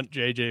really want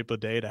JJ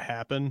Bleday to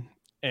happen,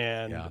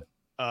 and the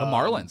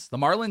Marlins,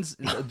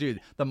 dude,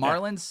 the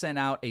Marlins sent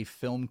out a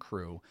film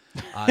crew.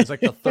 It's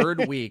like the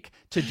third week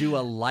to do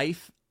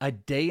a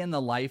day in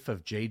the life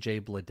of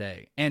JJ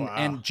Bleday.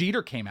 And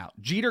Jeter came out.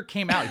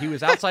 He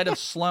was outside of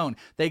Sloan.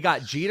 They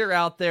got Jeter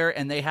out there,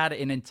 and they had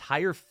an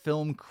entire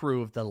film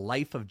crew of the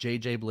life of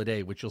JJ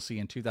Bleday, which you'll see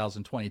in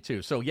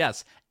 2022. So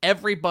yes,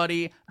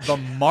 everybody, the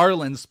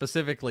Marlins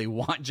specifically,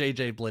 want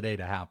JJ Bleday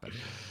to happen.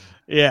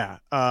 Yeah.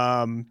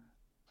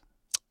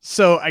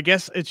 So I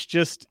guess it's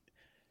just,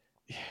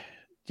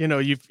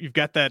 you've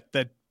got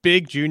that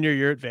big junior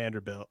year at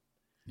Vanderbilt.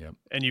 Yep.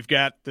 And you've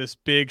got this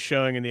big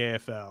showing in the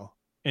AFL.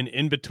 And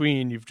in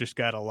between, you've just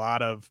got a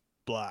lot of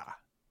blah.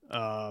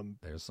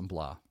 There's some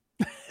blah.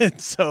 And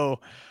so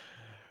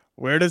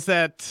where does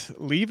that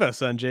leave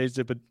us on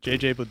JJ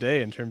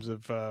Bleday in terms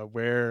of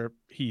where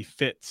he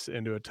fits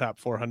into a top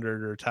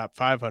 400 or top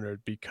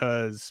 500?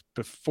 Because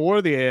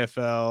before the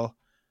AFL,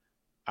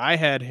 I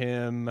had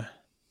him.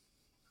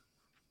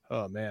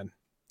 Oh, man.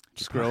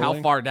 Scrolling. How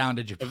far down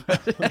did you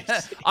put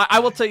it? I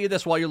will tell you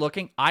this while you're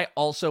looking. I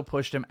also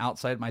pushed him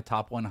outside my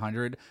top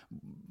 100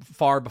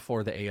 far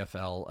before the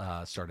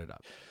AFL started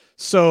up.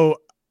 So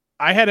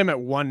I had him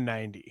at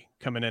 190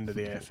 coming into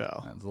the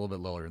AFL. That's a little bit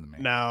lower than me.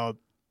 Now,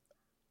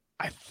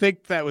 I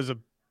think that was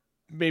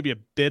maybe a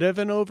bit of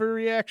an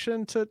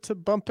overreaction to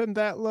bump him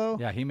that low.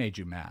 Yeah, he made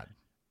you mad.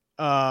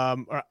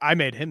 Or I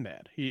made him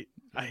mad.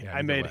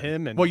 I made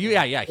him. And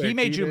he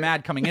made you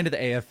mad coming into the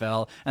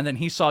AFL, and then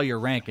he saw your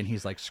rank, and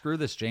he's like, "Screw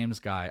this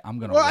James guy. I'm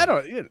gonna." Well,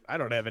 I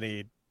don't have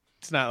any.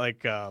 It's not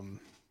like I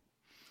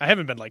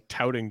haven't been like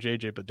touting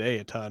JJ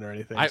Bleday a ton or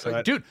anything.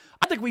 Dude,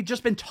 I think we've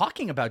just been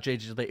talking about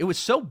JJ Bleday. It was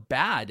so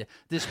bad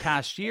this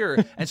past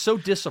year and so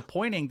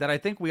disappointing that I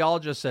think we all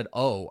just said,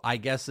 "Oh, I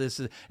guess this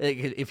is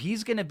if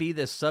he's going to be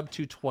this sub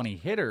 220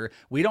 hitter,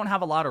 we don't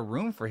have a lot of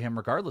room for him,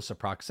 regardless of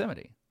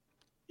proximity."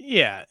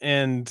 Yeah,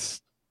 and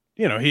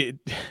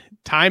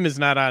time is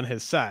not on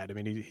his side. I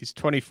mean, he's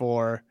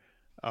 24.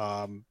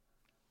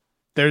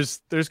 There's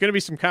going to be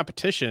some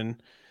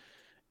competition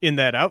in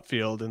that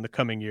outfield in the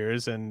coming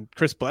years. And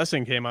Chris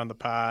Blessing came on the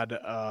pod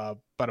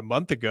about a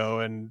month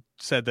ago and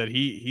said that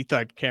he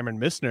thought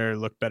Cameron Misner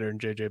looked better than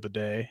JJ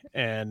Bleday.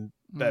 And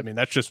I mean,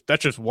 that's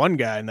just one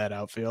guy in that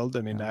outfield.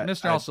 I mean,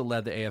 Misner also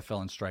led the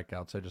AFL in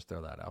strikeouts. I just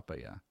throw that out,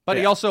 but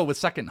he also was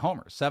second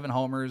homers, 7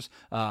 homers,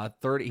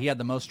 30. He had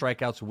the most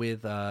strikeouts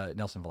with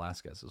Nelson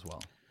Velasquez as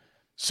well.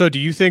 So do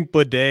you think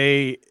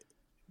Bleday,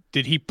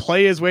 did he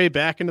play his way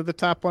back into the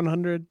top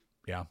 100?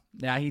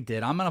 Yeah, he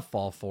did. I'm gonna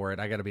fall for it.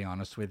 I got to be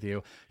honest with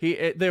you.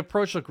 The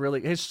approach looked really.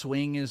 His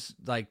swing is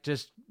like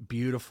just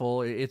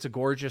beautiful. It's a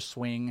gorgeous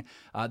swing.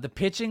 The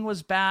pitching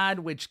was bad,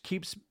 which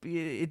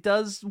it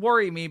does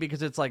worry me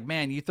because it's like,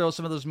 man, you throw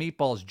some of those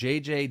meatballs.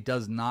 JJ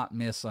does not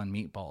miss on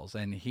meatballs,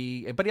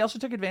 but he also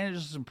took advantage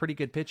of some pretty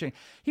good pitching.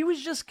 He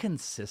was just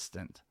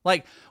consistent.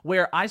 Like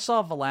where I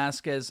saw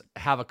Velasquez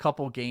have a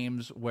couple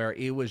games where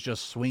it was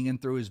just swinging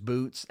through his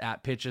boots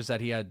at pitches that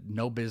he had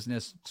no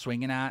business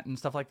swinging at and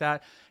stuff like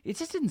that. It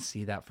just didn't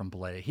see that from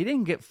Bleday. He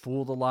didn't get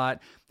fooled a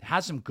lot.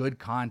 Has some good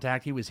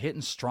contact. He was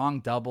hitting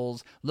strong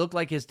doubles. Looked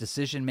like his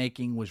decision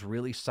making was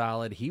really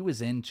solid. He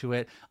was into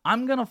it.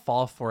 I'm gonna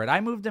fall for it.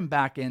 I moved him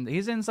back in.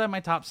 He's inside my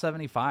top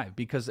 75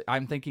 because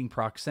I'm thinking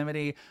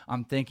proximity.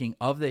 I'm thinking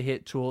of the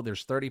hit tool.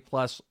 There's 30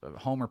 plus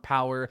homer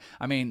power.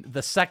 I mean,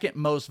 the second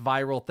most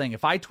viral thing.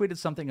 If I tweeted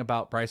something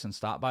about Bryson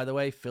Stott, by the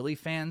way, Philly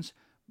fans,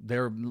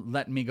 they're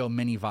letting me go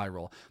mini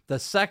viral. The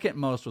second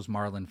most was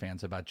Marlin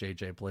fans about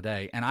JJ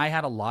Bleday, and I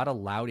had a lot of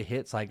loud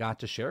hits I got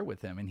to share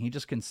with him, and he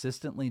just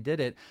consistently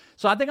did it.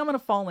 So I think I'm going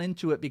to fall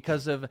into it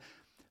because of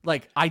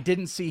like I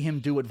didn't see him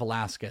do what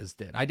Velasquez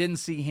did. I didn't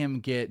see him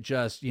get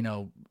just,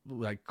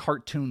 like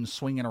cartoon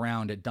swinging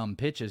around at dumb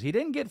pitches. He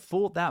didn't get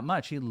fooled that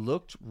much. He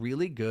looked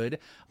really good.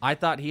 I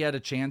thought he had a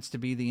chance to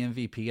be the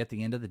MVP at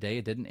the end of the day.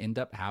 It didn't end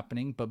up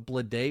happening, but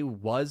Bleday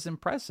was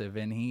impressive,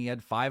 and he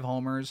had 5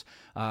 homers,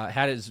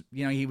 had his,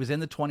 he was in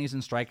the 20s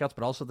in strikeouts,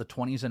 but also the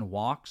 20s in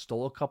walks,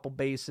 stole a couple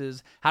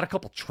bases, had a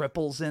couple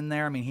triples in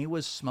there. I mean, he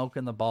was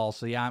smoking the ball.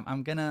 So yeah,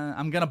 I'm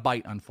gonna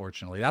bite,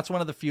 unfortunately. That's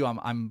one of the few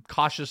I'm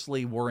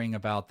cautiously worrying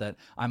about that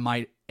I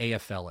might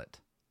AFL it.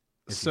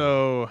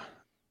 So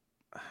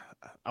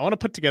I want to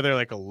put together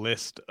like a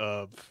list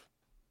of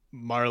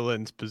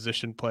Marlins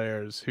position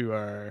players who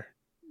are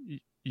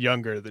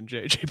younger than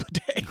JJ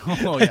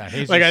Bleday. Oh yeah,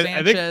 Jesus like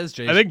Sanchez,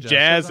 I think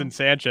Jazz and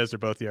Sanchez are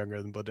both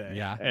younger than Bleday.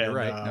 Yeah, you're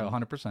right. No,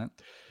 100%.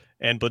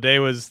 And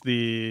Bleday was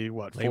the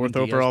 4th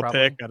overall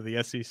pick out of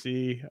the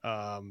SEC.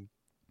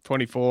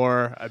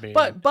 24. I mean,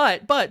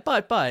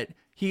 but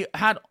he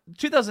had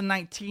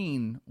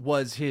 2019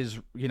 was his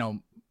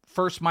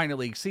first minor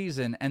league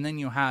season, and then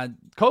you had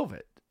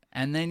COVID,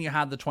 and then you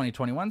had the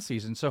 2021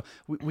 season. So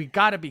we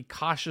got to be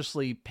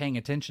cautiously paying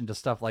attention to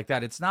stuff like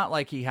that. It's not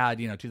like he had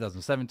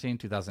 2017,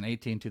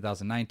 2018,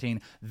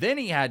 2019. Then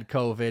he had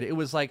COVID. It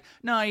was like,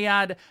 no, he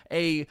had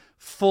a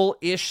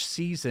full-ish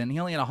season. He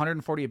only had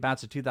 140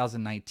 at-bats in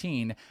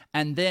 2019,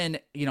 and then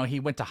he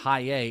went to high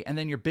A, and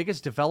then your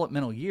biggest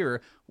developmental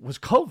year was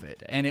COVID,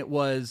 and it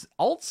was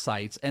alt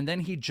sites, and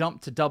then he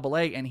jumped to double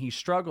A and he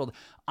struggled.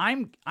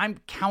 I'm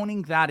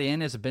counting that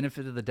in as a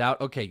benefit of the doubt.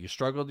 Okay, you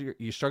struggled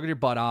your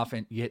butt off,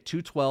 and you hit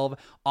 212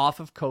 off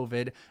of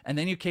COVID, and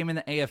then you came in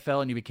the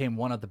AFL and you became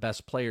one of the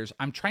best players.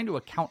 I'm trying to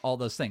account all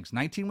those things.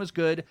 19 was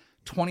good,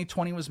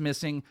 2020 was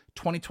missing,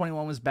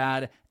 2021 was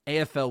bad,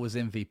 AFL was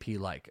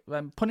MVP-like.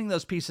 I'm putting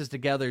those pieces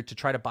together to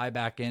try to buy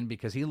back in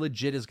because he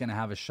legit is going to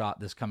have a shot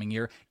this coming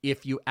year.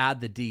 If you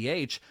add the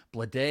DH,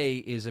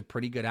 Bleday is a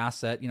pretty good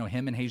asset.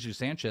 Him and Jesus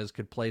Sanchez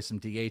could play some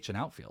DH and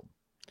outfield.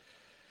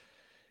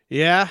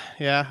 Yeah.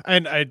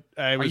 And I was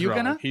Are you wrong.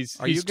 gonna? He's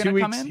Are you gonna 2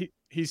 come weeks. in?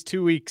 He's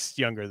 2 weeks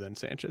younger than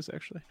Sanchez,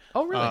 actually.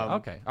 Oh, really?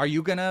 Okay. Are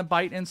you gonna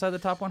bite inside the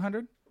top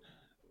 100?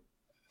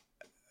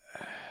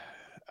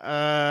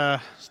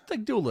 Just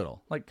like do a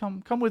little. Like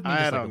come with me.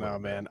 I don't know,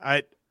 man.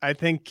 I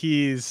think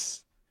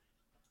he's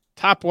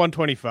top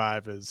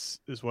 125 is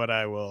what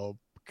I will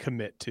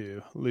commit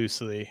to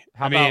loosely.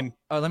 Let me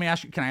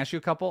ask you. Can I ask you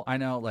a couple? I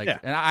know,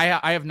 and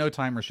I have no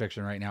time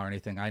restriction right now or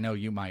anything. I know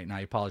you might, and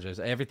I apologize.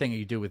 Everything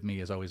you do with me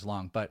is always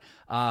long. But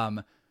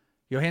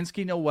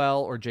Yohansky,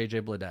 Noel, or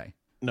JJ Bleday?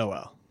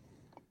 Noel.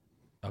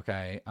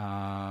 Okay.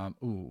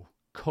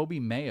 Kobe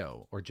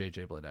Mayo or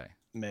JJ Bleday?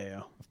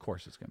 Mayo. Of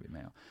course, it's gonna be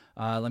Mayo.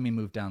 Let me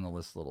move down the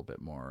list a little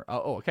bit more.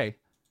 Okay.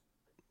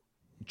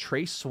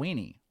 Trey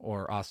Sweeney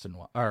or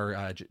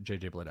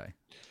JJ Bleday?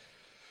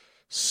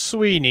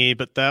 Sweeney,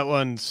 but that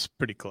one's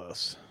pretty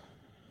close.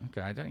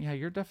 Okay,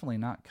 you're definitely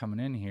not coming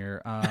in here.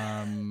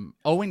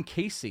 Owen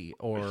Casey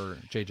or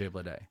JJ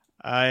Bleday?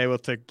 I will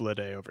take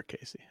Bleday over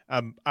Casey.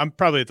 I'm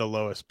probably the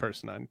lowest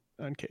person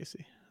on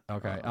Casey.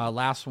 Okay,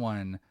 last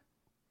one,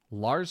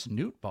 Lars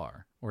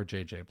Nootbaar or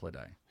JJ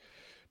Bleday?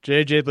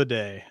 JJ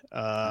Bleday.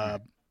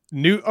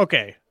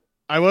 Okay,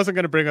 I wasn't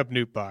going to bring up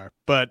Nootbaar,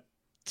 but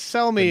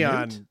sell me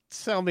on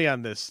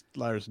this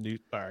Lars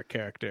Nootbaar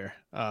character.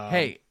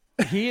 Hey,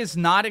 he is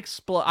not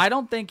I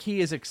don't think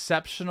he is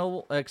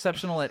exceptional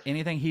at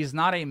anything. He's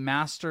not a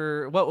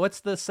master. What's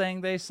the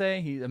saying they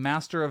say? He's a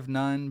master of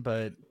none,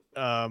 but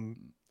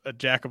a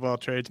jack of all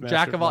trades. He's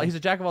a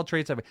jack of all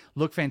trades.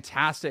 Look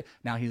fantastic.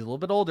 Now he's a little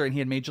bit older and he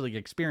had major league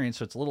experience,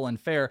 so it's a little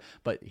unfair.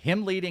 But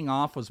him leading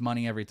off was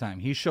money every time.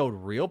 He showed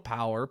real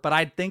power, but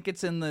I think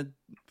it's in the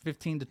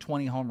 15 to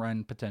 20 home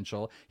run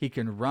potential. He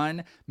can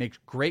run, makes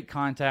great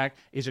contact,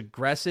 is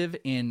aggressive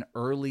in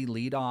early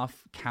leadoff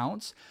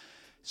counts.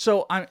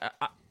 So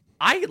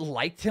I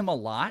liked him a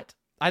lot.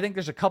 I think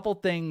there's a couple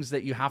things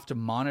that you have to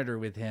monitor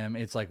with him.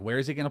 It's like, where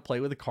is he going to play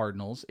with the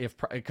Cardinals?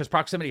 Because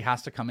proximity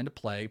has to come into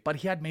play, but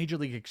he had major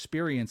league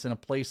experience in a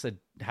place that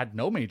had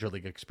no major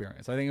league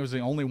experience. I think it was the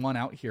only one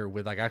out here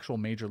with like actual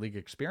major league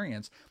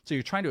experience. So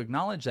you're trying to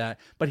acknowledge that,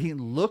 but he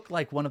looked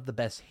like one of the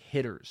best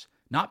hitters,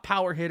 not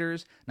power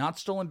hitters, not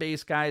stolen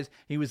base guys.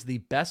 He was the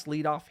best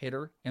leadoff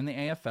hitter in the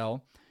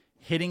AFL.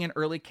 Hitting in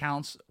early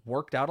counts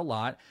worked out a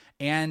lot.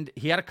 And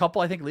he had a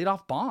couple, I think,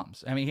 leadoff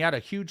bombs. I mean, he had a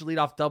huge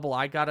leadoff double.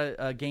 I got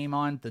a game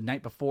on the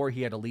night before.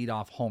 He had a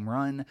leadoff home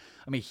run.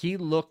 I mean, he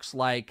looks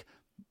like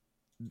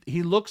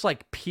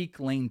peak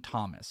Lane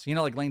Thomas.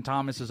 Like Lane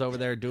Thomas is over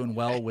there doing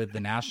well with the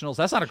Nationals.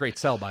 That's not a great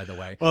sell, by the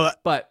way. Well,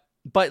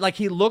 but like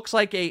he looks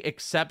like a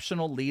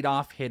exceptional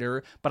leadoff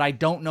hitter, but I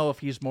don't know if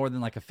he's more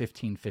than like a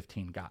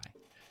 15-15 guy.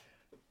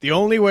 The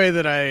only way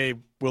that I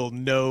will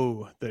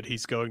know that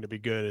he's going to be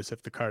good is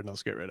if the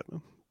Cardinals get rid of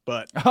him.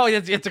 But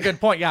it's a good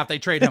point. Yeah, if they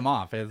trade him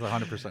off, it's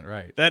 100%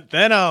 right.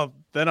 Then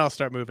I'll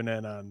start moving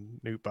in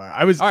on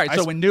Nootbaar. All right.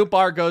 So when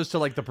Nootbaar goes to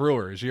like the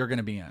Brewers, you're going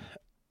to be in.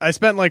 I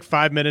spent like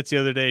 5 minutes the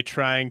other day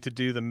trying to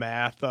do the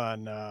math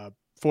on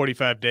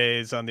 45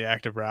 days on the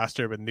active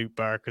roster with Newt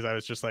Bar because I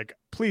was just like,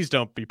 please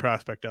don't be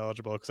prospect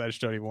eligible because I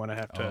just don't even want to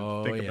have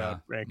to think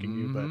about ranking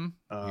you.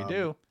 But you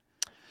do.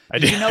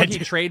 Did you know he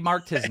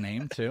trademarked his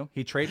name too?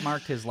 He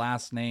trademarked his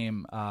last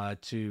name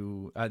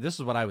to. This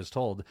is what I was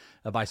told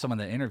by someone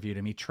that interviewed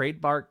him. He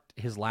trademarked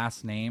his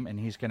last name, and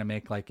he's going to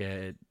make like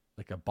a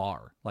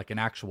bar, like an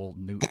actual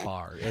Newt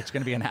bar. It's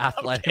going to be an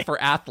athlete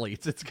for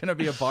athletes. It's going to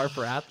be a bar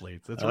for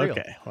athletes. It's real.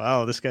 Okay.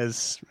 Wow. This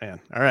guy's man.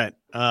 All right.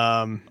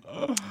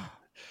 All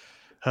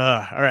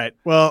right.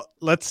 Well,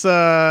 let's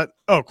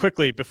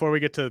quickly before we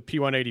get to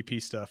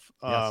P180P stuff.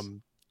 Yes.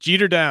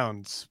 Jeter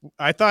Downs.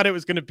 I thought it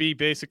was going to be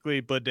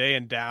basically Bidet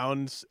and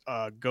Downs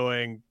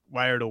going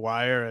wire to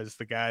wire as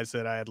the guys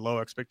that I had low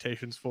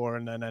expectations for,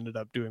 and then ended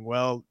up doing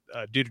well.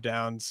 Jeter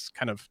Downs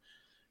kind of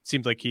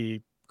seemed like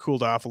he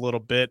cooled off a little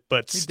bit,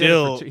 but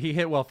he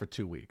hit well for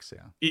 2 weeks.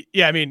 Yeah.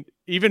 Yeah. I mean,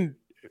 even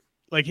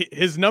like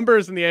his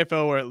numbers in the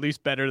AFL were at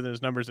least better than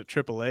his numbers at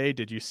AAA.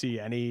 Did you see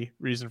any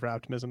reason for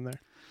optimism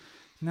there?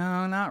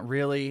 No, not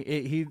really.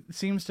 He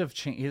seems to have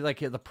changed. Like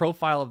the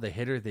profile of the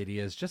hitter that he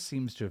is just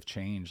seems to have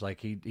changed. Like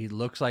he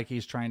looks like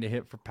he's trying to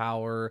hit for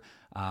power.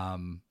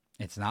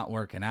 It's not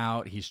working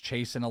out. He's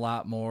chasing a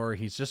lot more.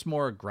 He's just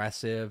more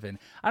aggressive. And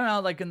I don't know,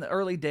 like in the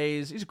early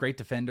days, he's a great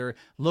defender.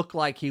 Looked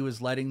like he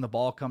was letting the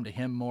ball come to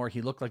him more.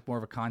 He looked like more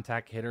of a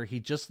contact hitter. He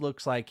just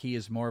looks like he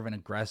is more of an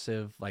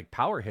aggressive, like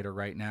power hitter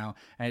right now.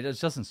 And it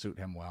just doesn't suit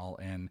him well.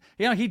 And,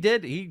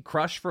 he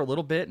crushed for a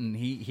little bit and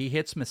he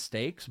hits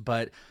mistakes,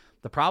 but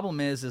the problem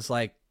is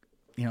like,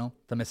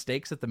 the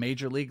mistakes at the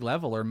major league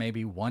level are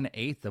maybe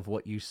 1/8 of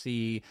what you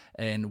see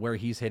and where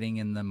he's hitting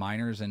in the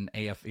minors and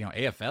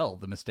AFL.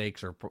 The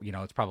mistakes are,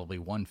 it's probably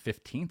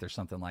 1/15 or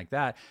something like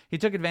that. He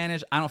took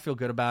advantage. I don't feel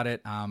good about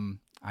it. I'm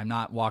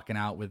not walking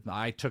out with,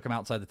 I took him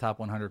outside the top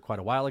 100 quite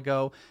a while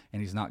ago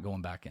and he's not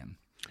going back in.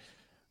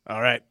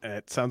 All right.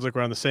 It sounds like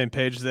we're on the same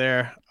page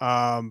there.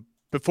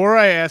 Before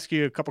I ask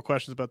you a couple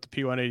questions about the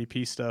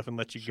P180P stuff and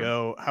let you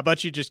go, how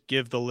about you just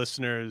give the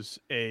listeners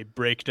a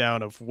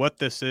breakdown of what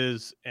this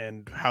is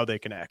and how they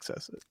can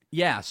access it?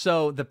 Yeah,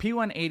 so the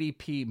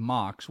P180P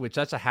mocks, which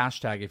that's a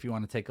hashtag if you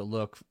want to take a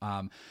look.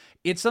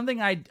 It's something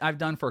I've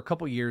done for a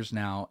couple years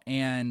now,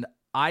 and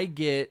I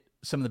get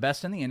some of the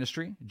best in the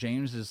industry.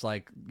 James is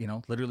like,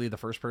 literally the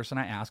first person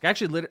I ask.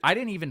 Actually, I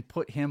didn't even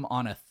put him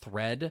on a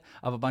thread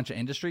of a bunch of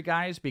industry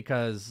guys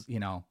because,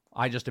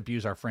 I just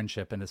abuse our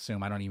friendship and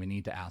assume I don't even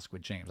need to ask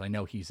with James. I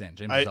know he's in.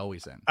 James is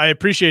always in. I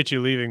appreciate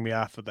you leaving me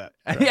off of that.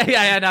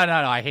 Yeah. No.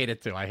 I hate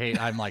it too.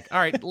 I'm like, all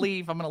right,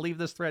 leave. I'm going to leave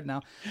this thread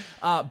now.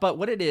 But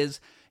what it is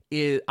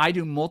I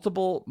do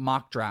multiple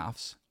mock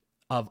drafts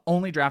of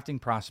only drafting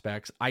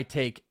prospects. I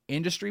take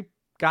industry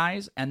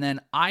guys, and then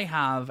I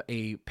have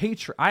a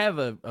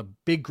a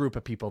big group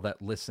of people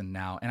that listen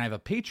now, and I have a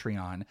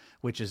Patreon,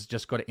 which is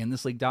just go to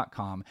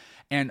inthisleague.com,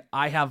 and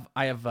I have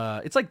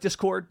it's like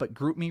Discord but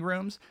group me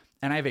rooms.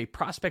 And I have a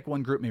Prospect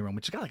One group me room,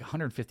 which has got like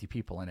 150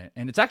 people in it.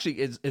 And it's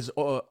actually as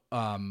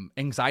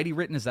anxiety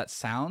written as that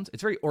sounds.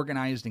 It's very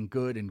organized and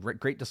good and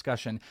great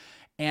discussion.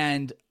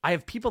 And I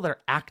have people that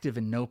are active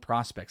and know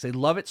prospects. They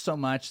love it so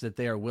much that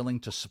they are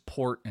willing to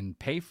support and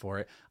pay for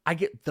it. I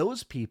get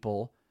those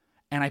people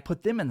and I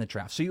put them in the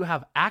draft. So you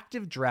have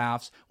active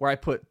drafts where I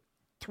put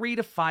 3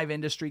 to 5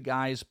 industry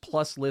guys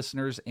plus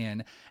listeners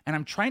in, and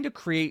I'm trying to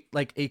create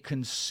like a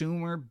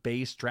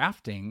consumer-based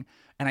drafting,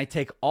 and I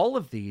take all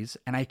of these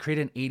and I create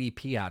an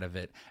ADP out of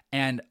it.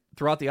 And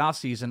throughout the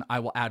offseason, I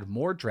will add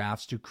more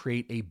drafts to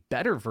create a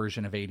better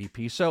version of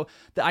ADP. So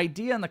the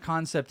idea and the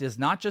concept is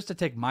not just to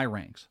take my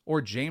ranks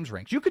or James'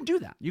 ranks. You can do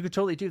that. You could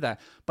totally do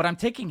that. But I'm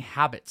taking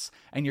habits,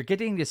 and you're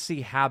getting to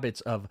see habits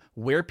of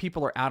where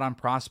people are out on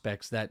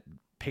prospects that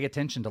pay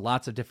attention to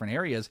lots of different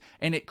areas,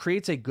 and it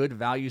creates a good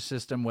value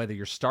system whether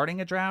you're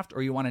starting a draft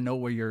or you want to know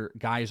where your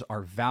guys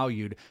are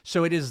valued.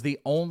 So it is the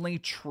only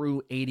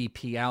true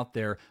ADP out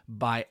there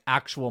by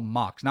actual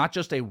mocks, not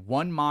just a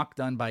one mock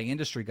done by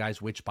industry guys,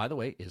 which by the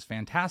way is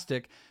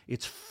fantastic.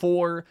 It's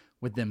 4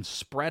 with them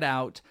spread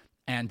out.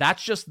 And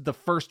that's just the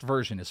first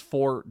version, is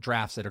 4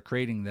 drafts that are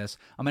creating this.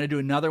 I'm going to do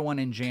another one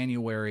in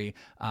January,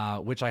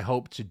 which I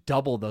hope to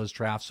double those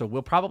drafts. So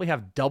we'll probably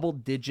have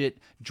double-digit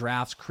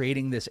drafts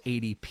creating this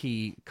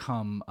ADP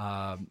come,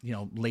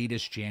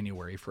 latest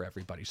January for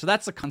everybody. So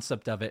that's the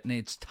concept of it, and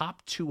it's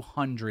top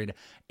 200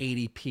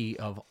 ADP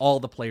of all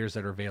the players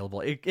that are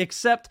available,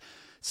 except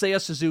Seiya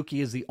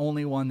Suzuki is the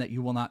only one that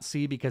you will not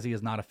see because he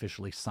is not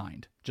officially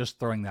signed. Just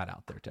throwing that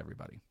out there to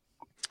everybody.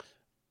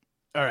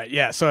 All right.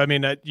 Yeah. So, I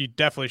mean, you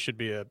definitely should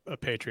be a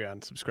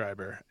Patreon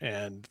subscriber,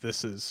 and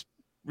this is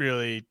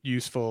really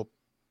useful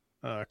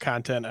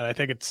content. And I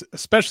think it's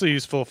especially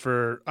useful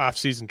for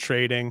off-season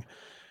trading,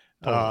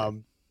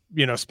 Totally.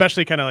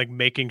 Especially kind of like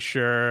making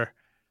sure,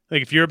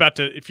 like if you're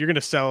going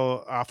to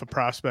sell off a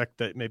prospect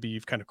that maybe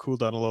you've kind of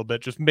cooled on a little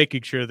bit, just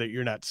making sure that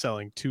you're not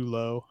selling too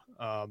low,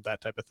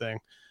 that type of thing.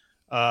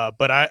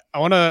 But I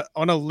want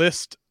to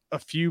list a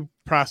few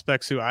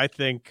prospects who I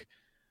think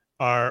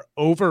are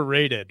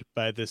overrated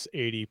by this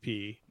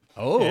ADP.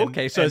 Oh,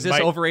 okay. So is this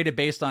overrated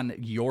based on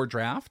your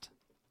draft?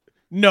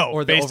 No,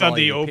 Or the based on overall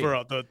the ADP?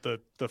 overall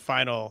the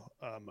final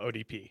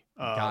ODP.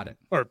 Got it.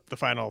 Or the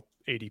final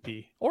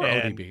ADP Or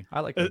and ODB. I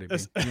like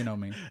ODB. You know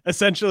me.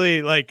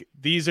 Essentially, like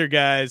these are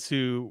guys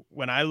who,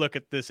 when I look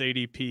at this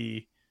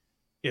ADP,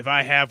 if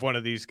I have one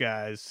of these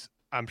guys,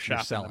 I'm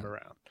shopping them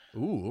around.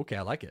 Ooh, okay,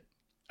 I like it.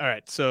 All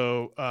right,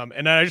 so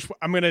and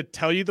I'm gonna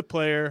tell you the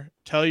player,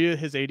 tell you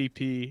his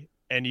ADP,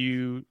 and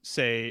you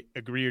say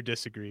agree or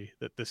disagree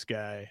that this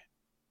guy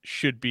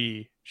should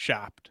be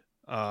shopped.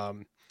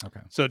 Okay.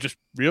 So just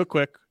real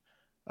quick,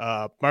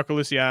 Marco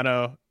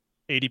Luciano,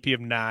 ADP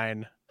of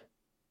 9.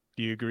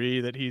 Do you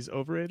agree that he's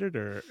overrated,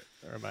 or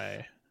am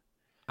I?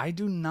 I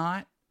do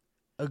not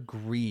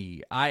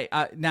agree.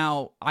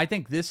 Now I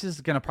think this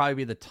is going to probably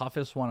be the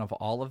toughest one of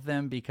all of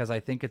them because I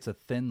think it's a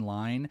thin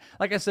line.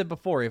 Like I said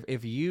before,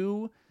 if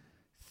you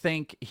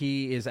think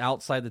he is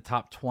outside the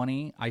top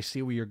 20, I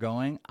see where you're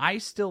going. I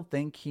still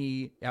think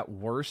he at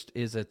worst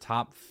is a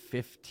top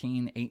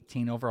 15,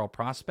 18 overall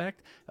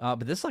prospect. But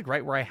this is like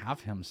right where I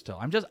have him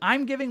still.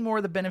 I'm giving more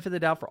of the benefit of the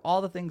doubt for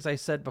all the things I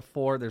said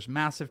before. There's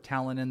massive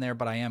talent in there,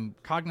 but I am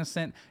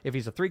cognizant if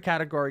he's a 3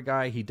 category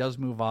guy, he does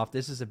move off.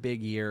 This is a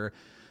big year.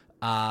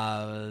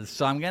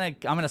 So I'm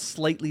gonna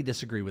slightly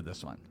disagree with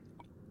this one.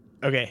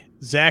 Okay,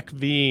 Zach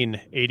Veen,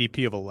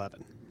 ADP of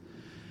 11.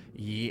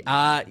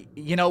 Yeah,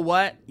 you know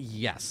what?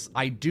 Yes,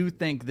 I do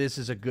think this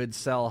is a good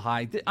sell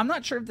high. I'm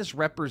not sure if this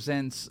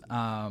represents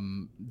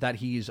that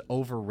he's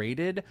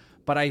overrated,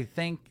 but I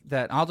think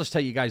that I'll just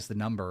tell you guys the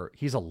number.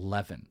 He's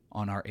 11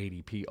 on our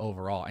ADP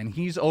overall, and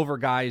he's over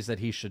guys that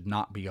he should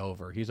not be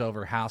over. He's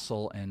over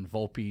Hassel and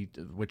Volpe,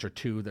 which are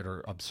 2 that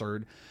are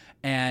absurd.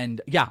 And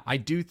yeah, I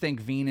do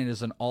think Veenan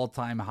is an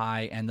all-time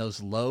high, and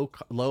those low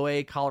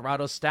A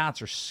Colorado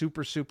stats are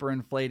super, super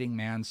inflating,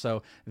 man.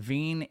 So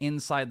Veen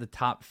inside the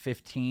top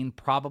 15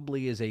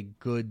 probably is a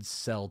good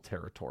sell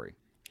territory.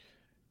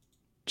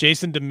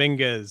 Jason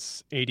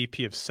Dominguez,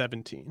 ADP of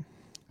 17.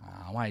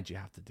 Why'd you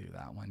have to do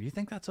that one? Do you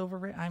think that's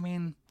overrated? I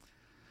mean,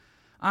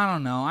 I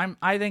don't know.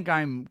 I think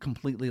I'm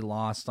completely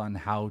lost on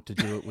how to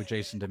do it with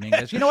Jason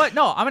Dominguez. You know what?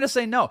 No, I'm going to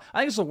say no. I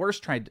think it's the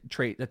worst time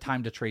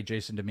to trade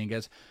Jason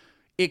Dominguez.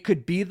 It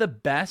could be the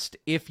best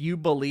if you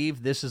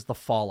believe this is the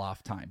fall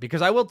off time.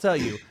 Because I will tell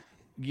you,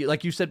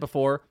 like you said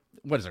before,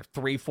 what is there,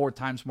 3-4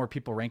 times more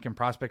people ranking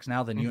prospects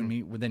now than you and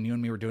me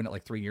were doing it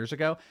like 3 years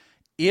ago.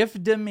 If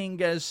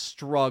Dominguez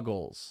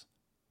struggles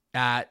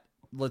at,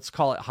 let's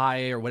call it high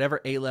A or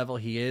whatever A level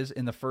he is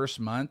in the first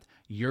month,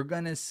 you're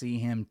going to see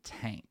him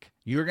tank.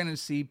 You're going to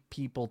see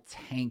people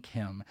tank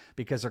him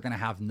because they're going to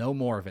have no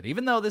more of it.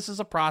 Even though this is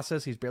a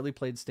process, he's barely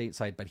played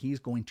stateside, but he's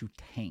going to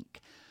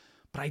tank.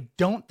 But I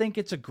don't think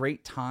it's a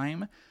great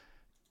time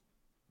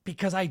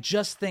because I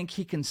just think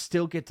he can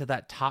still get to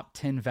that top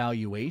 10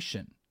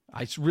 valuation.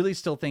 I really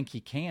still think he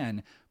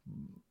can.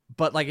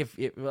 But like,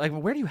 like,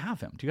 where do you have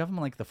him? Do you have him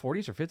in like the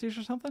 40s or 50s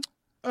or something?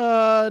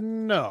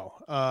 No.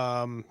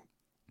 I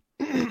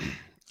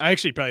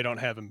actually probably don't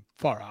have him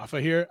far off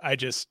of here. I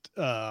just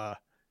saw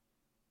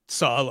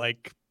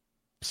like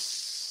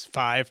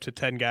 5 to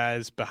 10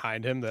 guys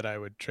behind him that I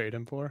would trade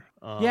him for.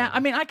 Yeah, I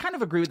mean, I kind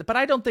of agree with it, but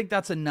I don't think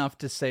that's enough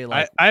to say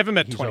like I have him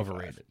at he's 25.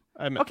 overrated.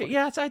 Okay, 20.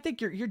 Yeah, I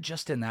think you're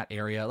just in that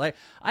area. Like,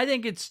 I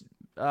think it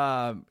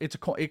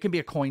can be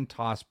a coin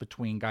toss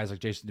between guys like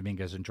Jason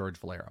Dominguez and George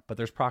Valera, but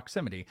there's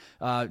proximity.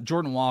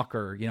 Jordan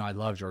Walker, I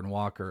love Jordan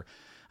Walker.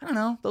 I don't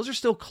know. Those are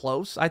still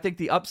close. I think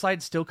the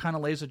upside still kind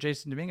of lays with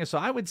Jason Dominguez. So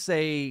I would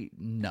say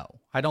no.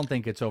 I don't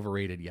think it's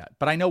overrated yet,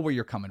 but I know where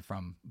you're coming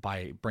from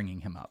by bringing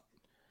him up.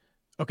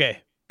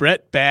 Okay.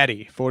 Brett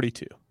Batty,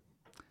 42.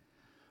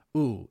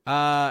 Ooh,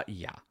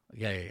 yeah.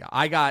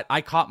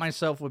 I caught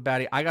myself with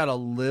Batty. I got a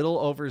little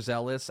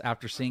overzealous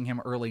after seeing him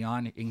early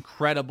on.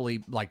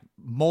 Incredibly, like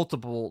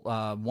multiple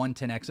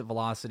 110 exit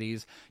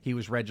velocities. He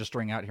was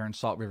registering out here in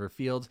Salt River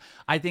Fields.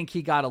 I think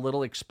he got a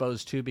little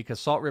exposed too because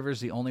Salt River is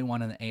the only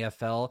one in the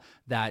AFL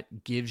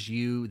that gives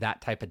you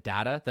that type of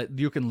data that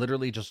you can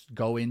literally just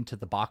go into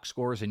the box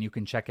scores and you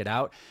can check it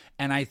out.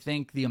 And I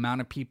think the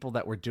amount of people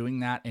that were doing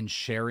that and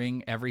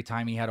sharing every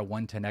time he had a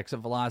 110 exit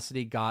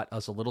velocity got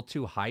us a little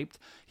too hyped.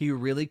 He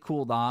really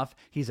cooled off.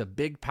 He's a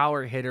big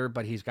power hitter,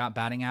 but he's got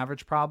batting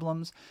average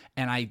problems.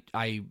 And I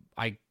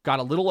got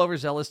a little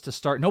overzealous to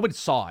start. Nobody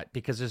saw it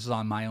because this is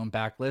on my own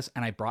backlist,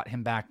 and I brought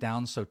him back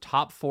down. So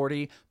top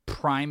 40,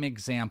 prime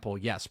example.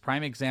 Yes,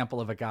 prime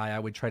example of a guy I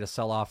would try to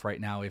sell off right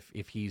now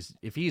if he's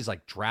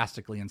like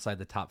drastically inside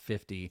the top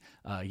 50.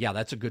 Yeah,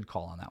 that's a good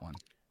call on that one.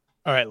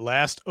 All right,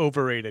 last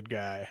overrated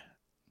guy,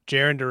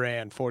 Jarren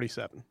Duran,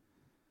 47.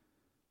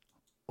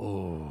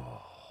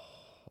 Oh.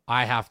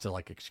 I have to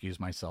like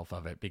excuse myself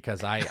of it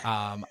because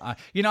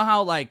you know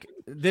how like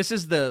this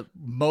is the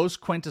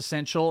most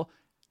quintessential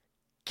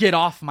get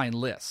off my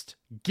list,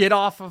 get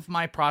off of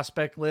my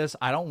prospect list.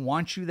 I don't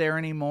want you there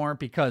anymore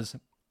because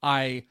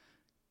I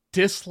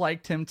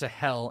disliked him to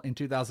hell in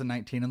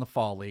 2019 in the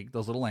fall league,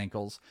 those little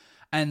ankles.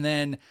 And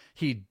then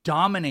he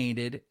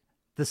dominated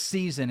the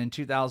season in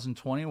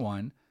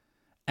 2021.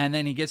 And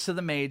then he gets to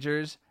the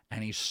majors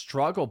and he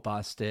struggle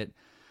busted.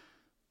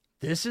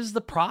 This is the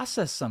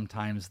process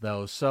sometimes,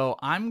 though. So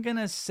I'm going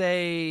to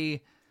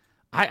say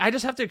I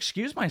just have to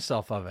excuse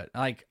myself of it.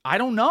 Like, I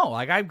don't know.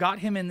 Like, I've got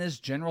him in this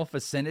general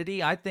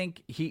vicinity. I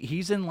think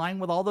he's in line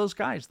with all those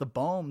guys, the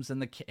Bohms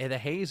and the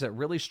Hayes that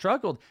really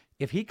struggled.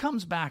 If he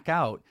comes back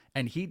out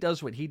and he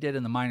does what he did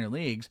in the minor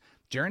leagues,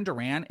 Jarren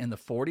Duran in the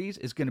 40s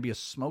is going to be a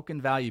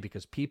smoking value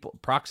because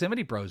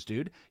proximity bros,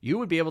 dude, you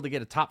would be able to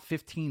get a top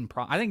 15.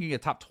 I think you get a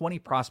top 20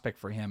 prospect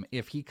for him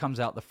if he comes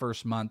out the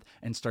first month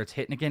and starts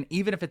hitting again,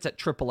 even if it's at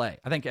AAA.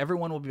 I think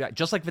everyone will be back,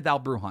 just like Vidal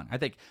Brujan. I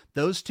think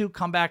those two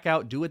come back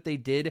out, do what they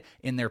did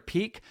in their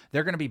peak.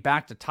 They're going to be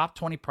back to top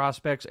 20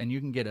 prospects, and you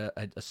can get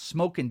a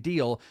smoking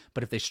deal.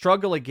 But if they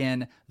struggle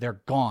again, they're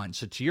gone.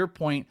 So to your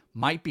point,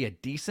 might be a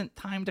decent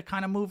time to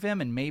kind of move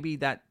him, and maybe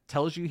that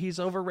tells you he's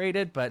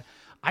overrated, but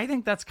I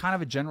think that's kind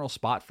of a general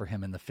spot for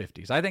him in the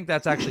 50s. I think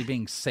that's actually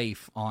being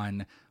safe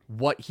on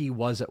what he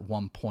was at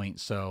one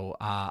point. So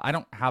I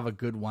don't have a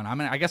good one.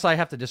 I guess I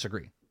have to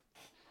disagree.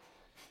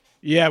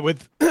 Yeah,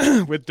 with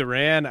with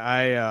Duran,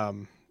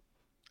 I'm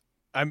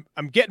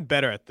getting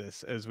better at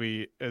this as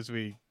we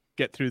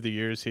get through the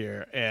years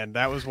here, and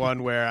that was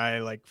one where I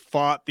like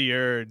fought the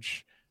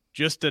urge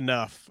just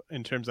enough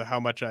in terms of how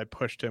much I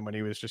pushed him when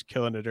he was just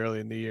killing it early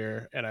in the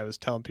year, and I was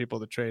telling people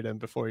to trade him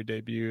before he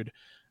debuted.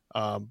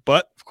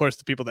 But of course,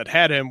 the people that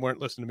had him weren't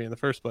listening to me in the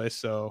first place,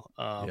 so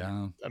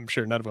I'm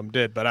sure none of them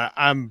did. But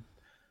I'm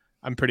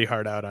pretty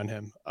hard out on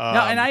him. No,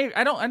 and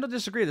I don't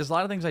disagree. There's a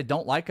lot of things I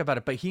don't like about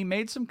it, but he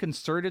made some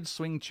concerted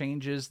swing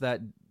changes that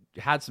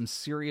had some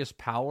serious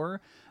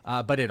power,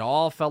 but it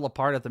all fell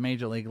apart at the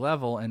major league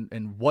level.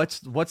 And what's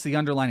the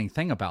underlining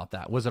thing about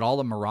that? Was it all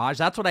a mirage?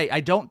 That's what I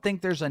don't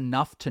think there's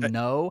enough to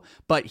know,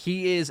 but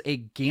he is a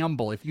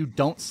gamble. If you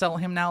don't sell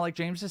him now, like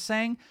James is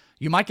saying,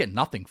 you might get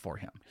nothing for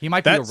him. He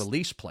might be a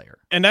release player.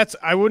 And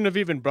I wouldn't have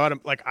even brought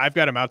him, like I've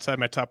got him outside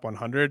my top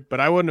 100, but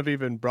I wouldn't have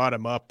even brought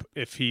him up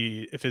if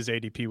his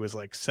ADP was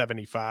like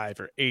 75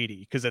 or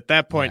 80. Cause at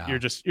that point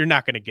you're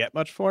not going to get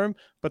much for him.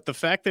 But the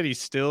fact that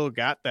he's still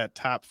got that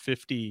top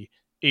 50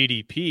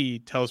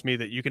 ADP tells me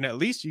that you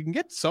can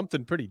get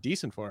something pretty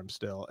decent for him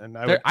still. And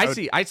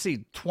I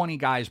see 20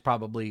 guys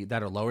probably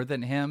that are lower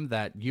than him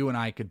that you and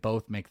I could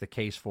both make the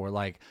case for.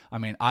 Like, I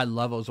mean, I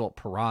love Oswalt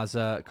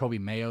Peraza, Kobe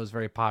Mayo is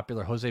very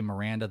popular, Jose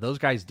Miranda. Those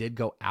guys did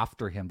go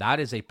after him. That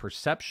is a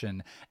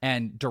perception.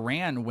 And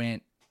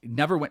Duran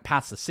never went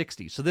past the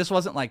 60. So this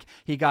wasn't like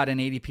he got an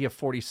ADP of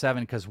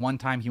 47 because one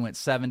time he went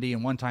 70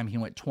 and one time he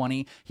went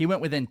 20. He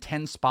went within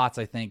 10 spots,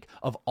 I think,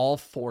 of all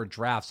 4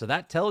 drafts. So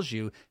that tells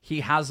you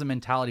he has the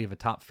mentality of a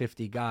top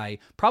 50 guy,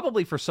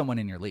 probably for someone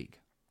in your league.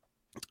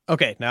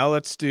 Okay, now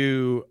let's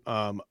do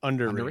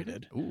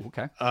underrated. Ooh,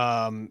 okay.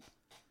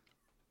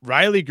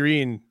 Riley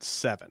Green,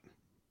 7.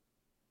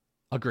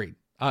 Agreed.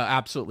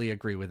 Absolutely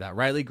agree with that.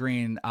 Riley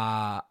Green,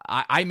 I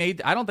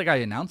don't think I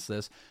announced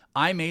this.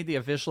 I made the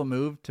official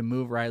move to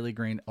move Riley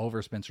Green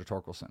over Spencer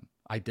Torkelson.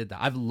 I did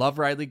that. I've loved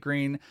Riley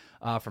Green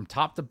from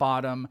top to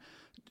bottom.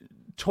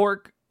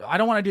 Torque, I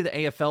don't want to do the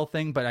AFL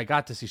thing, but I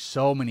got to see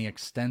so many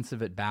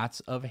extensive at-bats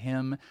of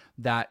him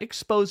that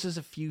exposes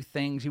a few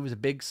things. He was a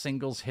big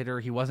singles hitter.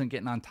 He wasn't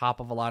getting on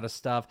top of a lot of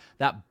stuff.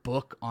 That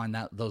book on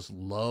those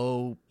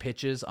low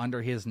pitches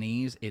under his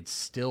knees, it's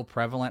still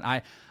prevalent.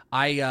 I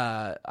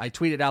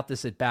tweeted out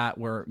this at-bat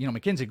where,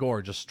 Mackenzie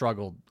Gore just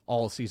struggled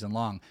all season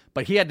long,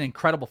 but he had an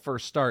incredible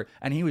first start,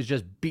 and he was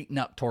just beating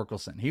up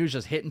Torkelson. He was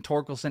just hitting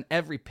Torkelson.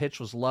 Every pitch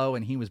was low,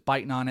 and he was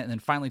biting on it, and then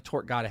finally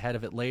Torque got ahead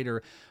of it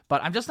later.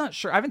 But I'm just not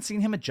sure. I haven't seen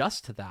him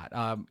adjust to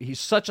that. He's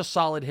such a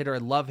solid hitter. I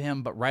love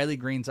him, but Riley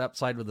Green's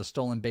upside with the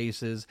stolen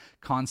bases,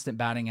 constant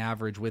batting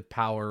average with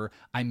power.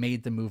 I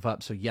made the move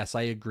up. So, yes,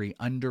 I agree.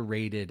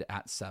 Underrated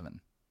at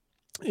 7.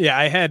 Yeah,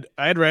 I had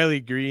Riley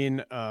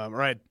Green,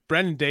 right?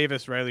 Brendan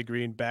Davis, Riley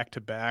Green back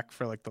to back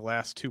for like the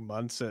last 2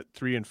 months at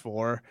 3 and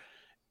 4.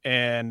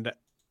 And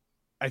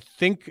I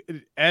think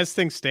as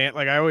things stand,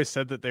 like I always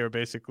said that they were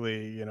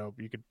basically,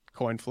 you could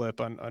coin flip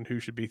on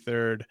who should be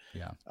third.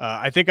 Yeah.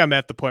 I think I'm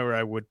at the point where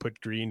I would put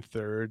Green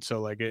third.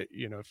 So like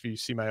if you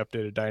see my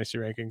updated dynasty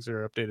rankings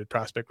or updated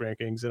prospect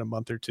rankings in a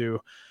month or two,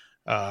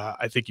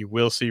 I think you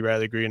will see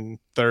Riley Green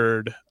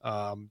third.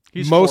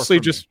 He's mostly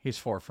he's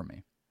 4 for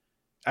me.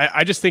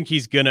 I just think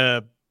he's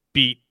gonna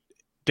beat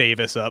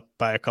Davis up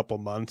by a couple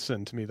months,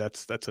 and to me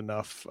that's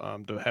enough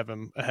to have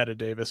him ahead of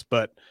Davis.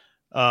 But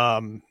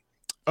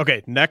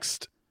okay,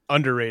 next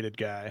underrated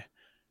guy,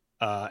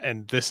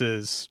 and this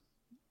is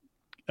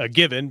a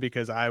given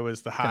because I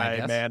was the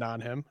high man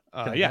on him.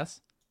 Yes,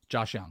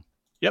 Josh Young.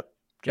 Yep,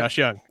 Josh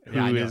Young,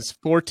 who is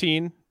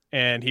 14,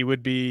 and he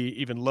would be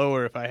even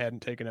lower if I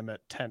hadn't taken him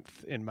at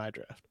 10th in my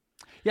draft.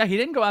 Yeah, he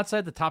didn't go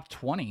outside the top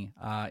 20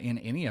 in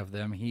any of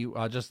them. He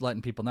just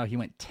letting people know he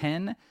went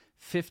 10,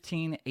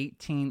 15,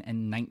 18,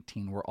 and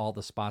 19 were all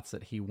the spots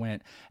that he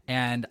went.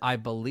 And I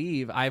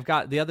believe I've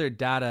got the other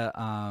data.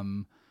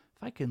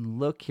 If I can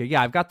look here.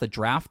 Yeah, I've got the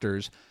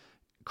drafters,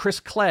 Chris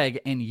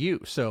Clegg and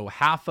you. So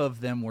half of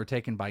them were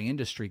taken by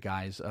industry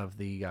guys of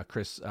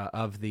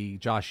the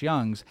Josh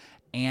Youngs.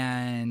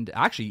 And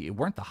actually, it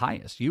weren't the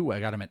highest. I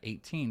got him at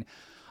 18.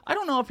 I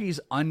don't know if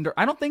I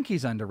don't think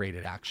he's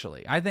underrated,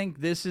 actually. I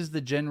think this is the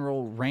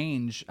general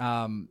range.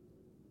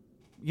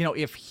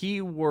 if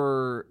he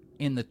were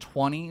in the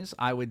 20s,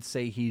 I would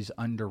say he's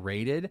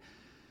underrated.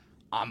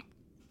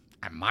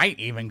 I might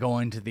even go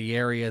into the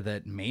area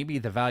that maybe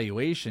the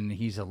valuation,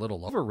 he's a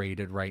little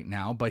overrated right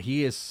now, but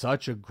he is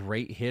such a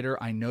great hitter.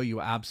 I know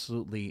you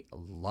absolutely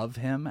love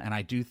him, and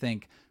I do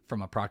think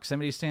from a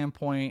proximity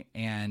standpoint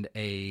and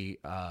a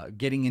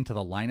getting into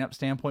the lineup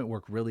standpoint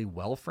work really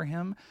well for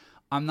him.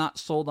 I'm not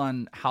sold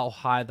on how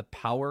high the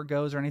power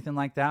goes or anything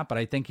like that, but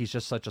I think he's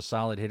just such a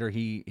solid hitter.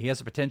 He has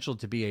the potential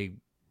to be a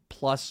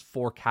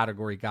 +4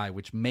 category guy,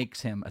 which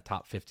makes him a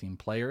top 15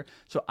 player.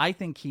 So I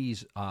think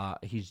he's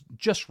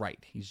just right.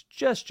 He's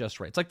just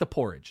right. It's like the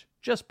porridge,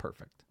 just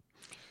perfect.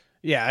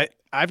 Yeah,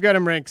 I've got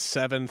him ranked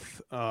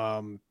 7th.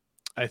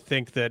 I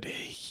think that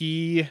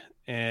he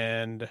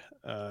and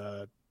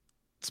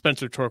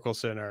Spencer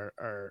Torkelson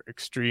are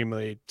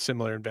extremely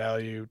similar in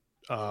value.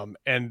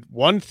 And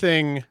one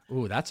thing...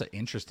 Ooh, that's an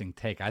interesting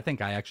take. I think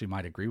I actually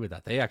might agree with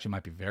that. They actually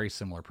might be very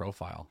similar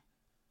profile.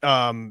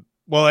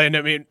 Well, and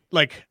I mean,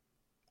 like...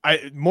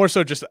 more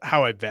so just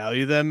how I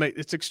value them.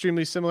 It's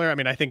extremely similar. I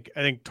mean, I think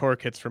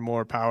Torque hits for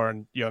more power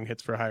and Young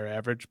hits for higher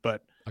average,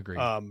 but agreed.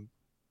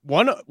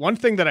 One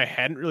thing that I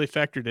hadn't really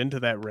factored into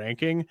that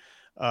ranking,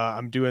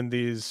 I'm doing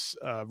these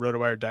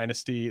RotoWire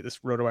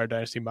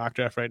Dynasty mock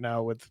draft right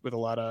now with a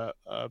lot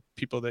of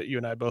people that you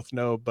and I both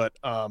know, but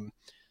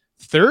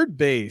third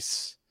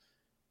base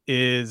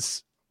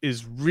is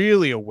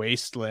really a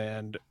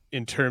wasteland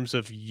in terms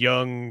of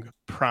young,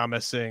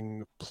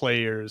 promising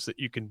players that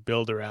you can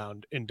build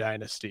around in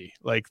Dynasty.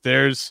 Like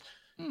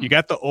you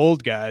got the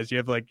old guys. You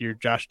have like your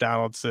Josh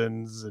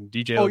Donaldsons and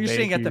DJ. Oh, you're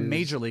saying at the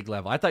major league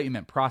level. I thought you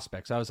meant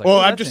prospects. I was like,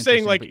 well, I'm just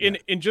saying like in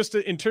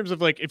terms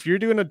of like, if you're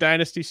doing a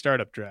Dynasty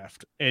startup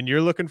draft and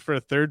you're looking for a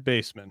third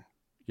baseman.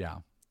 Yeah.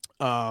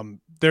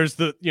 There's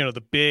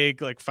the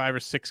big, like 5 or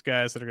 6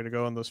 guys that are going to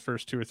go in those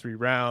first 2 or 3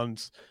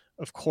 rounds,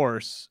 of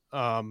course.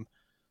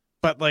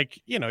 But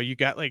like, you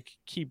got like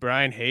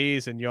Brian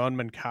Hayes and Yohan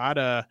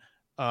Moncada,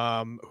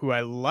 who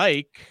I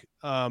like.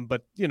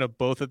 But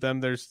both of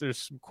them, there's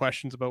some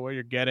questions about what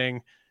you're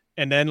getting.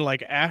 And then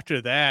like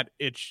after that,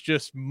 it's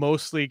just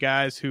mostly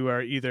guys who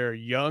are either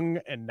young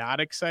and not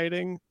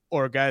exciting,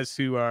 or guys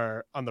who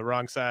are on the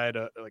wrong side,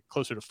 like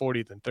closer to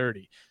 40 than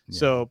 30. Yeah.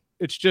 So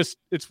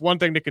it's one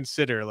thing to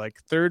consider. Like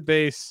third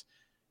base,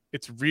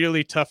 it's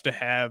really tough to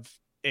have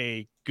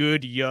a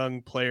good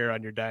young player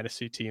on your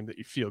dynasty team that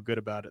you feel good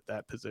about at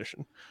that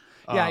position.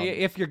 Yeah,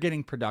 if you're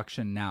getting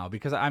production now,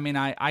 because I mean,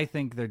 I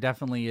think there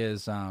definitely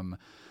is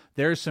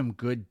there's some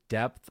good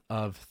depth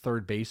of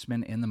third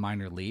basemen in the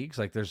minor leagues.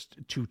 Like there's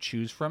to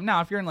choose from.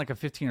 Now, if you're in like a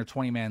 15 or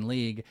 20 man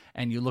league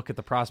and you look at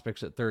the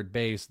prospects at third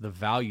base, the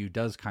value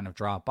does kind of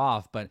drop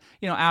off. But,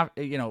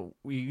 you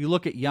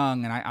look at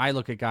young, and I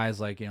look at guys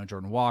like,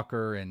 Jordan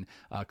Walker and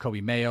Kobe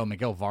Mayo,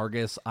 Miguel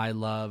Vargas, I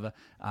love.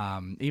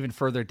 Even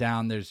further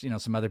down, there's,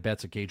 some other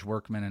bets of Gage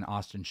Workman and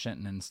Austin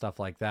Shenton and stuff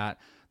like that.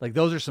 Like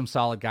those are some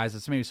solid guys.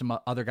 It's maybe some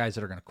other guys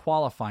that are going to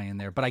qualify in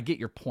there, but I get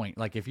your point.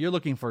 Like if you're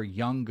looking for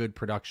young, good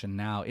production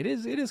now, it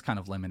is kind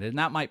of limited, and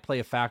that might play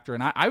a factor.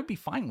 And I would be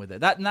fine with it.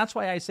 That's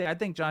why I say I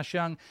think Josh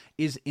Young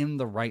is in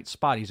the right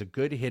spot. He's a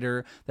good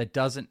hitter that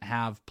doesn't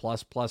have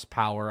plus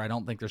power. I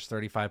don't think there's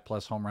 35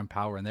 plus home run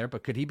power in there,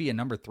 but could he be a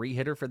number 3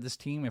 hitter for this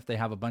team if they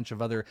have a bunch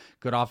of other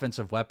good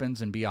offensive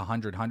weapons and be a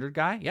 100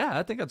 guy? Yeah,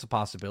 I think that's a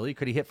possibility.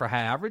 Could he hit for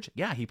high average?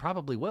 Yeah, he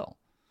probably will.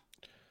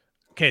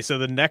 Okay, so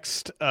the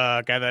next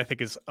guy that I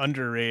think is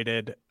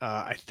underrated,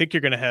 I think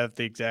you're going to have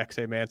the exact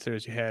same answer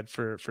as you had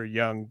for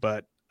Young,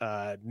 but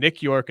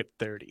Nick York at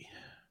 30.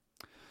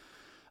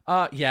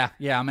 Yeah,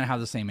 I'm going to have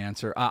the same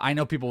answer. I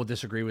know people will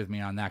disagree with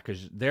me on that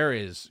because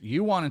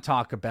you want to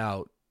talk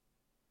about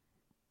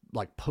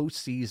like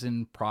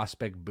postseason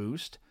prospect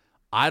boost.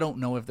 I don't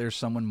know if there's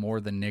someone more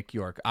than Nick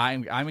York.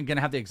 I'm going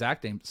to have the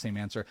exact same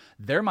answer.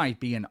 There might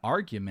be an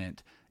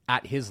argument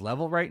at his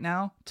level right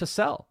now to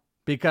sell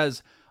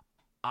because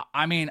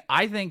I mean,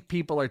 I think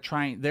people are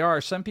trying. There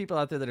are some people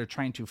out there that are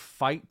trying to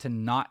fight to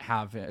not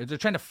have it. They're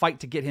trying to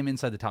fight to get him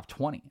inside the top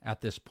 20 at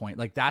this point.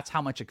 Like that's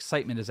how much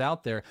excitement is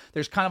out there.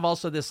 There's kind of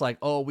also this like,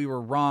 oh, we were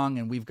wrong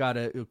and we've got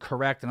to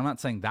correct. And I'm not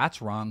saying that's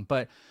wrong,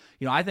 but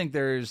I think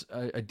there's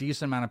a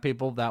decent amount of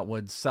people that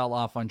would sell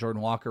off on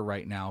Jordan Walker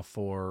right now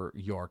for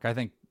York. I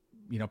think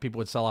people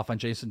would sell off on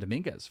Jason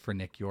Dominguez for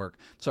Nick York.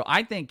 So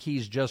I think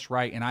he's just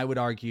right. And I would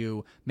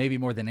argue maybe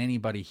more than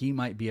anybody, he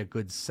might be a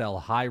good sell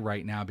high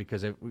right now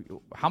because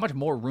how much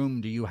more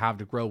room do you have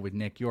to grow with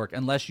Nick York?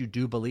 Unless you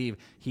do believe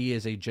he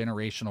is a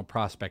generational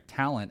prospect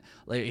talent.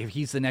 Like if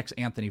he's the next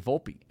Anthony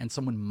Volpe, and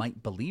someone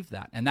might believe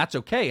that, and that's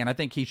okay. And I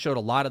think he showed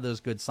a lot of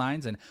those good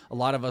signs and a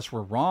lot of us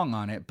were wrong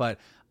on it, but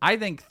I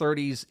think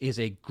 30s is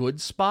a good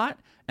spot,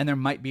 and there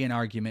might be an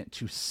argument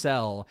to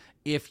sell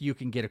if you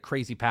can get a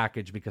crazy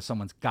package because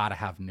someone's got to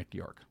have Nick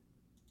York.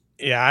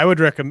 Yeah, I would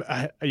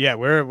recommend. Yeah,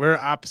 we're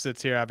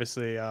opposites here,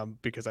 obviously,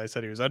 because I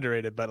said he was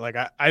underrated. But like,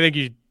 I think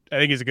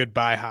he's a good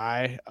buy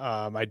high.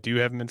 I do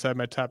have him inside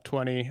my top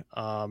 20,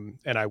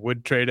 and I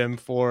would trade him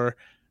for.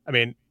 I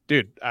mean,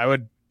 dude, I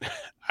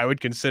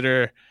would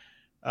consider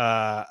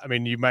I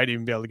mean, you might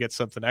even be able to get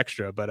something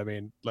extra, but I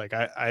mean, like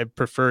I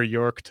prefer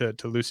York to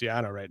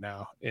Luciano right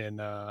now in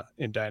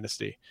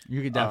Dynasty.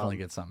 You could definitely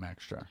get something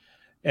extra.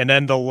 And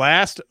then the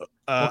last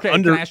okay,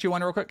 can I ask you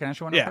one real quick?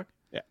 Yeah.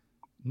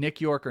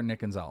 Nick York or Nick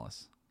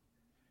Gonzalez?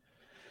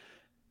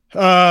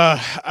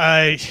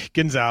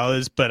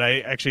 Gonzalez, but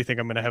I actually think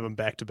I'm going to have them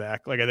back to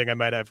back. Like I think I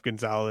might have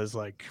Gonzalez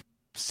like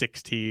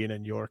 16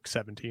 and York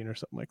 17 or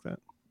something like that.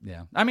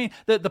 Yeah. I mean,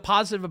 the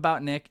positive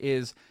about Nick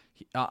is,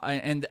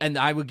 and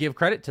I would give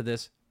credit to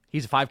this,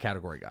 he's a 5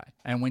 category guy.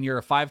 And when you're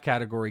a 5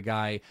 category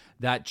guy,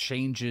 that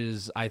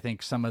changes, I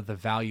think, some of the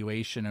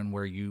valuation and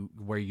where you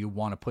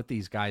want to put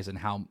these guys and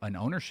how an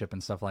ownership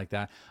and stuff like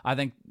that. I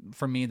think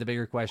for me, the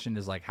bigger question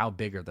is like, how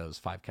big are those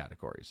 5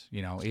 categories?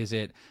 You know, is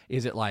it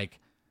like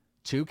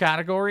 2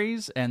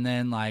 categories and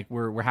then like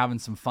we're having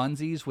some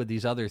funsies with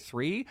these other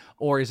 3,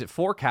 or is it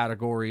 4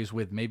 categories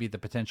with maybe the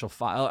potential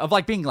 5 of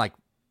like being like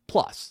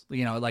plus,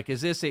 you know, like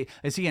is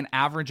he an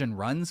average and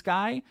runs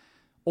guy,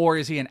 or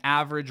is he an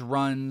average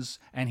runs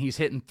and he's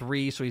hitting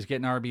 3, so he's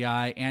getting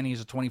RBI and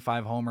he's a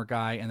 25 homer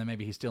guy, and then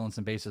maybe he's stealing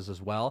some bases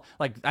as well?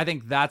 Like I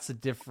think that's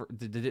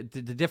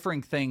the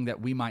differing thing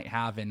that we might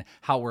have in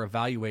how we're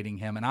evaluating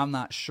him, and I'm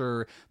not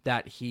sure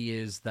that he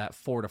is that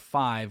 4 to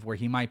 5 where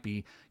he might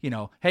be, you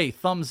know, hey,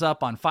 thumbs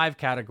up on 5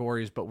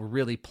 categories, but we're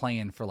really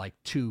playing for like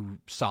 2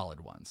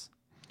 solid ones.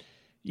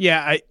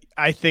 Yeah,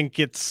 I think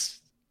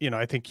it's, you know,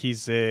 I think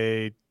he's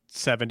a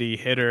 70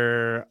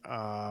 hitter.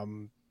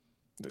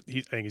 I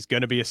think he's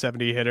going to be a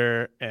 70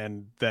 hitter,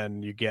 and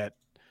then you get,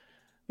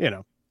 you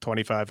know,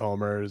 25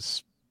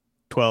 homers,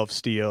 12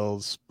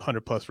 steals,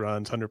 100 plus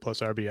runs, 100 plus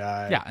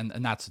RBI. Yeah,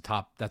 and that's a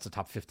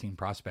top 15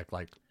 prospect,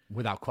 like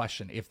without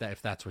question, if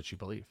that's what you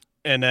believe.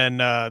 And then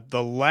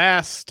the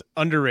last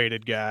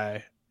underrated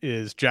guy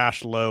is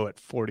Josh Lowe at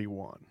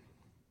 41.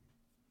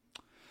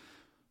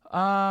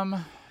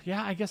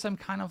 Yeah, I guess I'm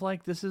kind of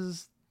like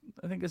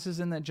I think this is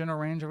in that general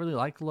range. I really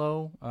like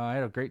Lowe. I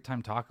had a great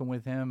time talking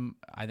with him.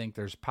 I think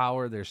there's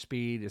power, there's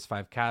speed, it's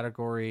 5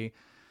 category.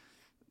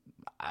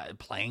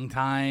 Playing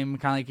time,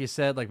 kind of like you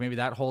said, like maybe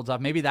that holds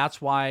up. Maybe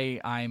that's why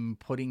I'm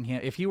putting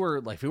him. If he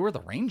were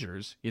the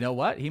Rangers, you know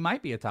what? He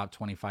might be a top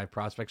 25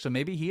 prospect. So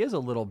maybe he is a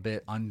little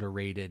bit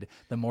underrated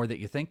the more that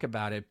you think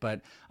about it.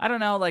 But I don't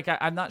know. Like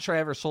I'm not sure I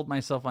ever sold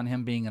myself on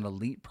him being an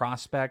elite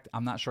prospect.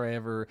 I'm not sure I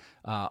ever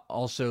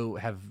also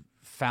have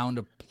found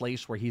a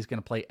place where he's going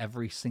to play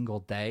every single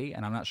day,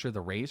 and I'm not sure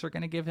the Rays are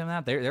going to give him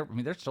that.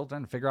 They're still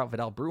trying to figure out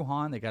Vidal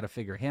Brujan. They got to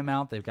figure him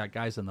out. They've got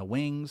guys in the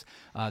wings.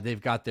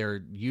 They've got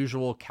their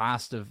usual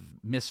cast of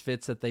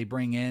misfits that they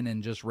bring in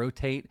and just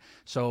rotate.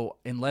 So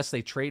unless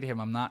they trade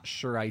him, I'm not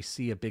sure I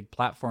see a big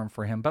platform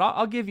for him. But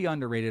I'll give you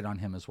underrated on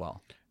him as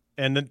well.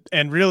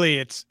 And really,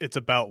 it's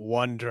about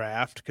one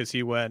draft, because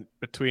he went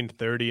between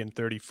 30 and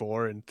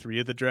 34 in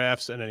 3 of the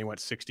drafts, and then he went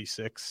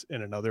 66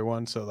 in another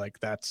one. So like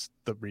that's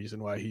the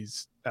reason why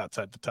he's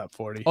outside the top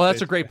 40. Oh, that's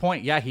basically a great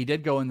point. Yeah, he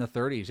did go in the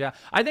 30s. Yeah,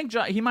 I think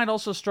he might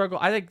also struggle.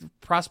 I think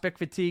prospect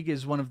fatigue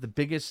is one of the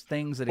biggest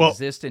things that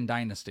exist in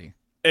Dynasty.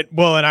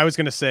 And I was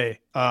going to say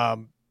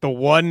the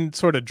one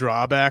sort of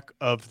drawback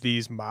of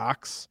these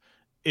mocks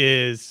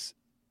is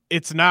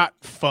it's not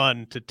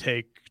fun to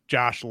take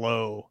Josh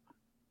Lowe,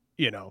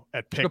 you know,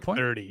 at pick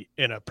 30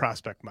 in a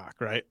prospect mock,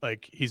 right?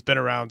 Like he's been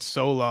around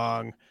so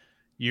long.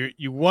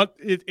 You want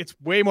it's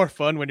way more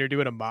fun when you're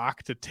doing a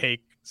mock to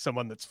take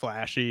someone that's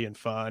flashy and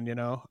fun, you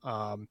know?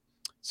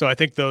 So I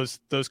think those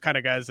kind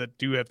of guys that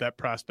do have that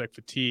prospect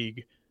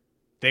fatigue,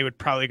 they would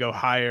probably go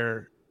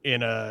higher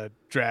in a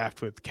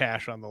draft with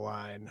cash on the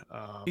line.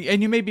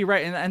 And you may be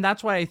right. And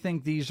that's why I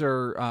think these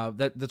are,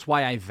 that's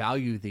why I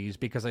value these,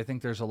 because I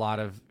think there's a lot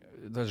of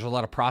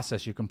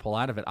process you can pull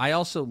out of it. I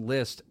also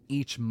list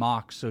each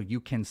mock so you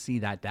can see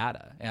that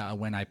data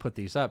when I put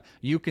these up.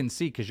 You can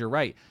see, because you're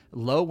right.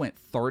 Lowe went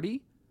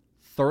 30,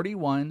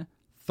 31,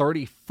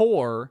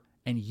 34,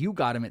 and you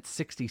got him at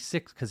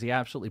 66 because he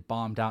absolutely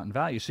bombed out in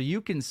value. So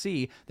you can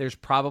see there's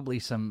probably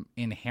some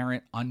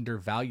inherent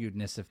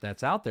undervaluedness if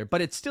that's out there,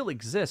 but it still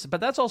exists. But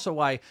that's also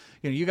why,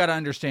 you got to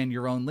understand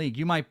your own league.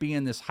 You might be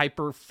in this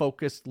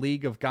hyper-focused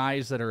league of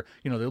guys that are,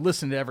 they're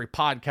listening to every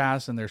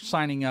podcast and they're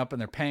signing up and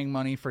they're paying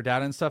money for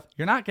data and stuff.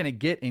 You're not going to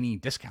get any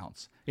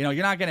discounts.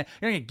 You're not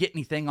gonna get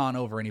anything on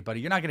over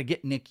anybody. You're not gonna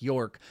get Nick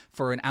York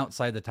for an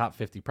outside the top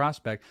 50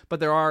 prospect. But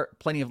there are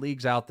plenty of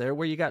leagues out there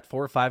where you got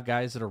 4 or 5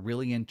 guys that are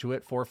really into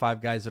it, 4 or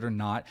 5 guys that are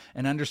not,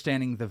 and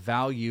understanding the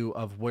value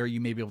of where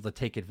you may be able to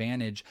take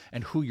advantage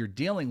and who you're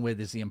dealing with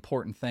is the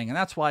important thing. And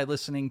that's why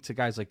listening to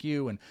guys like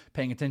you and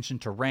paying attention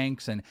to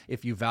ranks, and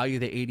if you value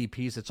the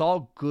ADPs, it's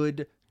all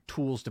good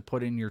tools to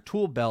put in your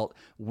tool belt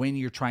when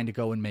you're trying to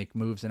go and make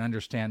moves and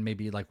understand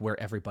maybe like where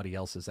everybody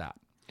else is at.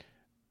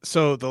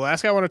 So the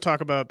last guy I want to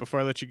talk about before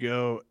I let you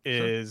go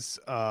is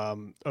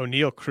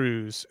O'Neal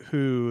Cruz,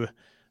 who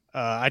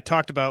I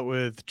talked about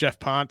with Jeff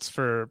Ponce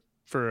for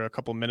a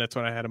couple minutes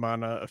when I had him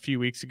on a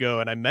few weeks ago.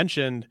 And I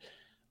mentioned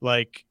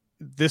like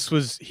his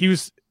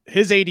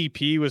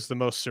ADP was the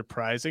most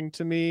surprising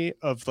to me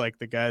of like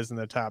the guys in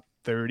the top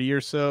 30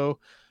 or so.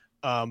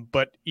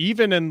 But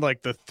even in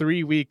like the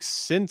 3 weeks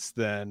since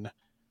then,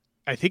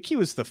 I think he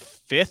was the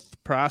 5th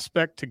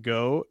prospect to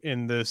go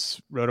in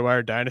this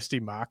RotoWire Dynasty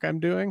mock I'm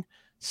doing.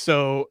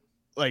 So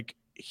like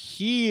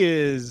he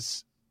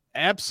is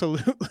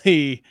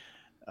absolutely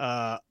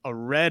a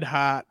red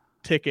hot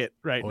ticket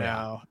right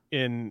now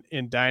in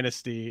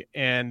Dynasty.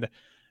 And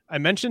I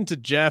mentioned to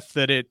Jeff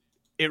that it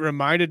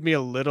reminded me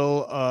a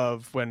little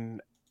of when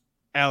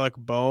Alec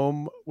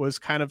Boehm was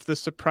kind of the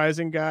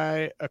surprising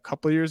guy a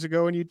couple of years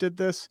ago when you did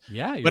this.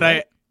 Yeah, but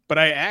right.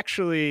 I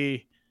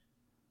actually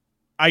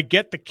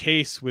get the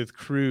case with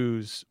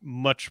Cruz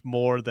much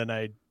more than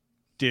I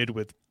did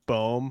with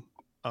Boehm,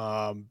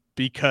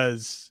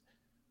 because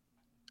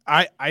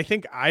I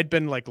think I'd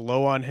been like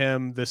low on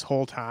him this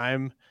whole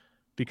time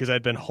because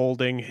I'd been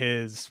holding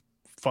his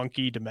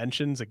funky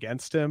dimensions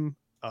against him.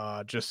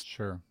 Just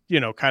sure,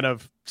 kind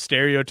of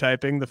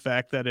stereotyping the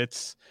fact that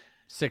it's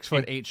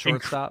 6'8"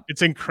 shortstop.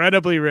 It's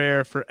incredibly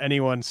rare for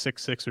anyone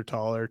 6'6" or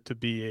taller to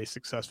be a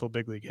successful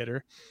big league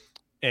hitter.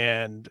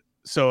 And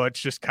so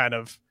it's just kind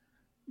of,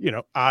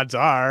 odds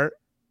are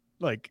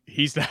like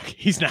he's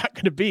not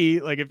going to be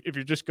like, if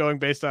you're just going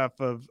based off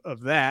of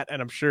that. And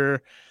I'm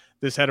sure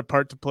this had a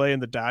part to play in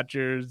the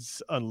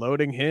Dodgers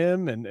unloading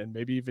him and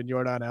maybe even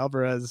Yordan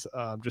Alvarez,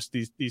 just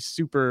these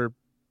super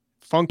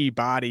funky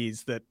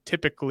bodies that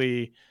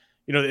typically,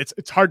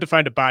 it's hard to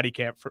find a body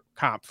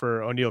comp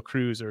for O'Neal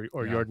Cruz or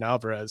Yordan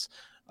Alvarez.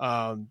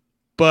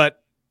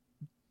 But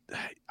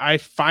I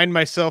find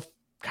myself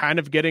kind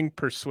of getting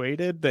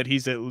persuaded that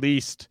he's at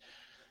least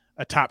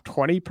a top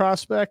 20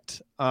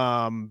 prospect.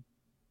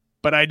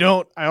 But I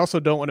also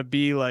don't want to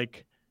be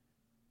like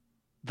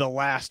the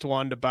last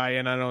one to buy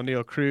in on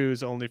O'Neal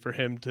Cruz only for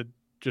him to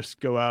just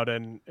go out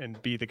and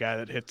be the guy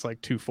that hits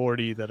like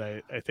 240 that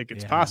I think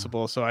it's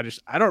possible. So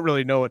I don't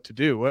really know what to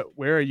do.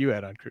 Where are you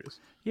at on Cruz?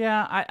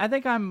 Yeah, I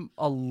think I'm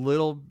a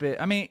little bit,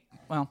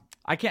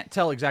 I can't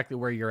tell exactly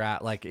where you're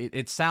at. Like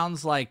it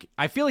sounds like,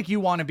 I feel like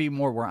you want to be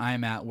more where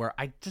I'm at, where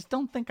I just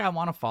don't think I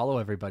want to follow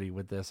everybody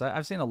with this.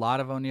 I've seen a lot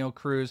of O'Neal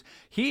Cruz.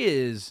 He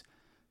is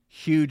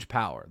huge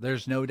power.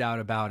 There's no doubt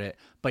about it.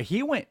 But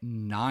he went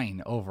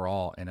 9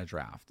 overall in a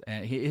draft,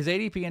 and his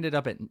ADP ended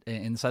up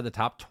inside the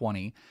top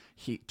 20.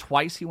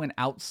 Twice he went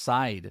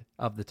outside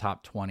of the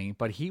top 20,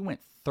 but he went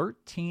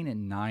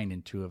 13-9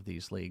 in 2 of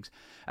these leagues.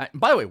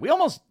 By the way, we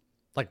almost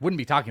wouldn't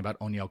be talking about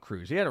O'Neal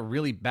Cruz. He had a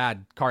really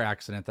bad car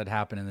accident that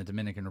happened in the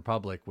Dominican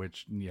Republic,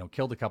 which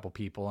killed a couple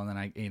people, and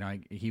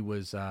then he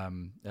was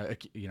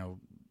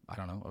I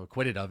don't know,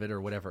 acquitted of it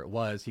or whatever it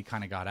was. He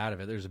kind of got out of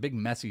it. There's a big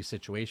messy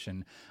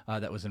situation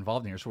that was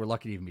involved in here, so we're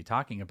lucky to even be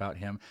talking about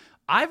him.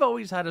 I've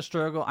always had a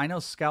struggle. I know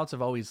scouts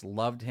have always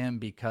loved him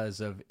because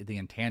of the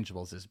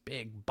intangibles. This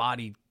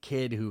big-bodied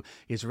kid who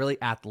is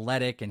really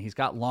athletic, and he's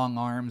got long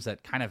arms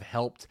that kind of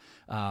helped.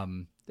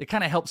 It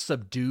kind of helps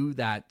subdue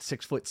that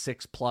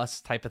 6'6"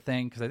 plus type of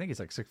thing, because I think he's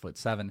like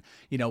 6'7",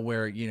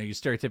 where you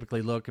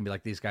stereotypically look and be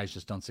like, these guys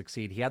just don't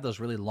succeed. He had those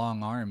really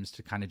long arms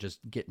to kind of just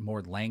get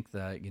more length,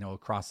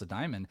 across the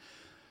diamond.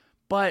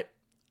 But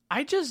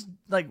I just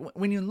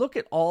when you look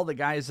at all the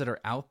guys that are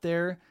out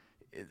there,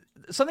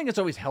 something that's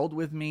always held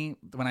with me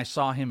when I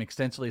saw him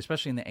extensively,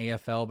 especially in the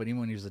AFL, but even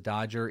when he was a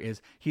Dodger,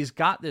 is he's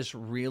got this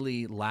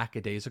really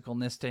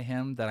lackadaisicalness to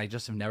him that I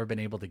just have never been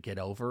able to get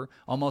over.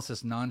 Almost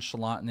this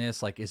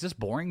nonchalantness, like, is this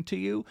boring to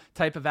you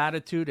type of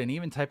attitude, and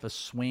even type of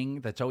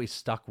swing that's always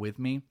stuck with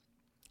me,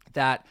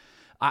 that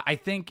I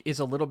think is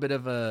a little bit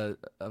of a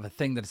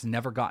thing that's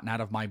never gotten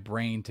out of my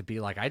brain, to be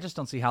like, I just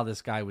don't see how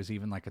this guy was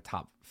even like a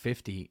top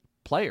 50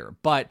 player.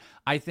 But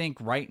I think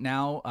right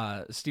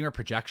now, Steamer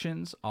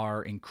projections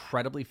are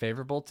incredibly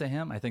favorable to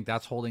him. I think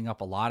that's holding up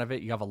a lot of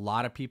it. You have a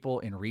lot of people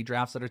in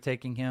redrafts that are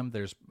taking him.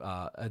 There's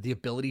the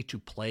ability to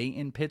play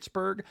in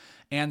Pittsburgh,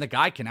 and the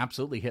guy can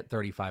absolutely hit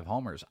 35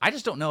 homers. I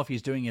just don't know if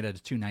he's doing it at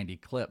a 290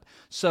 clip.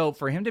 So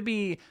for him to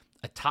be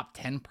a top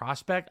 10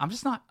 prospect, I'm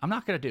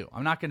not going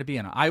to be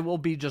in it. I will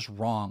be just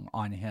wrong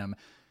on him.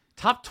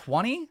 Top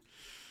 20?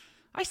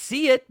 I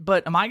see it,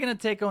 but am I going to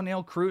take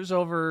O'Neal Cruz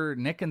over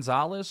Nick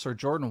Gonzalez or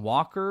Jordan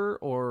Walker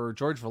or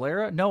George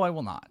Valera? No, I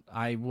will not.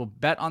 I will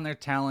bet on their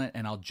talent,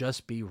 and I'll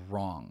just be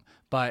wrong.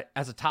 But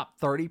as a top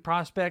 30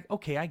 prospect,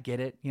 okay, I get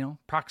it.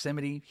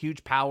 Proximity,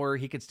 huge power.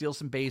 He could steal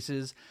some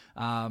bases.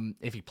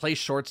 If he plays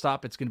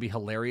shortstop, it's going to be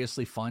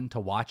hilariously fun to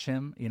watch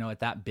him,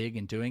 at that big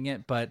and doing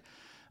it. But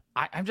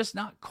I'm just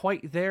not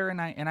quite there,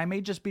 and I may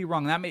just be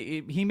wrong.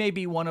 He may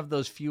be one of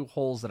those few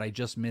holes that I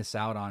just miss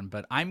out on,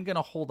 but I'm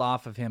gonna hold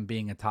off of him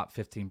being a top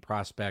 15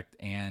 prospect,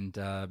 and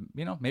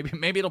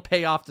maybe it'll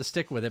pay off to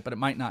stick with it, but it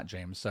might not,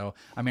 James. So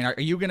are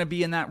you gonna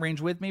be in that range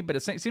with me? But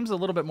it seems a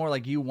little bit more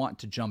like you want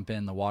to jump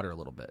in the water a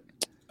little bit.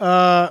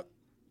 Well,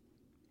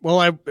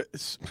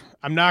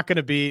 I'm not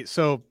gonna be.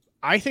 So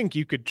I think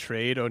you could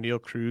trade O'Neal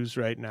Cruz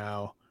right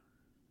now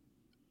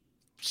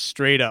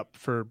straight up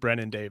for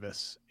Brennan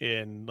Davis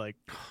in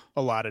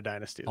a lot of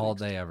dynasty leagues. All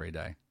day, every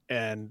day.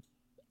 And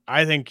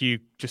I think you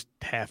just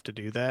have to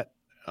do that.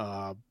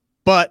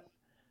 But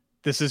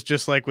this is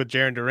just like with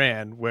Jarren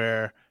Duran,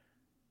 where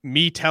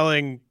me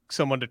telling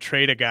someone to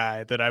trade a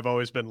guy that I've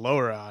always been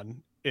lower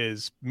on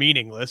is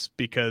meaningless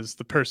because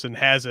the person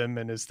has him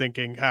and is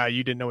thinking,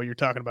 you didn't know what you're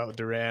talking about with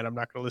Durant. I'm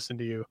not going to listen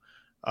to you.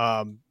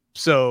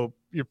 So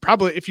you're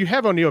probably, if you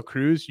have O'Neal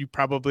Cruz, you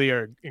probably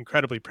are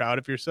incredibly proud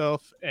of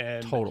yourself.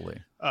 And totally.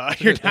 That's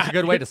a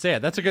good way to say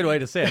it. That's a good way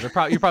to say it. You're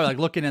probably like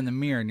looking in the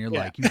mirror and you're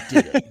like, you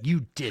did it.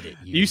 You did it.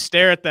 You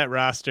stare at that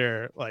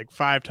roster like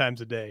 5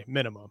 times a day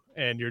minimum.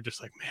 And you're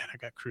just like, man, I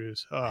got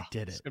Cruz. Oh, I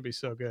did it. It's going to be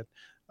so good.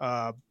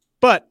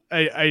 But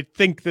I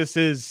think this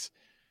is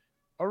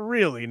a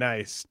really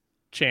nice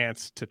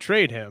chance to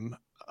trade him.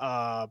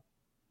 But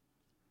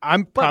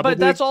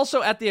that's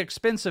also at the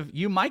expense of,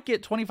 you might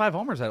get 25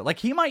 homers out of it. Like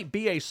he might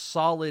be a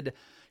solid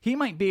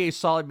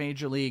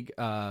major league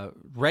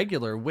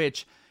regular,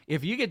 which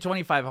if you get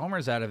 25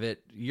 homers out of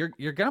it, you're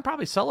going to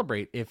probably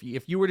celebrate. If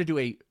you were to do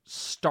a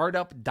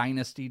startup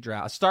dynasty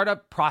draft, a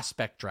startup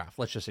prospect draft,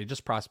 let's just say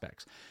just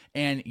prospects,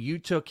 and you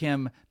took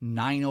him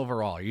 9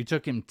 overall, you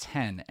took him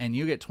 10 and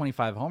you get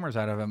 25 homers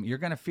out of him, you're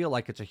going to feel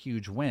like it's a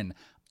huge win.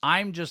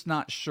 I'm just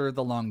not sure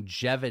the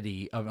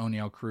longevity of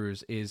O'Neal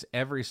Cruz is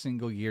every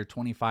single year,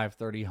 25,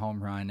 30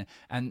 home run.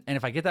 And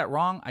if I get that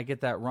wrong, I get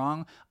that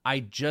wrong.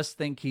 I just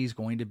think he's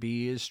going to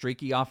be a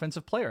streaky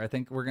offensive player. I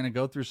think we're going to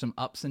go through some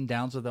ups and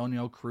downs with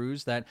O'Neal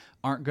Cruz that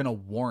aren't going to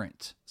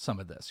warrant some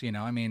of this. You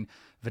know, I mean,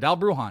 Vidal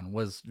Brujan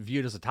was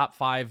viewed as a top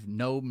 5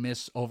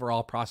 no-miss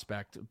overall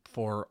prospect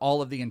for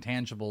all of the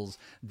intangibles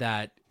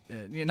that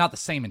not the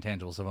same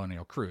intangibles of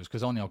O'Neal Cruz,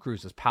 because O'Neal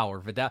Cruz's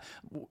power,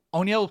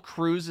 O'Neal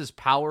Cruz's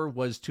power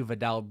was to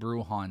Vidal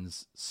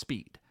Brujan's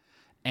speed.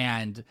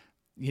 And,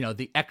 you know,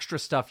 the extra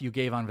stuff you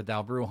gave on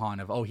Vidal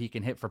Brujan of, he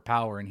can hit for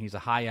power and he's a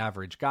high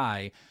average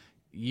guy,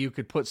 you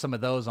could put some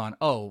of those on,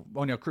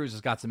 O'Neal Cruz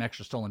has got some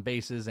extra stolen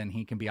bases and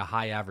he can be a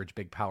high average,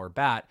 big power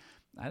bat.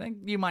 I think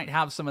you might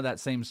have some of that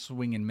same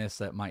swing and miss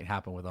that might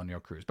happen with O'Neal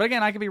Cruz. But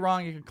again, I could be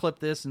wrong. You could clip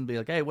this and be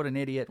like, hey, what an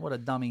idiot, what a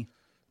dummy.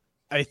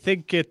 I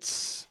think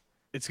it's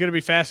going to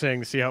be fascinating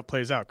to see how it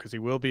plays out because he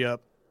will be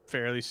up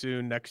fairly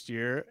soon next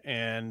year.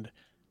 And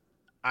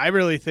I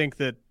really think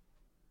that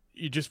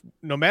you just,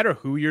 no matter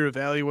who you're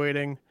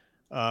evaluating,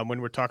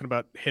 when we're talking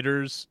about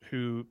hitters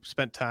who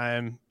spent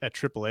time at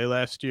AAA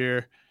last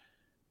year,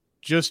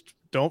 just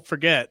don't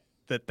forget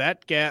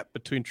that gap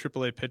between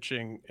AAA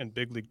pitching and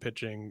big league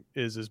pitching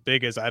is as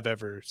big as I've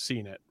ever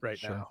seen it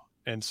now.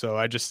 And so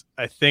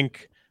I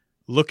think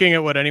looking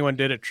at what anyone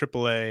did at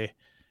AAA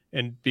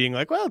and being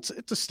like, well,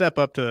 it's a step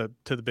up to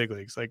the big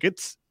leagues. Like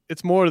it's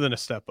more than a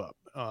step up.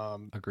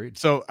 Agreed.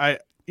 So I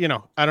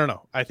don't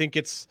know. I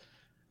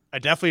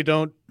definitely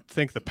don't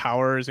think the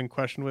power is in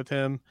question with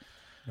him.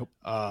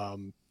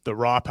 Nope. The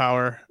raw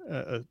power,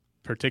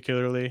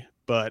 particularly,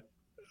 but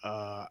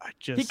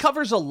he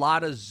covers a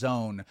lot of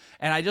zone.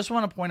 And I just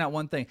want to point out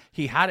one thing.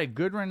 He had a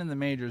good run in the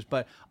majors,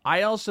 but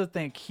I also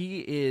think he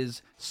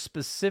is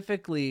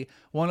specifically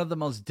one of the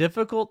most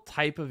difficult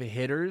type of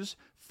hitters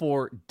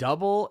for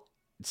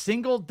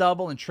single,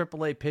 double, and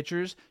AAA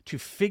pitchers to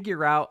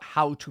figure out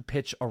how to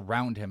pitch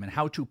around him and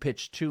how to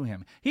pitch to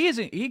him.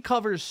 He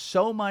covers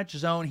so much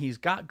zone. He's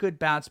got good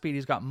bat speed.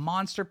 He's got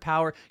monster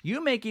power.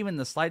 You make even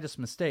the slightest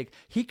mistake,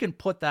 he can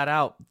put that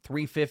out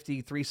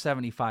 350,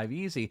 375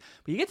 easy.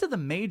 But you get to the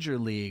major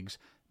leagues,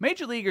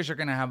 major leaguers are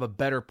going to have a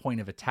better point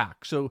of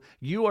attack. So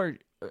you are,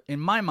 in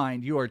my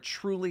mind, you are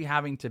truly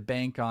having to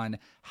bank on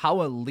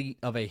how elite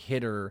of a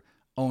hitter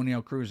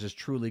O'Neal Cruz is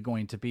truly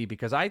going to be,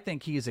 because I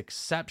think he is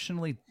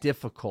exceptionally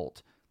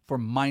difficult for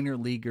minor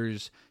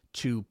leaguers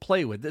to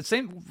play with. The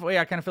same way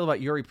I kind of feel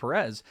about Yuri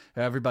Perez,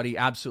 who everybody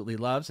absolutely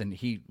loves, and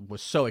he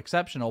was so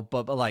exceptional,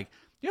 but like,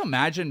 you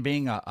imagine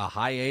being a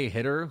high A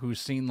hitter who's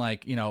seen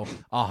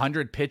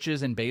 100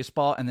 pitches in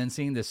baseball and then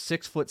seeing this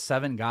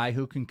 6'7" guy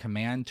who can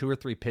command 2 or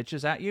 3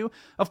 pitches at you?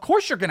 Of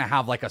course you're going to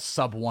have like a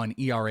sub-1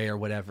 ERA or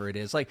whatever it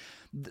is. Like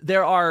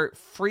there are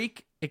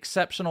freak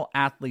exceptional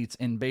athletes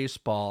in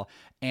baseball,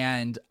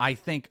 and I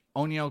think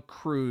O'Neal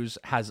Cruz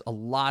has a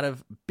lot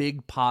of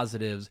big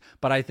positives,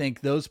 but I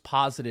think those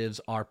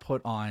positives are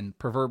put on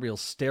proverbial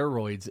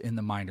steroids in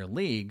the minor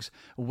leagues,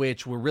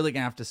 which we're really going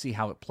to have to see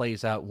how it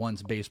plays out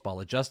once baseball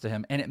adjusts to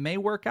him, and it may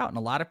work out, and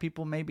a lot of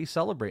people may be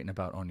celebrating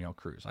about O'Neal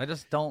Cruz. I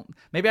just don't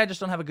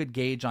have a good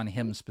gauge on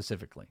him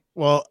specifically.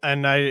 Well,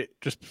 and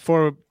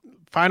before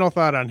final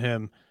thought on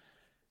him,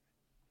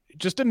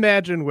 just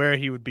imagine where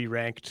he would be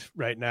ranked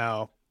right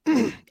now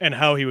and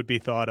how he would be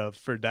thought of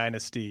for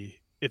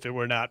Dynasty if it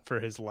were not for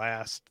his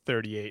last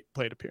 38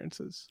 plate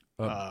appearances.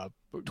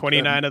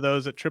 29 of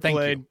those at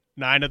AAA,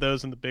 9 of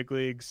those in the big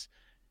leagues,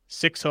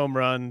 6 home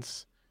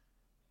runs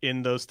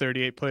in those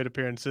 38 plate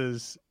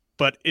appearances.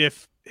 But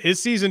if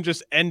his season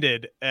just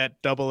ended at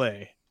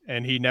AA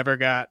and he never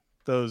got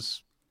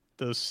those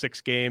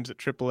 6 games at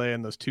AAA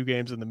and those 2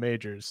 games in the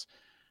majors,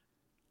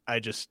 I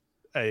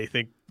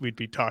think we'd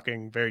be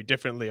talking very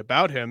differently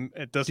about him.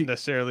 It doesn't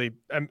necessarily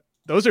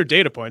those are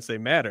data points. They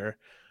matter.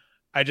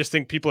 I just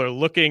think people are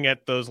looking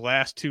at those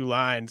last 2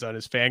 lines on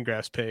his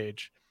Fangraphs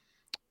page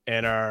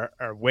and are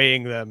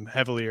weighing them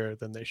heavier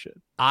than they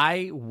should.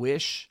 I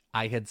wish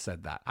I had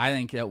said that. I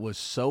think it was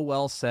so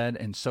well said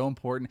and so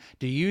important.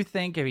 Do you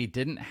think if he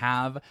didn't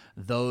have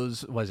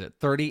those,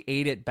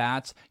 38 at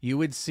bats, you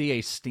would see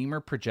a steamer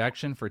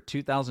projection for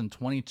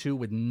 2022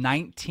 with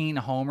 19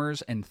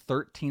 homers and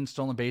 13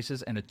 stolen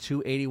bases and a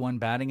 281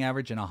 batting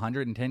average in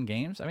 110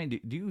 games? I mean,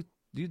 do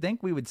you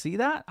think we would see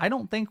that? I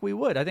don't think we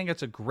would. I think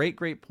it's a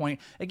great point.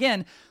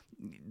 Again,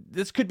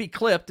 this could be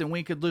clipped and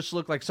we could just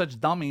look like such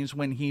dummies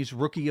when he's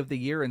rookie of the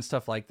year and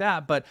stuff like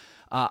that. But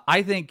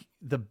I think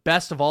the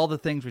best of all the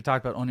things we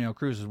talked about Oneil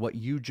Cruz is what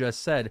you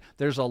just said.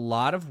 There's a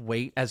lot of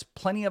weight, as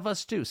plenty of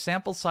us do.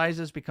 Sample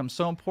sizes become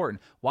so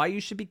important. Why you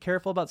should be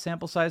careful about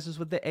sample sizes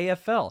with the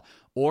AFL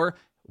or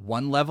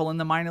one level in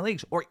the minor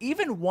leagues, or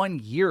even 1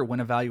 year when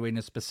evaluating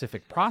a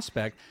specific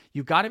prospect.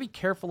 You got to be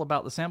careful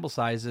about the sample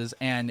sizes,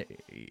 and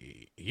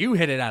you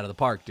hit it out of the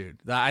park, dude.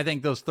 I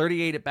think those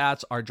 38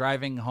 at-bats are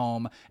driving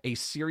home a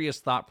serious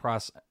thought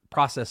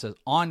processes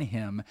on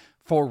him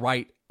for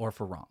right or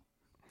for wrong.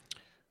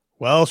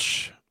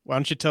 Welsh, why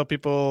don't you tell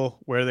people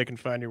where they can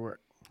find your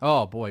work?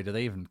 Oh, boy, do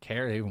they even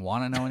care? Do they even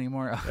want to know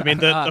anymore? I mean,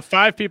 the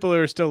 5 people who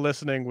are still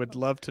listening would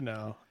love to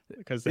know.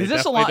 Because this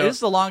is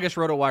the longest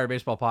RotoWire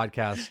baseball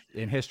podcast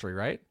in history,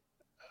 right?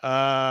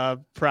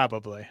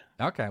 Probably.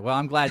 Okay, well,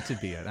 I'm glad to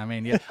be it. I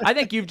mean, yeah, I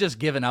think you've just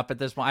given up at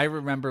this point. I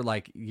remember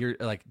like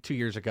 2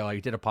 years ago,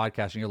 I did a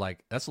podcast and you're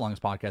like, that's the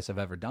longest podcast I've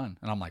ever done.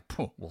 And I'm like,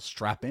 well,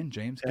 strap in,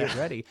 James, get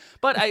ready.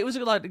 But it was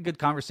a lot of good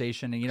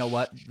conversation. And you know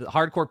what? The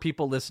hardcore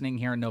people listening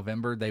here in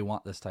November, they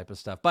want this type of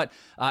stuff. But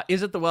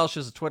Is It The Welsh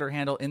is a Twitter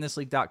handle,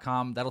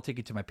 inthisleague.com. That'll take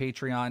you to my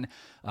Patreon.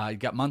 You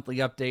got monthly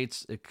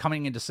updates.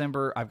 Coming in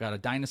December, I've got a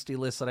dynasty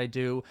list that I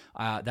do.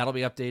 That'll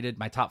be updated.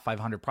 My top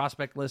 500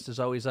 prospect list is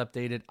always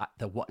updated.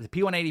 The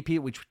P1 ADP,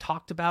 which we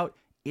talked about,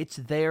 it's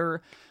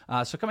there.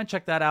 So come and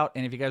check that out.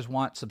 And if you guys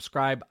want,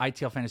 subscribe.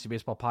 ITL Fantasy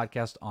Baseball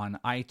Podcast on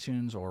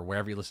iTunes or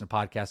wherever you listen to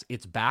podcasts.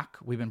 It's back.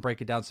 We've been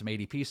breaking down some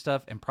ADP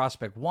stuff. And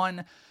Prospect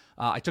 1,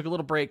 I took a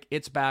little break.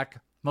 It's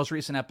back. Most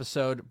recent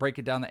episode,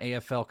 breaking down the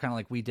AFL kind of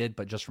like we did,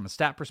 but just from a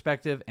stat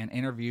perspective, and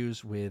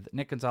interviews with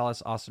Nick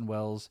Gonzalez, Austin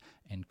Wells,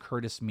 and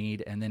Curtis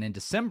Mead. And then in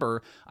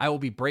December, I will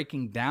be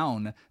breaking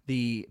down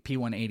the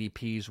P1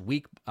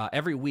 ADPs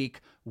every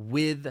week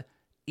with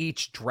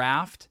each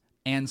draft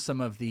and some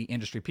of the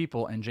industry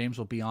people, and James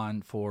will be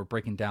on for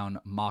breaking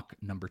down mock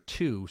number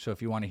 2. So if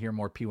you want to hear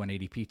more P1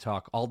 ADP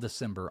talk, all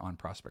December on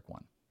Prospect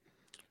 1.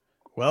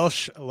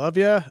 Welsh, I love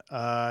you.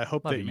 I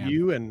hope Love that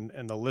you and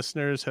the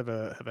listeners have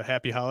a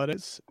happy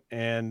holidays.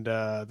 And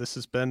this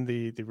has been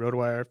the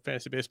RotoWire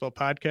Fantasy Baseball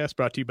Podcast,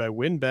 brought to you by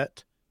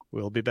WinBet.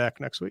 We'll be back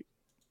next week.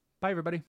 Bye, everybody.